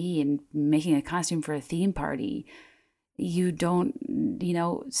watching TV and making a costume for a theme party. You don't,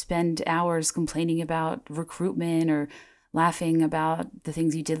 spend hours complaining about recruitment or laughing about the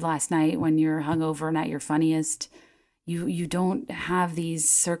things you did last night when you're hungover and at your funniest. You don't have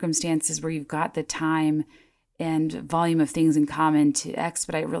these circumstances where you've got the time and volume of things in common to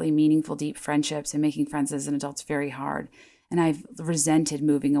expedite really meaningful, deep friendships, and making friends as an adult's very hard. And I've resented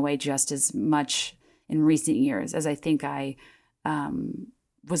moving away just as much in recent years as I think I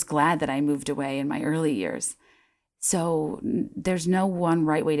was glad that I moved away in my early years. So there's no one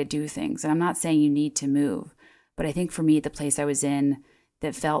right way to do things. And I'm not saying you need to move, but I think for me, the place I was in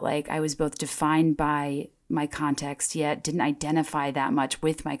that felt like I was both defined by my context, yet didn't identify that much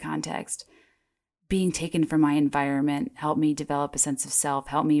with my context. Being taken from my environment helped me develop a sense of self,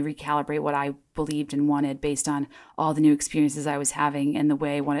 helped me recalibrate what I believed and wanted based on all the new experiences I was having and the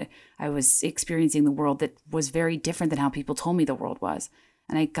way I was experiencing the world that was very different than how people told me the world was.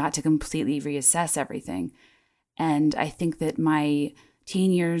 And I got to completely reassess everything. And I think that my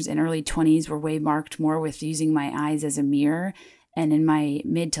teen years and early 20s were way marked more with using my eyes as a mirror. And in my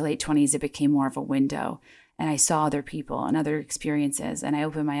mid to late 20s, it became more of a window. And I saw other people and other experiences, and I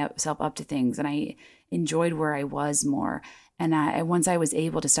opened myself up to things, and I enjoyed where I was more. And once I was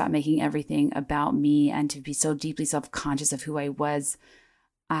able to stop making everything about me and to be so deeply self-conscious of who I was,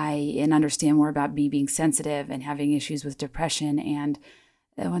 and understand more about me being sensitive and having issues with depression. And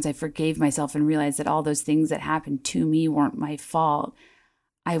once I forgave myself and realized that all those things that happened to me weren't my fault,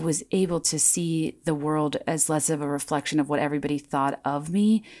 I was able to see the world as less of a reflection of what everybody thought of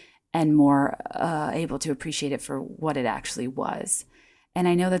me and more able to appreciate it for what it actually was. And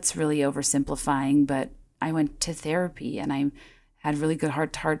I know that's really oversimplifying, but I went to therapy and I had really good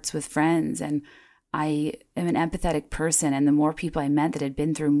heart-to-hearts with friends, and I am an empathetic person. And the more people I met that had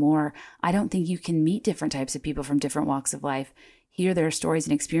been through more, I don't think you can meet different types of people from different walks of life, hear their stories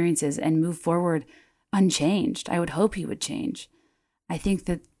and experiences, and move forward unchanged. I would hope you would change. I think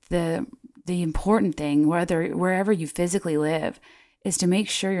that the important thing, wherever you physically live, is to make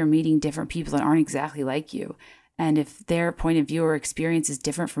sure you're meeting different people that aren't exactly like you. And if their point of view or experience is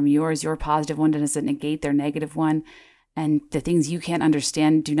different from yours, your positive one doesn't negate their negative one. And the things you can't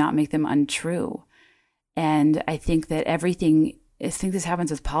understand do not make them untrue. And I think that I think this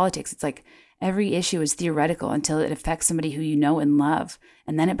happens with politics. It's like Every issue is theoretical until it affects somebody who you know and love,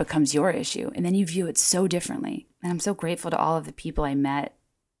 and then it becomes your issue, and then you view it so differently. And I'm so grateful to all of the people I met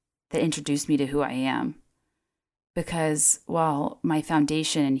that introduced me to who I am. Because while my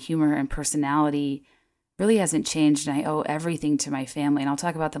foundation and humor and personality really hasn't changed, and I owe everything to my family, and I'll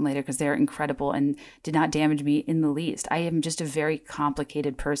talk about them later because they're incredible and did not damage me in the least. I am just a very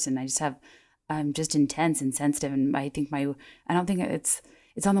complicated person. I'm just intense and sensitive, and I don't think it's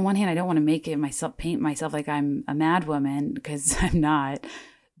on the one hand, I don't want to paint myself like I'm a mad woman, because I'm not,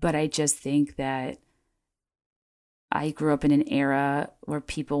 but I just think that I grew up in an era where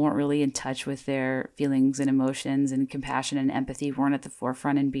people weren't really in touch with their feelings and emotions, and compassion and empathy weren't at the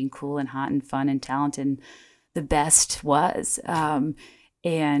forefront, and being cool and hot and fun and talented and the best was.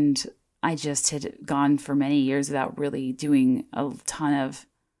 And I just had gone for many years without really doing a ton of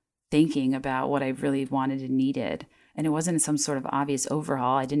thinking about what I really wanted and needed. And it wasn't some sort of obvious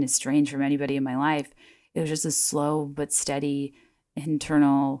overhaul. I didn't estrange from anybody in my life. It was just a slow but steady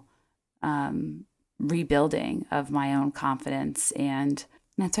internal rebuilding of my own confidence. And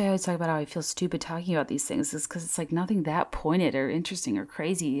that's why I always talk about how I feel stupid talking about these things, is because it's like nothing that pointed or interesting or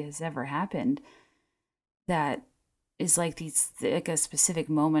crazy has ever happened that is like a specific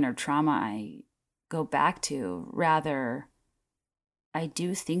moment or trauma I go back to. Rather, I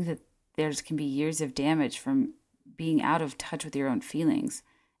do think that there can be years of damage from being out of touch with your own feelings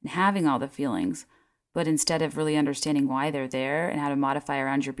and having all the feelings. But instead of really understanding why they're there and how to modify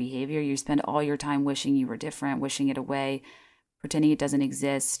around your behavior, you spend all your time wishing you were different, wishing it away, pretending it doesn't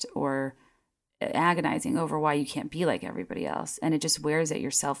exist, or agonizing over why you can't be like everybody else. And it just wears at your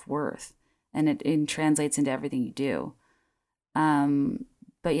self-worth, and it translates into everything you do.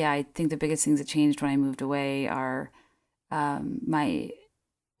 But yeah, I think the biggest things that changed when I moved away are my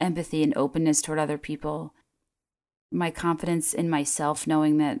empathy and openness toward other people, my confidence in myself,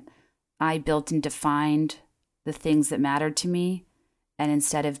 knowing that I built and defined the things that mattered to me. And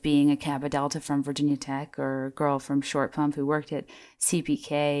instead of being a Kappa Delta from Virginia Tech, or a girl from Short Pump who worked at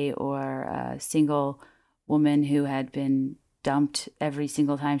CPK, or a single woman who had been dumped every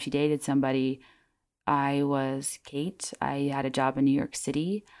single time she dated somebody, I was Kate. I had a job in New York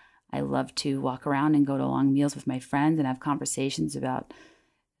City. I loved to walk around and go to long meals with my friends and have conversations about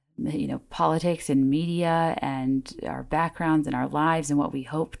politics and media and our backgrounds and our lives and what we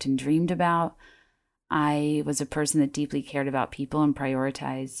hoped and dreamed about. I was a person that deeply cared about people and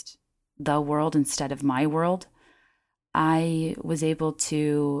prioritized the world instead of my world. I was able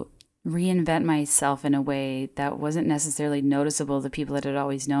to reinvent myself in a way that wasn't necessarily noticeable to people that had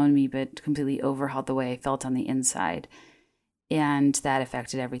always known me, but completely overhauled the way I felt on the inside. And that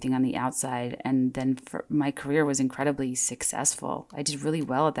affected everything on the outside. And then my career was incredibly successful. I did really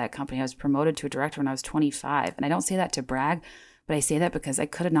well at that company. I was promoted to a director when I was 25. And I don't say that to brag, but I say that because I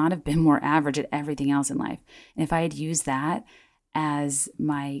could not have been more average at everything else in life. And if I had used that as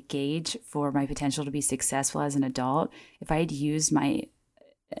my gauge for my potential to be successful as an adult, if I had used my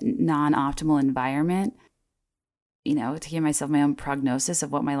non-optimal environment, to give myself my own prognosis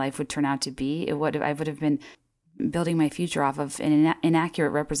of what my life would turn out to be, I would have been building my future off of an inaccurate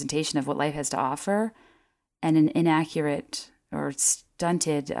representation of what life has to offer, and an inaccurate or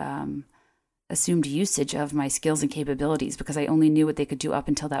stunted assumed usage of my skills and capabilities, because I only knew what they could do up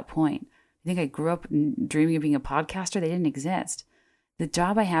until that point. I think I grew up dreaming of being a podcaster. They didn't exist. The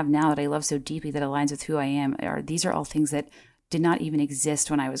job I have now that I love so deeply, that aligns with who I am, these are all things that did not even exist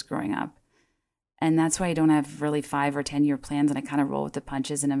when I was growing up. And that's why I don't have really 5 or 10 year plans, and I kind of roll with the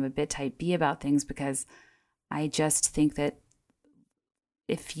punches, and I'm a bit type B about things, because I just think that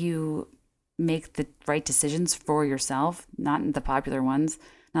if you make the right decisions for yourself, not the popular ones,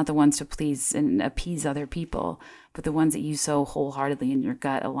 not the ones to please and appease other people, but the ones that you so wholeheartedly in your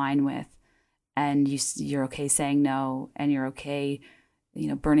gut align with, and you're okay saying no, and you're okay,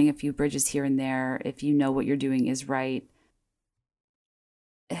 burning a few bridges here and there, if you know what you're doing is right,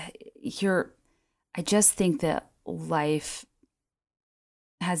 I just think that life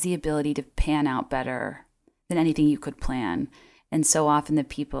has the ability to pan out better than anything you could plan. And so often the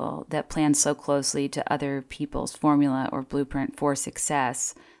people that plan so closely to other people's formula or blueprint for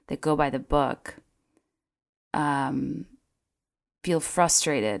success, that go by the book, feel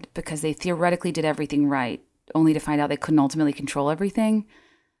frustrated because they theoretically did everything right, only to find out they couldn't ultimately control everything.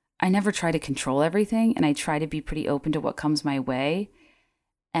 I never try to control everything, and I try to be pretty open to what comes my way.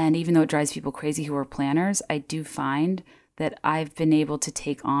 And even though it drives people crazy who are planners, I do find that I've been able to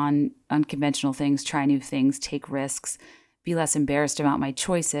take on unconventional things, try new things, take risks, be less embarrassed about my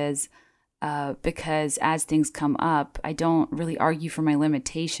choices, because as things come up, I don't really argue for my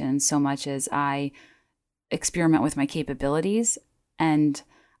limitations so much as I experiment with my capabilities. And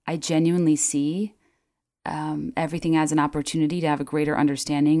I genuinely see everything as an opportunity to have a greater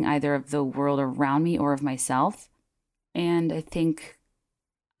understanding either of the world around me or of myself. And I think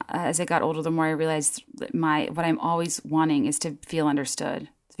as I got older, the more I realized that what I'm always wanting is to feel understood.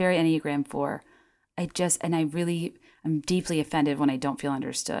 It's very Enneagram 4. I'm deeply offended when I don't feel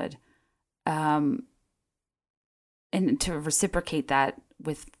understood. And to reciprocate that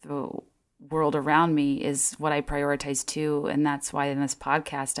with the world around me is what I prioritize too. And that's why in this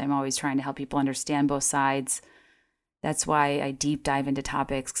podcast, I'm always trying to help people understand both sides. That's why I deep dive into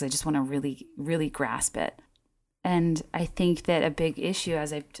topics, because I just want to really, really grasp it. And I think that a big issue,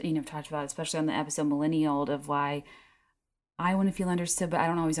 as I've talked about, especially on the episode Millennial, of why I want to feel understood, but I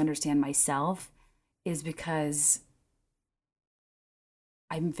don't always understand myself, is because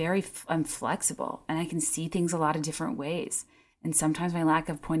I'm flexible and I can see things a lot of different ways. And sometimes my lack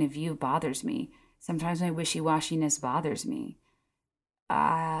of point of view bothers me. Sometimes my wishy-washiness bothers me.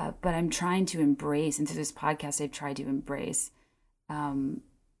 But I'm trying to embrace, and through this podcast, I've tried to embrace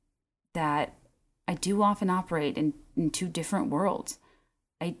that I do often operate in two different worlds.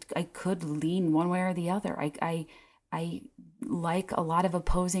 I could lean one way or the other. I like a lot of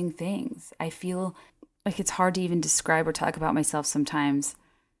opposing things. I feel like it's hard to even describe or talk about myself sometimes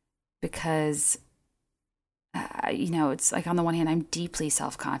because, it's like on the one hand, I'm deeply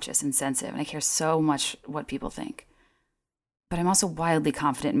self-conscious and sensitive, and I care so much what people think. But I'm also wildly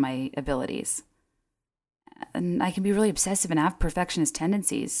confident in my abilities. And I can be really obsessive and have perfectionist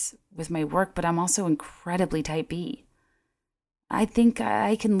tendencies with my work, but I'm also incredibly type B. I think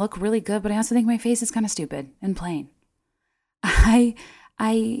I can look really good, but I also think my face is kind of stupid and plain. I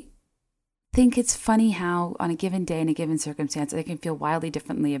think it's funny how on a given day in a given circumstance, I can feel wildly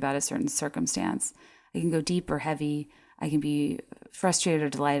differently about a certain circumstance. I can go deep or heavy. I can be frustrated or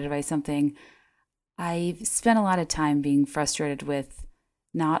delighted by something. I've spent a lot of time being frustrated with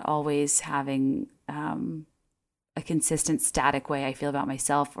not always having a consistent static way I feel about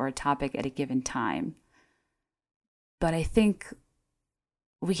myself or a topic at a given time. But I think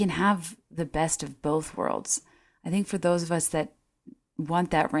we can have the best of both worlds. I think for those of us that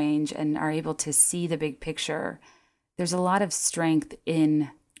want that range and are able to see the big picture, there's a lot of strength in,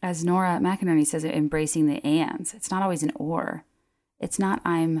 as Nora McInerney says, embracing the ands. It's not always an or. It's not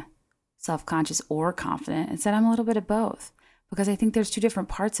I'm self-conscious or confident. It's that I'm a little bit of both. Because I think there's two different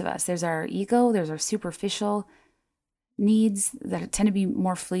parts of us. There's our ego, there's our superficial needs that tend to be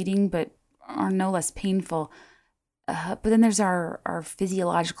more fleeting but are no less painful. But then there's our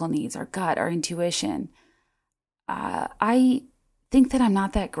physiological needs, our gut, our intuition. I think that I'm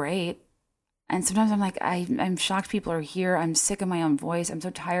not that great. And sometimes I'm like, I'm shocked people are here. I'm sick of my own voice. I'm so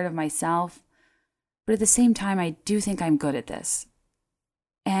tired of myself. But at the same time, I do think I'm good at this.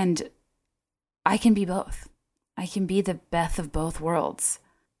 And I can be both. I can be the Beth of both worlds.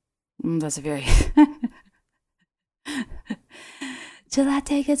 That's a very... Till I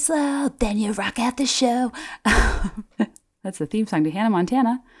take it slow, then you rock out the show. That's the theme song to Hannah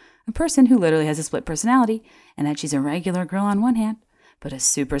Montana, a person who literally has a split personality, and that she's a regular girl on one hand, but a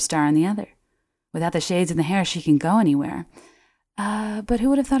superstar on the other. Without the shades and the hair, she can go anywhere. But who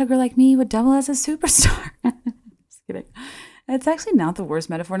would have thought a girl like me would double as a superstar? Just kidding. It's actually not the worst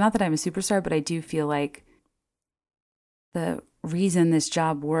metaphor. Not that I'm a superstar, but I do feel like the reason this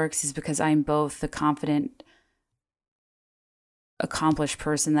job works is because I'm both the confident, accomplished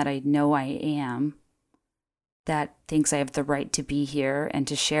person that I know I am, that thinks I have the right to be here and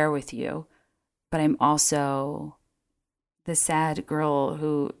to share with you. But I'm also the sad girl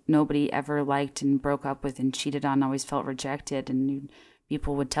who nobody ever liked and broke up with and cheated on, always felt rejected. And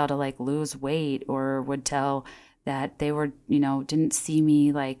people would tell to like lose weight, or would tell that they were, didn't see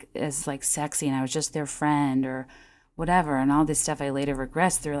me like as like sexy and I was just their friend or whatever. And all this stuff I later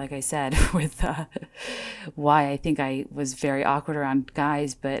regressed through, like I said, with why I think I was very awkward around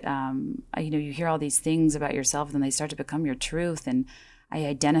guys. But, you hear all these things about yourself and then they start to become your truth. And I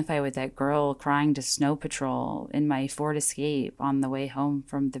identify with that girl crying to Snow Patrol in my Ford Escape on the way home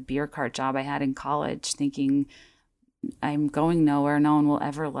from the beer cart job I had in college, thinking I'm going nowhere. No one will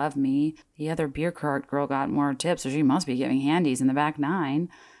ever love me. The other beer cart girl got more tips, so she must be giving handies in the back nine.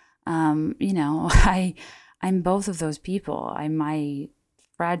 I'm both of those people. I'm my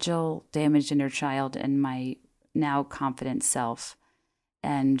fragile, damaged inner child and my now confident self.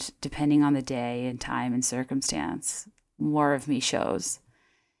 And depending on the day and time and circumstance, more of me shows.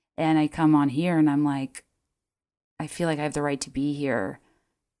 And I come on here and I'm like, I feel like I have the right to be here.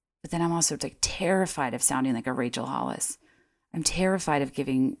 But then I'm also like terrified of sounding like a Rachel Hollis. I'm terrified of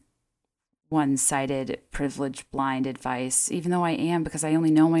giving one-sided, privileged, blind advice, even though I am, because I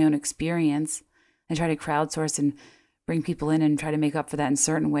only know my own experience. I try to crowdsource and bring people in and try to make up for that in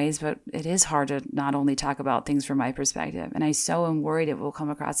certain ways, but it is hard to not only talk about things from my perspective. And I so am worried it will come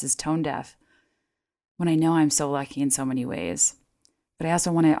across as tone deaf when I know I'm so lucky in so many ways. But I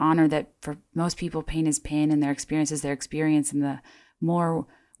also want to honor that for most people, pain is pain and their experience is their experience. And the more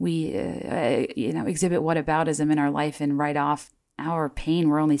we, exhibit whataboutism in our life and write off our pain,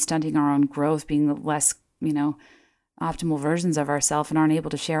 we're only stunting our own growth, being less, optimal versions of ourselves, and aren't able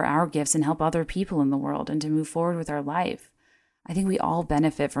to share our gifts and help other people in the world and to move forward with our life. I think we all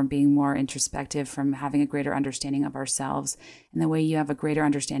benefit from being more introspective, from having a greater understanding of ourselves. And the way you have a greater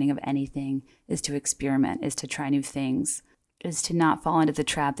understanding of anything is to experiment, is to try new things, is to not fall into the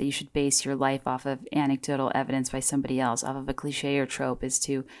trap that you should base your life off of anecdotal evidence by somebody else, off of a cliche or trope, is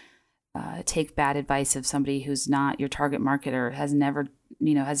to take bad advice of somebody who's not your target market or has never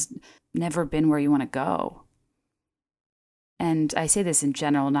been where you want to go. And I say this in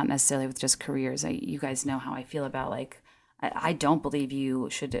general, not necessarily with just careers. You guys know how I feel about, I don't believe you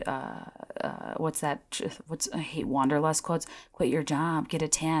should, I hate Wanderlust quotes, quit your job, get a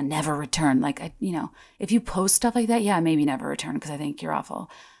tan, never return. If you post stuff like that, yeah, maybe never return because I think you're awful.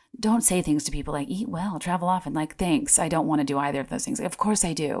 Don't say things to people like eat well, travel often, thanks. I don't want to do either of those things. Of course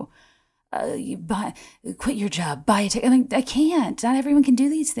I do. Quit your job, buy a ticket. I can't. Not everyone can do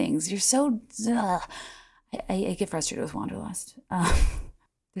these things. You're so, I get frustrated with Wanderlust.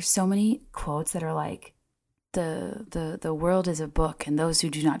 There's so many quotes that are like, the world is a book, and those who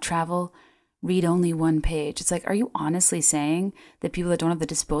do not travel read only one page. It's like, are you honestly saying that people that don't have the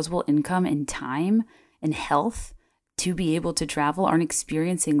disposable income and time and health to be able to travel aren't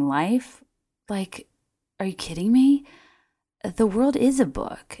experiencing life? Are you kidding me? The world is a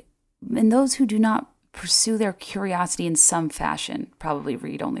book, and those who do not pursue their curiosity in some fashion probably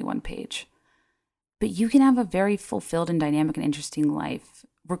read only one page. But you can have a very fulfilled and dynamic and interesting life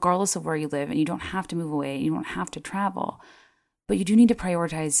regardless of where you live, and you don't have to move away, you don't have to travel, but you do need to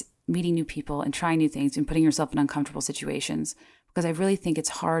prioritize meeting new people and trying new things and putting yourself in uncomfortable situations, because I really think it's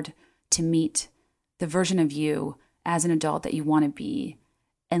hard to meet the version of you as an adult that you want to be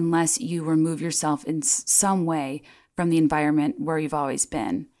unless you remove yourself in some way from the environment where you've always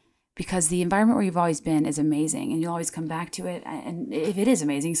been. Because the environment where you've always been is amazing and you'll always come back to it. And if it is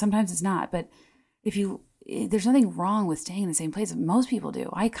amazing, sometimes it's not, but there's nothing wrong with staying in the same place. Most people do.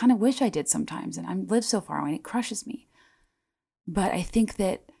 I kind of wish I did sometimes, and I live so far away and it crushes me. But I think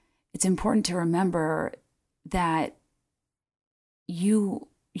that it's important to remember that your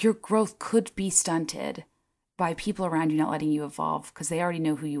growth could be stunted by people around you not letting you evolve because they already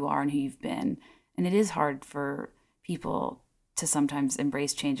know who you are and who you've been. And it is hard for people to sometimes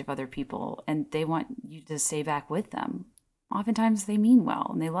embrace change of other people, and they want you to stay back with them. Oftentimes they mean well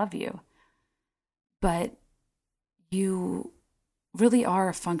and they love you. But you really are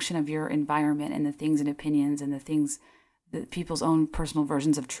a function of your environment and the things and opinions and the things that people's own personal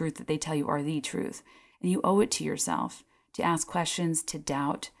versions of truth that they tell you are the truth. And you owe it to yourself to ask questions, to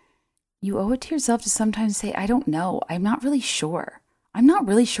doubt. You owe it to yourself to sometimes say, I don't know. I'm not really sure. I'm not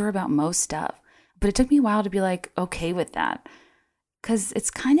really sure about most stuff. But it took me a while to be okay with that. Because it's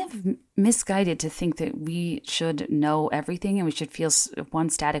kind of misguided to think that we should know everything and we should feel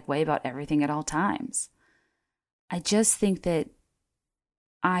one static way about everything at all times. I just think that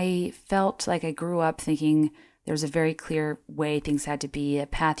I felt like I grew up thinking there was a very clear way things had to be, a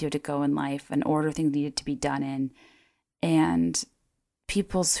path you had to go in life, an order things needed to be done in. And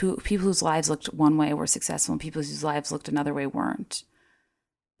people whose lives looked one way were successful and people whose lives looked another way weren't.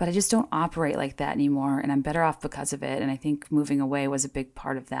 But I just don't operate like that anymore, and I'm better off because of it. And I think moving away was a big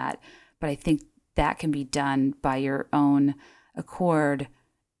part of that. But I think that can be done by your own accord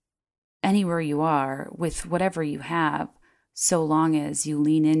anywhere you are with whatever you have, so long as you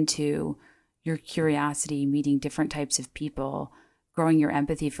lean into your curiosity, meeting different types of people, growing your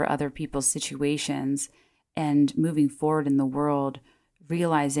empathy for other people's situations, and moving forward in the world,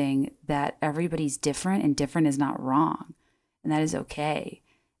 realizing that everybody's different and different is not wrong, and that is okay.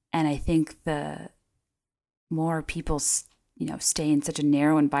 And I think the more people, stay in such a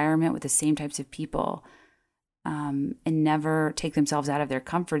narrow environment with the same types of people, and never take themselves out of their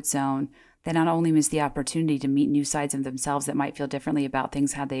comfort zone, they not only miss the opportunity to meet new sides of themselves that might feel differently about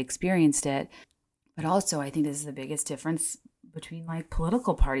things how they experienced it, but also I think this is the biggest difference between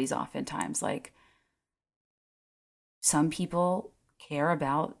political parties oftentimes. Some people care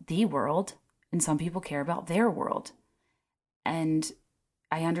about the world and some people care about their world. And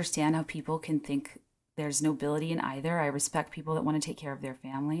I understand how people can think there's nobility in either. I respect people that want to take care of their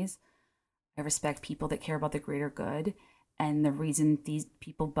families. I respect people that care about the greater good. And the reason these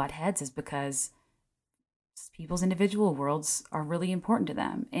people butt heads is because people's individual worlds are really important to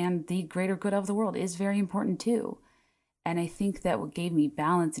them. And the greater good of the world is very important too. And I think that what gave me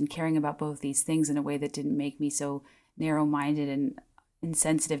balance and caring about both these things in a way that didn't make me so narrow-minded and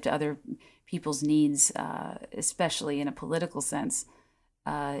insensitive to other people's needs, especially in a political sense,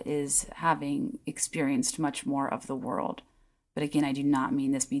 is having experienced much more of the world. But again, I do not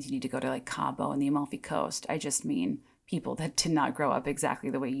mean this means you need to go to like Cabo and the Amalfi Coast. I just mean people that did not grow up exactly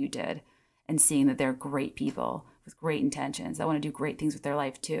the way you did, and seeing that they're great people with great intentions that want to do great things with their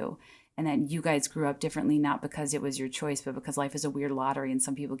life too. And that you guys grew up differently, not because it was your choice, but because life is a weird lottery and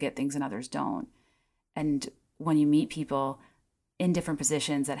some people get things and others don't. And when you meet people in different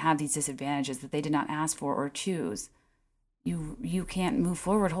positions that have these disadvantages that they did not ask for or choose, you can't move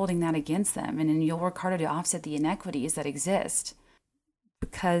forward holding that against them. And then you'll work harder to offset the inequities that exist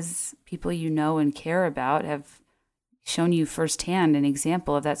because people you know and care about have shown you firsthand an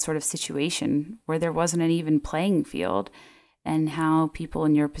example of that sort of situation where there wasn't an even playing field, and how people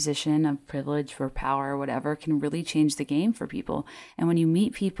in your position of privilege or power or whatever can really change the game for people. And when you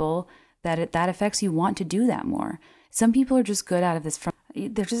meet people that affects, you want to do that more. Some people are just good out of this.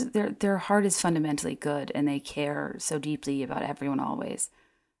 Their heart is fundamentally good and they care so deeply about everyone always.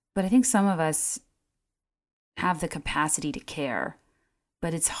 But I think some of us have the capacity to care,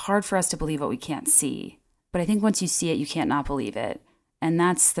 but it's hard for us to believe what we can't see. But I think once you see it, you can't not believe it. And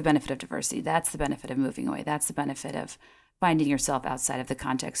that's the benefit of diversity. That's the benefit of moving away. That's the benefit of finding yourself outside of the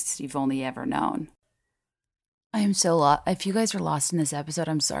context you've only ever known. I am so lost. If you guys are lost in this episode,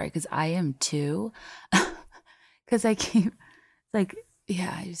 I'm sorry, because I am too. Because I keep, like,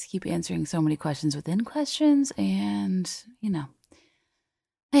 yeah, I just keep answering so many questions within questions. And,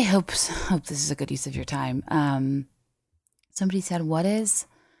 I hope this is a good use of your time. Somebody said, what is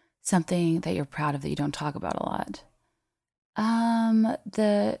something that you're proud of that you don't talk about a lot? I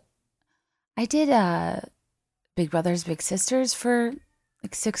did Big Brothers Big Sisters for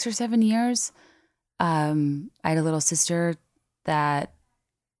like 6 or 7 years. I had a little sister that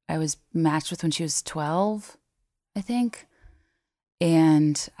I was matched with when she was 12, I think.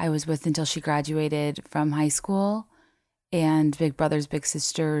 And I was with until she graduated from high school. And Big Brothers Big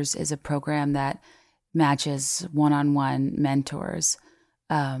Sisters is a program that matches one-on-one mentors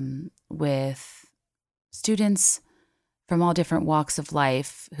with students from all different walks of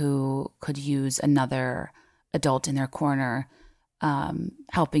life who could use another adult in their corner,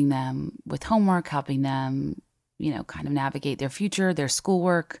 helping them with homework, helping them, kind of navigate their future, their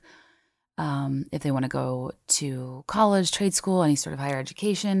schoolwork, if they want to go to college, trade school, any sort of higher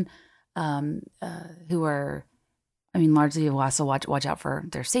education, who are, largely will also watch out for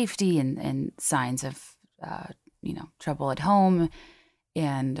their safety and signs of, trouble at home,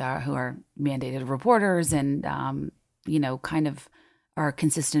 and who are mandated reporters and, kind of are a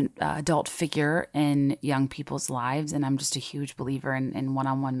consistent adult figure in young people's lives. And I'm just a huge believer in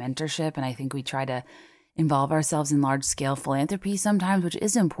one-on-one mentorship. And I think we try to involve ourselves in large-scale philanthropy sometimes, which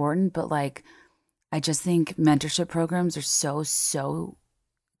is important. But I just think mentorship programs are so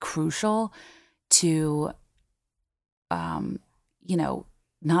crucial to,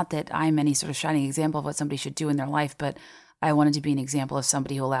 not that I'm any sort of shining example of what somebody should do in their life, but I wanted to be an example of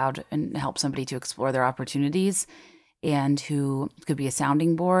somebody who allowed and helped somebody to explore their opportunities, and who could be a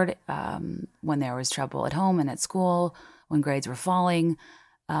sounding board when there was trouble at home and at school, when grades were falling.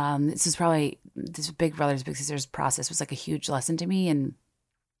 This Big Brothers Big Sisters process was like a huge lesson to me, and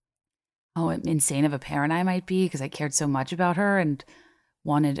how insane of a parent I might be, because I cared so much about her and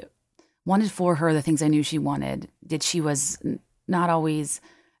wanted for her the things I knew she wanted. That she was not always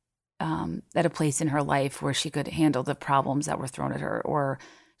at a place in her life where she could handle the problems that were thrown at her, or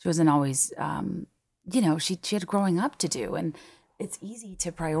she wasn't always she had growing up to do. And it's easy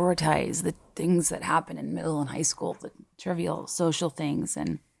to prioritize the things that happen in middle and high school, the trivial social things,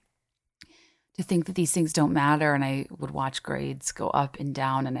 and to think that these things don't matter. And I would watch grades go up and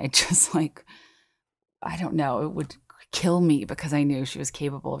down, and I just I don't know, it would kill me because I knew she was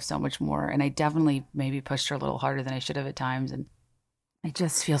capable of so much more. And I definitely maybe pushed her a little harder than I should have at times. And I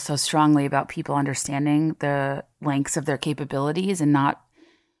just feel so strongly about people understanding the lengths of their capabilities and not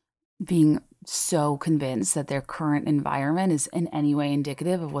being so convinced that their current environment is in any way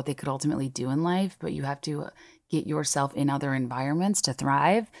indicative of what they could ultimately do in life. But you have to get yourself in other environments to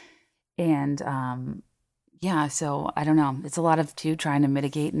thrive. And so I don't know. It's a lot of trying to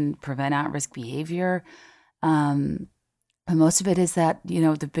mitigate and prevent at-risk behavior. But most of it is that,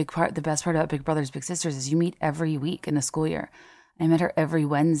 the best part about Big Brothers Big Sisters is you meet every week in the school year. I met her every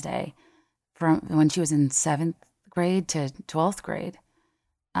Wednesday from when she was in 7th grade to 12th grade.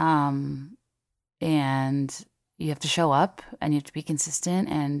 And you have to show up, and you have to be consistent,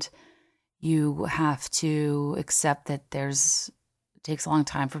 and you have to accept that it takes a long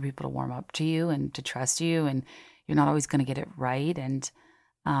time for people to warm up to you and to trust you, and You're not always going to get it right. And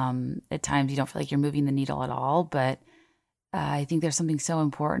at times you don't feel like you're moving the needle at all. But I think there's something so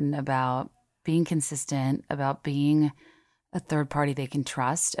important about being consistent, about being a third party they can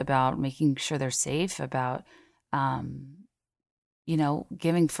trust, about making sure they're safe, about,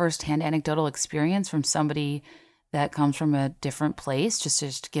 giving firsthand anecdotal experience from somebody that comes from a different place, just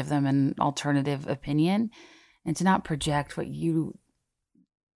to give them an alternative opinion, and to not project what you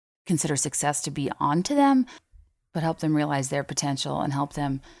consider success to be onto them, but help them realize their potential and help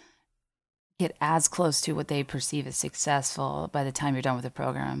them get as close to what they perceive as successful by the time you're done with the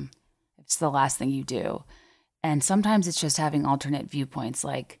program. It's the last thing you do. And sometimes it's just having alternate viewpoints,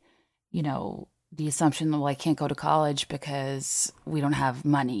 like, the assumption that, well, I can't go to college because we don't have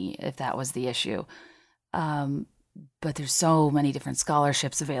money, if that was the issue. But there's so many different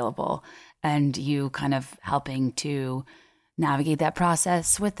scholarships available, and you kind of helping to navigate that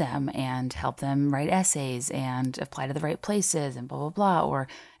process with them and help them write essays and apply to the right places and blah, blah, blah. Or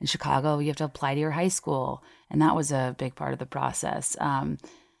in Chicago, you have to apply to your high school. And that was a big part of the process.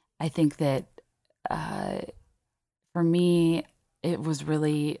 I think that for me, it was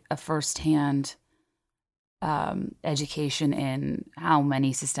really a firsthand education in how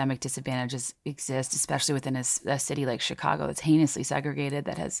many systemic disadvantages exist, especially within a city like Chicago that's heinously segregated,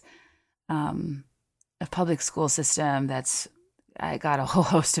 that has a public school system that's got a whole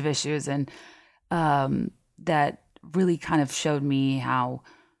host of issues, and that really kind of showed me how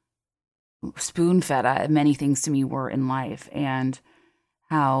spoon-fed many things to me were in life, and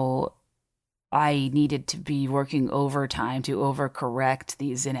how I needed to be working overtime to overcorrect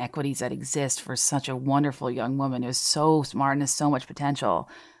these inequities that exist for such a wonderful young woman who's so smart and has so much potential,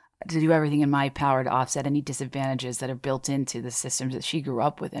 to do everything in my power to offset any disadvantages that are built into the systems that she grew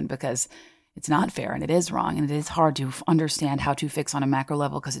up within, because it's not fair and it is wrong and it is hard to understand how to fix on a macro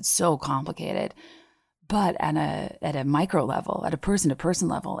level because it's so complicated. But at a micro level, at a person-to-person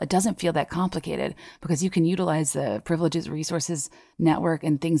level, it doesn't feel that complicated, because you can utilize the privileges, resources, network,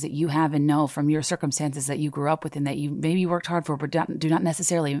 and things that you have and know from your circumstances that you grew up with and that you maybe worked hard for but do not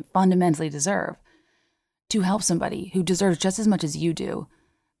necessarily fundamentally deserve, to help somebody who deserves just as much as you do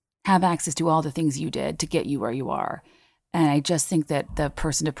have access to all the things you did to get you where you are. And I just think that the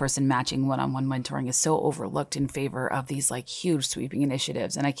person-to-person matching one-on-one mentoring is so overlooked in favor of these like huge sweeping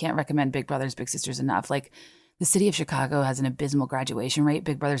initiatives. And I can't recommend Big Brothers Big Sisters enough. Like, the city of Chicago has an abysmal graduation rate.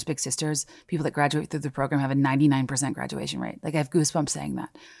 Big Brothers Big Sisters, people that graduate through the program, have a 99% graduation rate. Like, I have goosebumps saying that.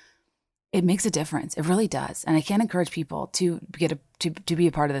 It makes a difference. It really does. And I can't encourage people to be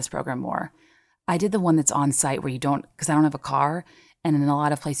a part of this program more. I did the one that's on site where you don't, because I don't have a car. And in a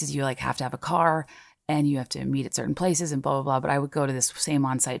lot of places you like have to have a car, and you have to meet at certain places and blah, blah, blah. But I would go to this same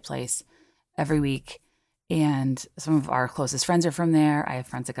on-site place every week. And some of our closest friends are from there. I have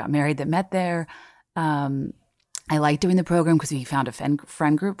friends that got married that met there. I liked doing the program because we found a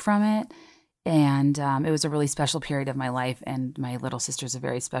friend group from it. And it was a really special period of my life. And my little sister's a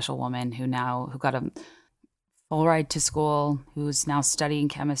very special woman who got a full ride to school, who's now studying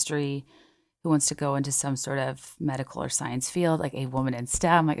chemistry, who wants to go into some sort of medical or science field, like a woman in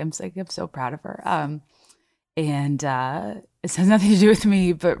STEM. I'm so proud of her. And it has nothing to do with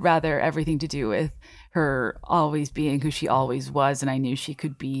me, but rather everything to do with her always being who she always was, and I knew she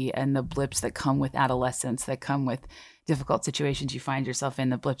could be, and the blips that come with adolescence, that come with difficult situations you find yourself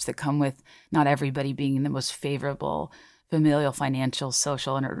in, the blips that come with not everybody being in the most favorable familial, financial,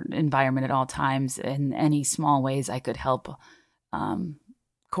 social environment at all times. In any small ways I could help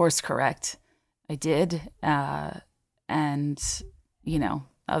course correct, I did. And,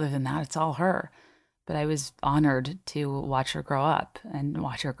 other than that, it's all her. But I was honored to watch her grow up and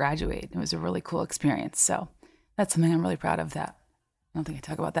watch her graduate. It was a really cool experience. So that's something I'm really proud of that. I don't think I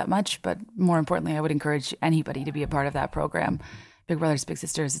talk about that much, but more importantly, I would encourage anybody to be a part of that program. Big Brothers Big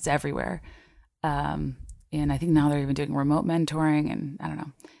Sisters, it's everywhere. And I think now they're even doing remote mentoring, and I don't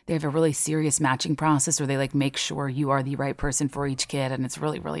know. They have a really serious matching process where they make sure you are the right person for each kid. And it's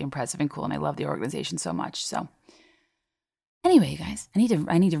really, really impressive and cool. And I love the organization so much. So anyway, you guys, I need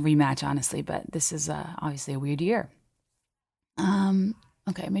to rematch, honestly, but this is obviously a weird year.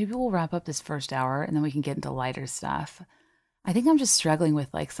 Okay, maybe we'll wrap up this first hour and then we can get into lighter stuff. I think I'm just struggling with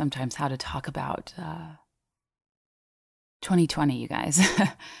sometimes how to talk about 2020, you guys.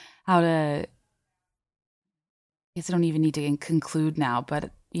 How to, I guess I don't even need to conclude now,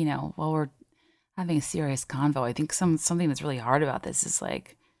 but while we're having a serious convo, I think something that's really hard about this is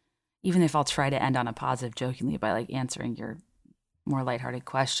even if I'll try to end on a positive jokingly by answering your more lighthearted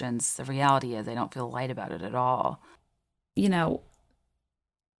questions, the reality is I don't feel light about it at all.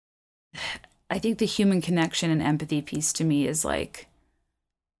 I think the human connection and empathy piece to me is the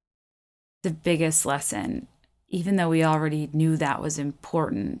biggest lesson, even though we already knew that was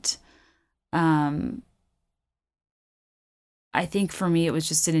important. I think for me, it was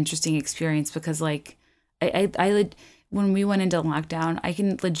just an interesting experience because, like, when we went into lockdown, I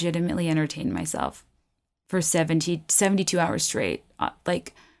can legitimately entertain myself for 72 hours straight,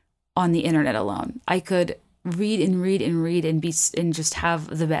 like on the internet alone. I could read and read and read and just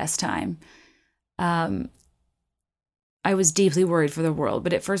have the best time. I was deeply worried for the world,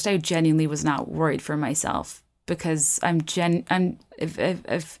 but at first I genuinely was not worried for myself because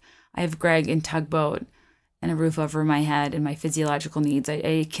if I have Greg and Tugboat and a roof over my head and my physiological needs,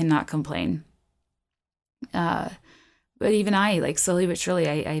 I cannot complain. But even I, like, slowly but surely,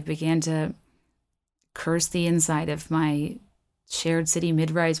 I began to curse the inside of my shared city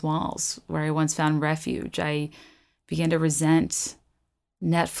mid-rise walls where I once found refuge. I began to resent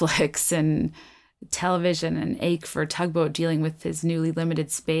Netflix and television and ache for Tugboat dealing with his newly limited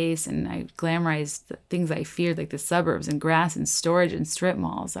space. And I glamorized the things I feared, like the suburbs and grass and storage and strip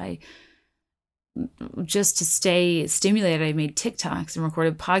malls. Just to stay stimulated, I made TikToks and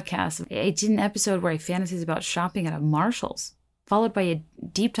recorded podcasts. I did an episode where I fantasized about shopping at a Marshall's, followed by a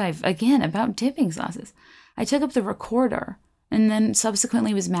deep dive, again, about dipping sauces. I took up the recorder and then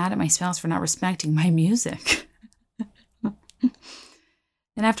subsequently was mad at my spouse for not respecting my music.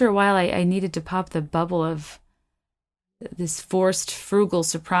 And after a while, I needed to pop the bubble of this forced, frugal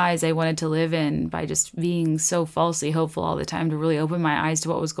surprise I wanted to live in by just being so falsely hopeful all the time to really open my eyes to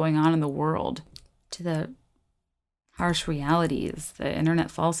what was going on in the world, to the harsh realities, the internet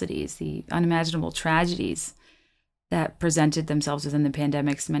falsities, the unimaginable tragedies that presented themselves within the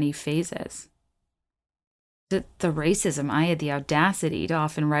pandemic's many phases. The racism I had the audacity to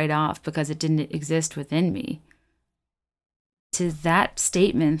often write off because it didn't exist within me. To that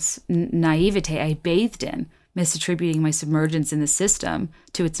statement's naivete I bathed in, misattributing my submergence in the system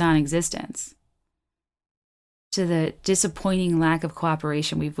to its non-existence. To the disappointing lack of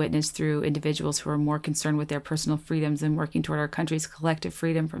cooperation we've witnessed through individuals who are more concerned with their personal freedoms than working toward our country's collective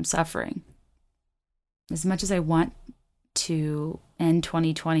freedom from suffering. As much as I want to end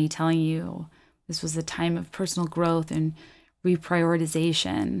 2020 telling you this was a time of personal growth and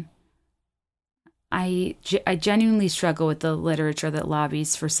reprioritization, I genuinely struggle with the literature that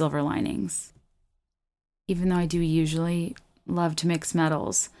lobbies for silver linings. Even though I do usually love to mix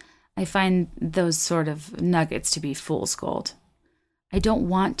metals, I find those sort of nuggets to be fool's gold. I don't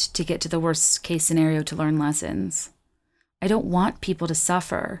want to get to the worst case scenario to learn lessons. I don't want people to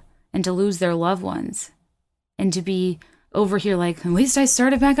suffer and to lose their loved ones and to be over here like, at least I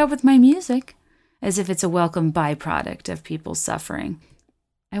started back up with my music, as if it's a welcome byproduct of people's suffering.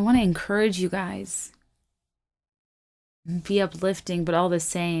 I want to encourage you guys, be uplifting, but all the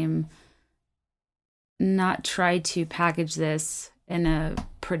same, not try to package this in a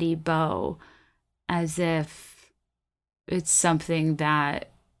pretty bow as if it's something that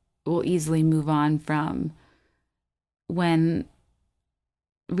we'll easily move on from, when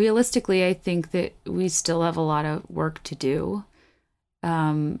realistically I think that we still have a lot of work to do,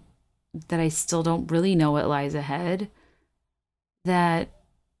 that I still don't really know what lies ahead, that,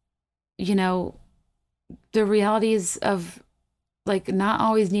 you know, the realities of, like, not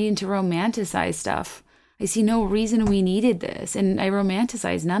always needing to romanticize stuff. I see no reason we needed this, and I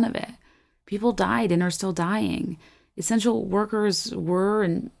romanticize none of it. People died and are still dying. Essential workers were,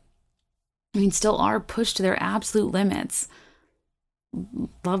 and still are, pushed to their absolute limits.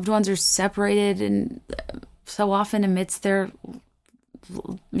 Loved ones are separated, and so often amidst their,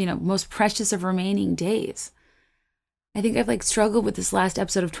 most precious of remaining days. I think I've struggled with this last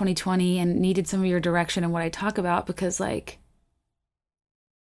episode of 2020 and needed some of your direction in what I talk about, because I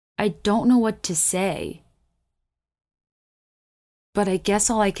don't know what to say. But I guess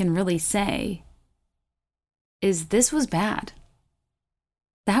all I can really say is this was bad.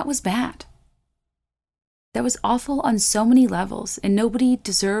 That was bad. That was awful on so many levels, and nobody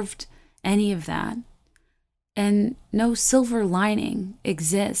deserved any of that. And no silver lining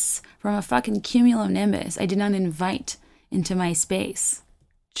exists from a fucking cumulonimbus I did not invite into my space.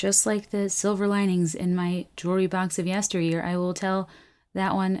 Just like the silver linings in my jewelry box of yesteryear, I will tell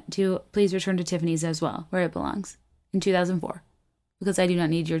that one to please return to Tiffany's as well, where it belongs, in 2004. Because I do not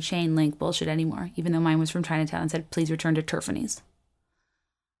need your chain link bullshit anymore, even though mine was from Chinatown and said, please return to Tiffany's.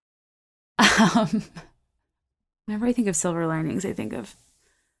 Whenever I think of silver linings, I think of,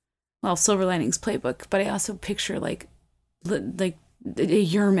 Silver Linings Playbook, but I also picture like a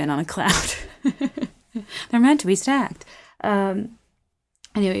Yerman on a cloud. They're meant to be stacked. Anyway,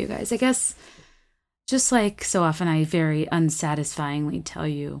 you guys, I guess just like so often, I very unsatisfyingly tell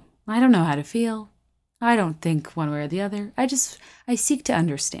you, I don't know how to feel. I don't think one way or the other. I seek to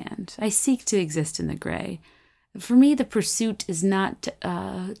understand. I seek to exist in the gray. For me, the pursuit is not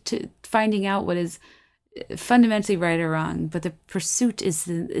to finding out what is fundamentally right or wrong, but the pursuit is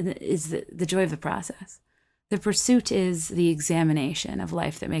the joy of the process. The pursuit is the examination of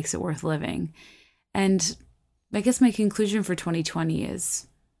life that makes it worth living. And I guess my conclusion for 2020 is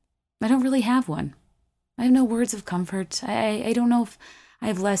I don't really have one. I have no words of comfort. I don't know if I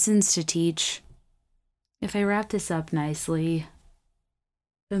have lessons to teach. If I wrap this up nicely,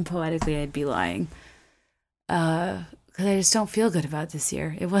 then poetically I'd be lying. Because I just don't feel good about this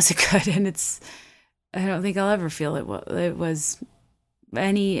year. It wasn't good, and I don't think I'll ever feel it was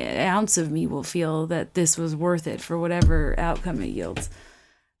any ounce of me will feel that this was worth it for whatever outcome it yields.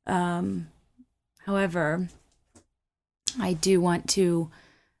 However, I do want to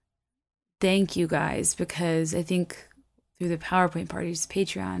thank you guys, because I think through the PowerPoint parties,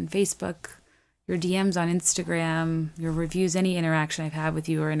 Patreon, Facebook, your DMs on Instagram, your reviews, any interaction I've had with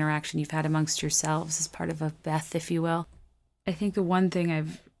you or interaction you've had amongst yourselves as part of a Beth, if you will. I think the one thing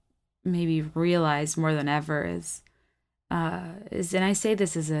I've maybe realized more than ever is, and I say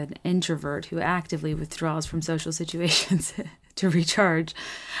this as an introvert who actively withdraws from social situations to recharge,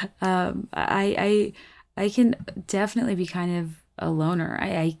 I can definitely be kind of a loner.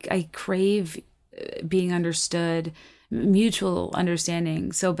 I crave being understood, mutual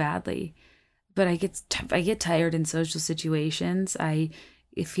understanding so badly, but I get tired in social situations. I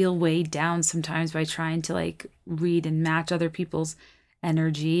feel weighed down sometimes by trying to like read and match other people's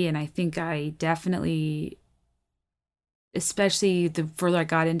energy, and I think I definitely, especially the further I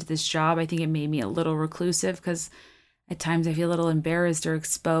got into this job, I think it made me a little reclusive, because at times I feel a little embarrassed or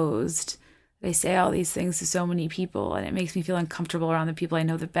exposed. They say all these things to so many people, and it makes me feel uncomfortable around the people I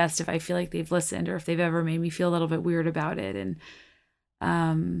know the best if I feel like they've listened or if they've ever made me feel a little bit weird about it. And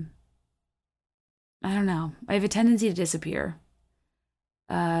I don't know. I have a tendency to disappear.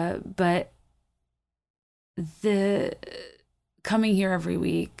 But the coming here every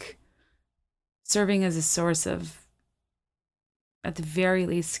week, serving as a source of, at the very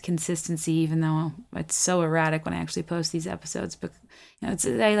least, consistency, even though it's so erratic when I actually post these episodes. But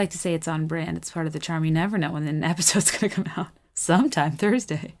I like to say it's on brand. It's part of the charm. You never know when an episode's going to come out. Sometime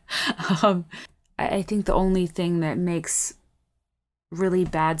Thursday. I think the only thing that makes really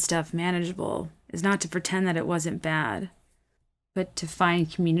bad stuff manageable is not to pretend that it wasn't bad, but to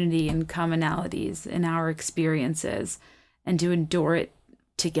find community and commonalities in our experiences and to endure it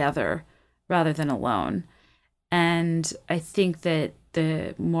together rather than alone. And I think that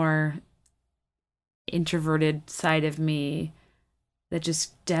the more introverted side of me that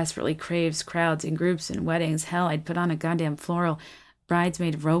just desperately craves crowds and groups and weddings, hell, I'd put on a goddamn floral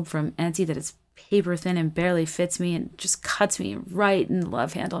bridesmaid robe from Etsy that is paper thin and barely fits me and just cuts me right in the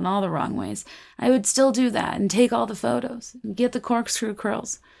love handle in all the wrong ways. I would still do that and take all the photos and get the corkscrew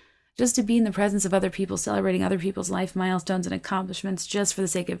curls just to be in the presence of other people, celebrating other people's life milestones and accomplishments just for the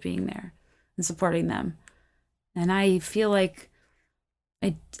sake of being there and supporting them. And I feel like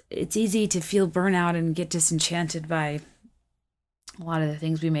it's easy to feel burnout and get disenchanted by a lot of the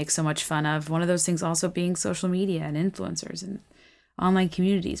things we make so much fun of. One of those things also being social media and influencers and online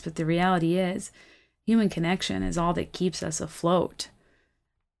communities. But the reality is, human connection is all that keeps us afloat.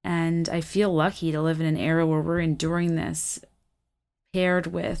 And I feel lucky to live in an era where we're enduring this, paired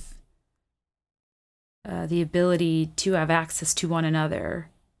with the ability to have access to one another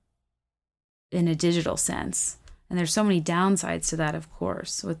in a digital sense. And there's so many downsides to that, of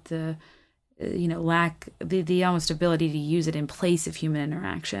course, with the lack, the almost ability to use it in place of human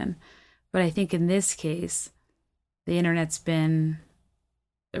interaction. But I think in this case, the internet's been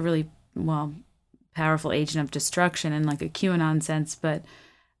a really, powerful agent of destruction in like a QAnon sense. But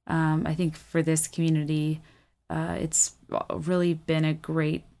I think for this community, it's really been a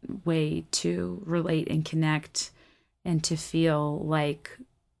great way to relate and connect and to feel like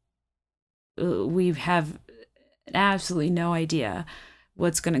we have absolutely no idea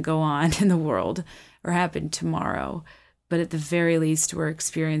what's going to go on in the world or happen tomorrow. But at the very least, we're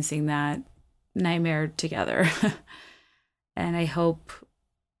experiencing that nightmare together. And I hope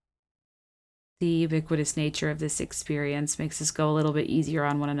the ubiquitous nature of this experience makes us go a little bit easier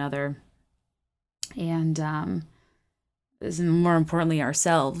on one another. And more importantly,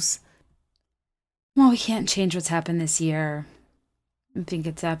 ourselves. Well, we can't change what's happened this year. I think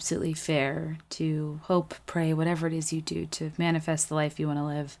it's absolutely fair to hope, pray, whatever it is you do to manifest the life you want to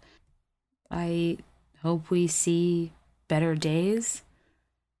live. I hope we see better days.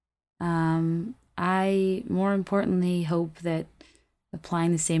 I, more importantly, hope that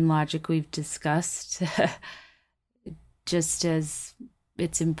applying the same logic we've discussed, just as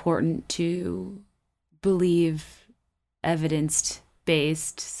it's important to believe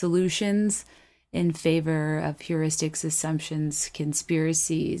evidence-based solutions in favor of heuristics, assumptions,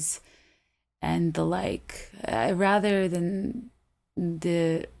 conspiracies, and the like, rather than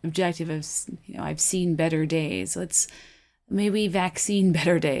the objective of, I've seen better days. Let's maybe vaccine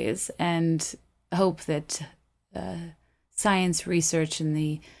better days and hope that science, research, and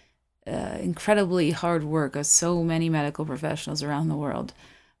the incredibly hard work of so many medical professionals around the world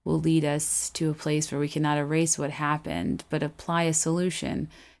will lead us to a place where we cannot erase what happened, but apply a solution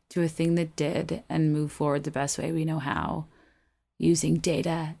to a thing that did and move forward the best way we know how, using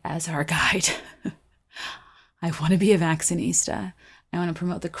data as our guide. I want to be a vaccinista. I want to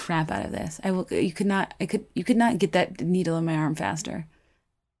promote the crap out of this. You could not get that needle in my arm faster.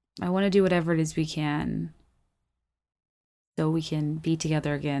 I want to do whatever it is we can so we can be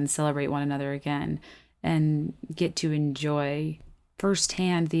together again, celebrate one another again, and get to enjoy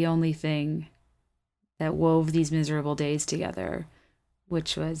firsthand the only thing that wove these miserable days together,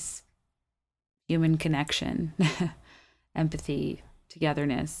 which was human connection, empathy,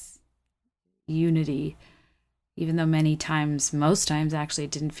 togetherness, unity. Even though most times actually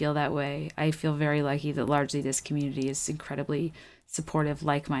it didn't feel that way, I feel very lucky that largely this community is incredibly supportive,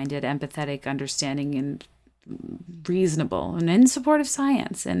 like-minded, empathetic, understanding, and reasonable, and in support of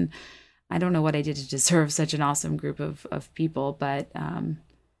science. And I don't know what I did to deserve such an awesome group of people, but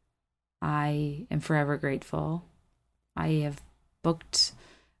I am forever grateful. I have booked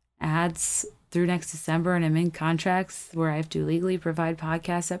ads through next December, and I'm in contracts where I have to legally provide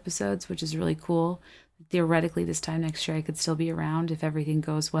podcast episodes, which is really cool. Theoretically, this time next year, I could still be around if everything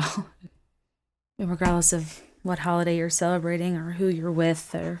goes well. And regardless of what holiday you're celebrating or who you're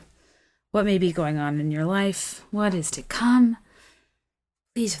with or what may be going on in your life, what is to come,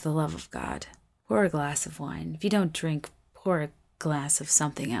 please, for the love of God, pour a glass of wine. If you don't drink, pour a glass of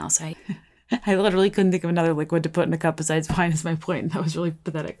something else. I literally couldn't think of another liquid to put in a cup besides wine is my point. That was really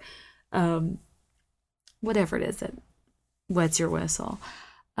pathetic. Whatever it is that wets your whistle.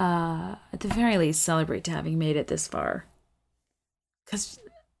 At the very least, celebrate to having made it this far. Because,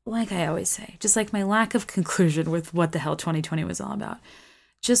 like I always say, just like my lack of conclusion with what the hell 2020 was all about,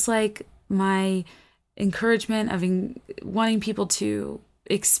 just like my encouragement of wanting people to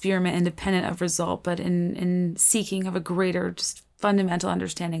experiment independent of result, but in seeking of a greater, just fundamental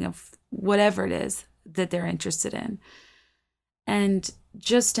understanding of whatever it is that they're interested in. And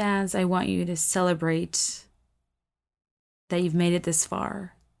just as I want you to celebrate that you've made it this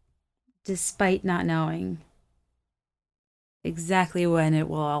far, despite not knowing exactly when it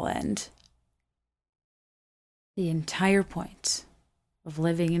will all end. The entire point of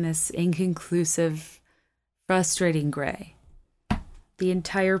living in this inconclusive, frustrating gray, the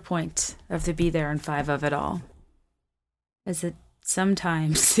entire point of the be there and five of it all, is that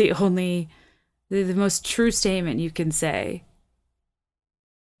sometimes the most true statement you can say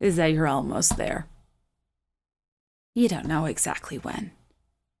is that you're almost there. You don't know exactly when,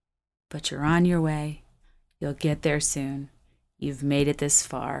 but you're on your way. You'll get there soon. You've made it this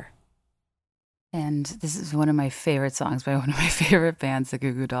far. And this is one of my favorite songs by one of my favorite bands, the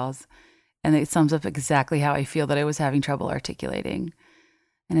Goo Goo Dolls. And it sums up exactly how I feel that I was having trouble articulating.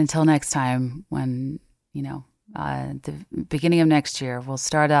 And until next time, when, the beginning of next year, we'll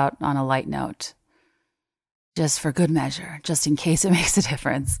start out on a light note, just for good measure, just in case it makes a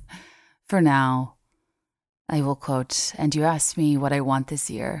difference. For now, I will quote, "And you asked me what I want this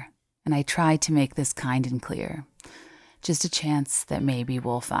year, and I tried to make this kind and clear. Just a chance that maybe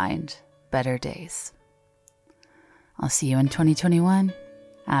we'll find better days." I'll see you in 2021.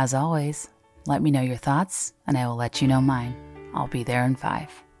 As always, let me know your thoughts, and I will let you know mine. I'll be there in 5.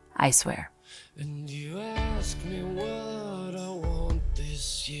 I swear. And you ask me what I want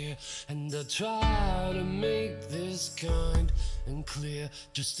this year, and I try to make this kind and clear.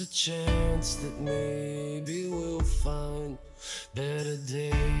 Just a chance that maybe we'll find better days.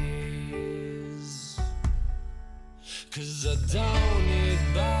 'Cause I don't need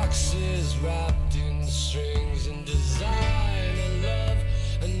boxes wrapped in strings and designer love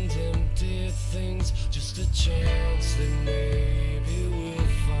and empty things. Just a chance that maybe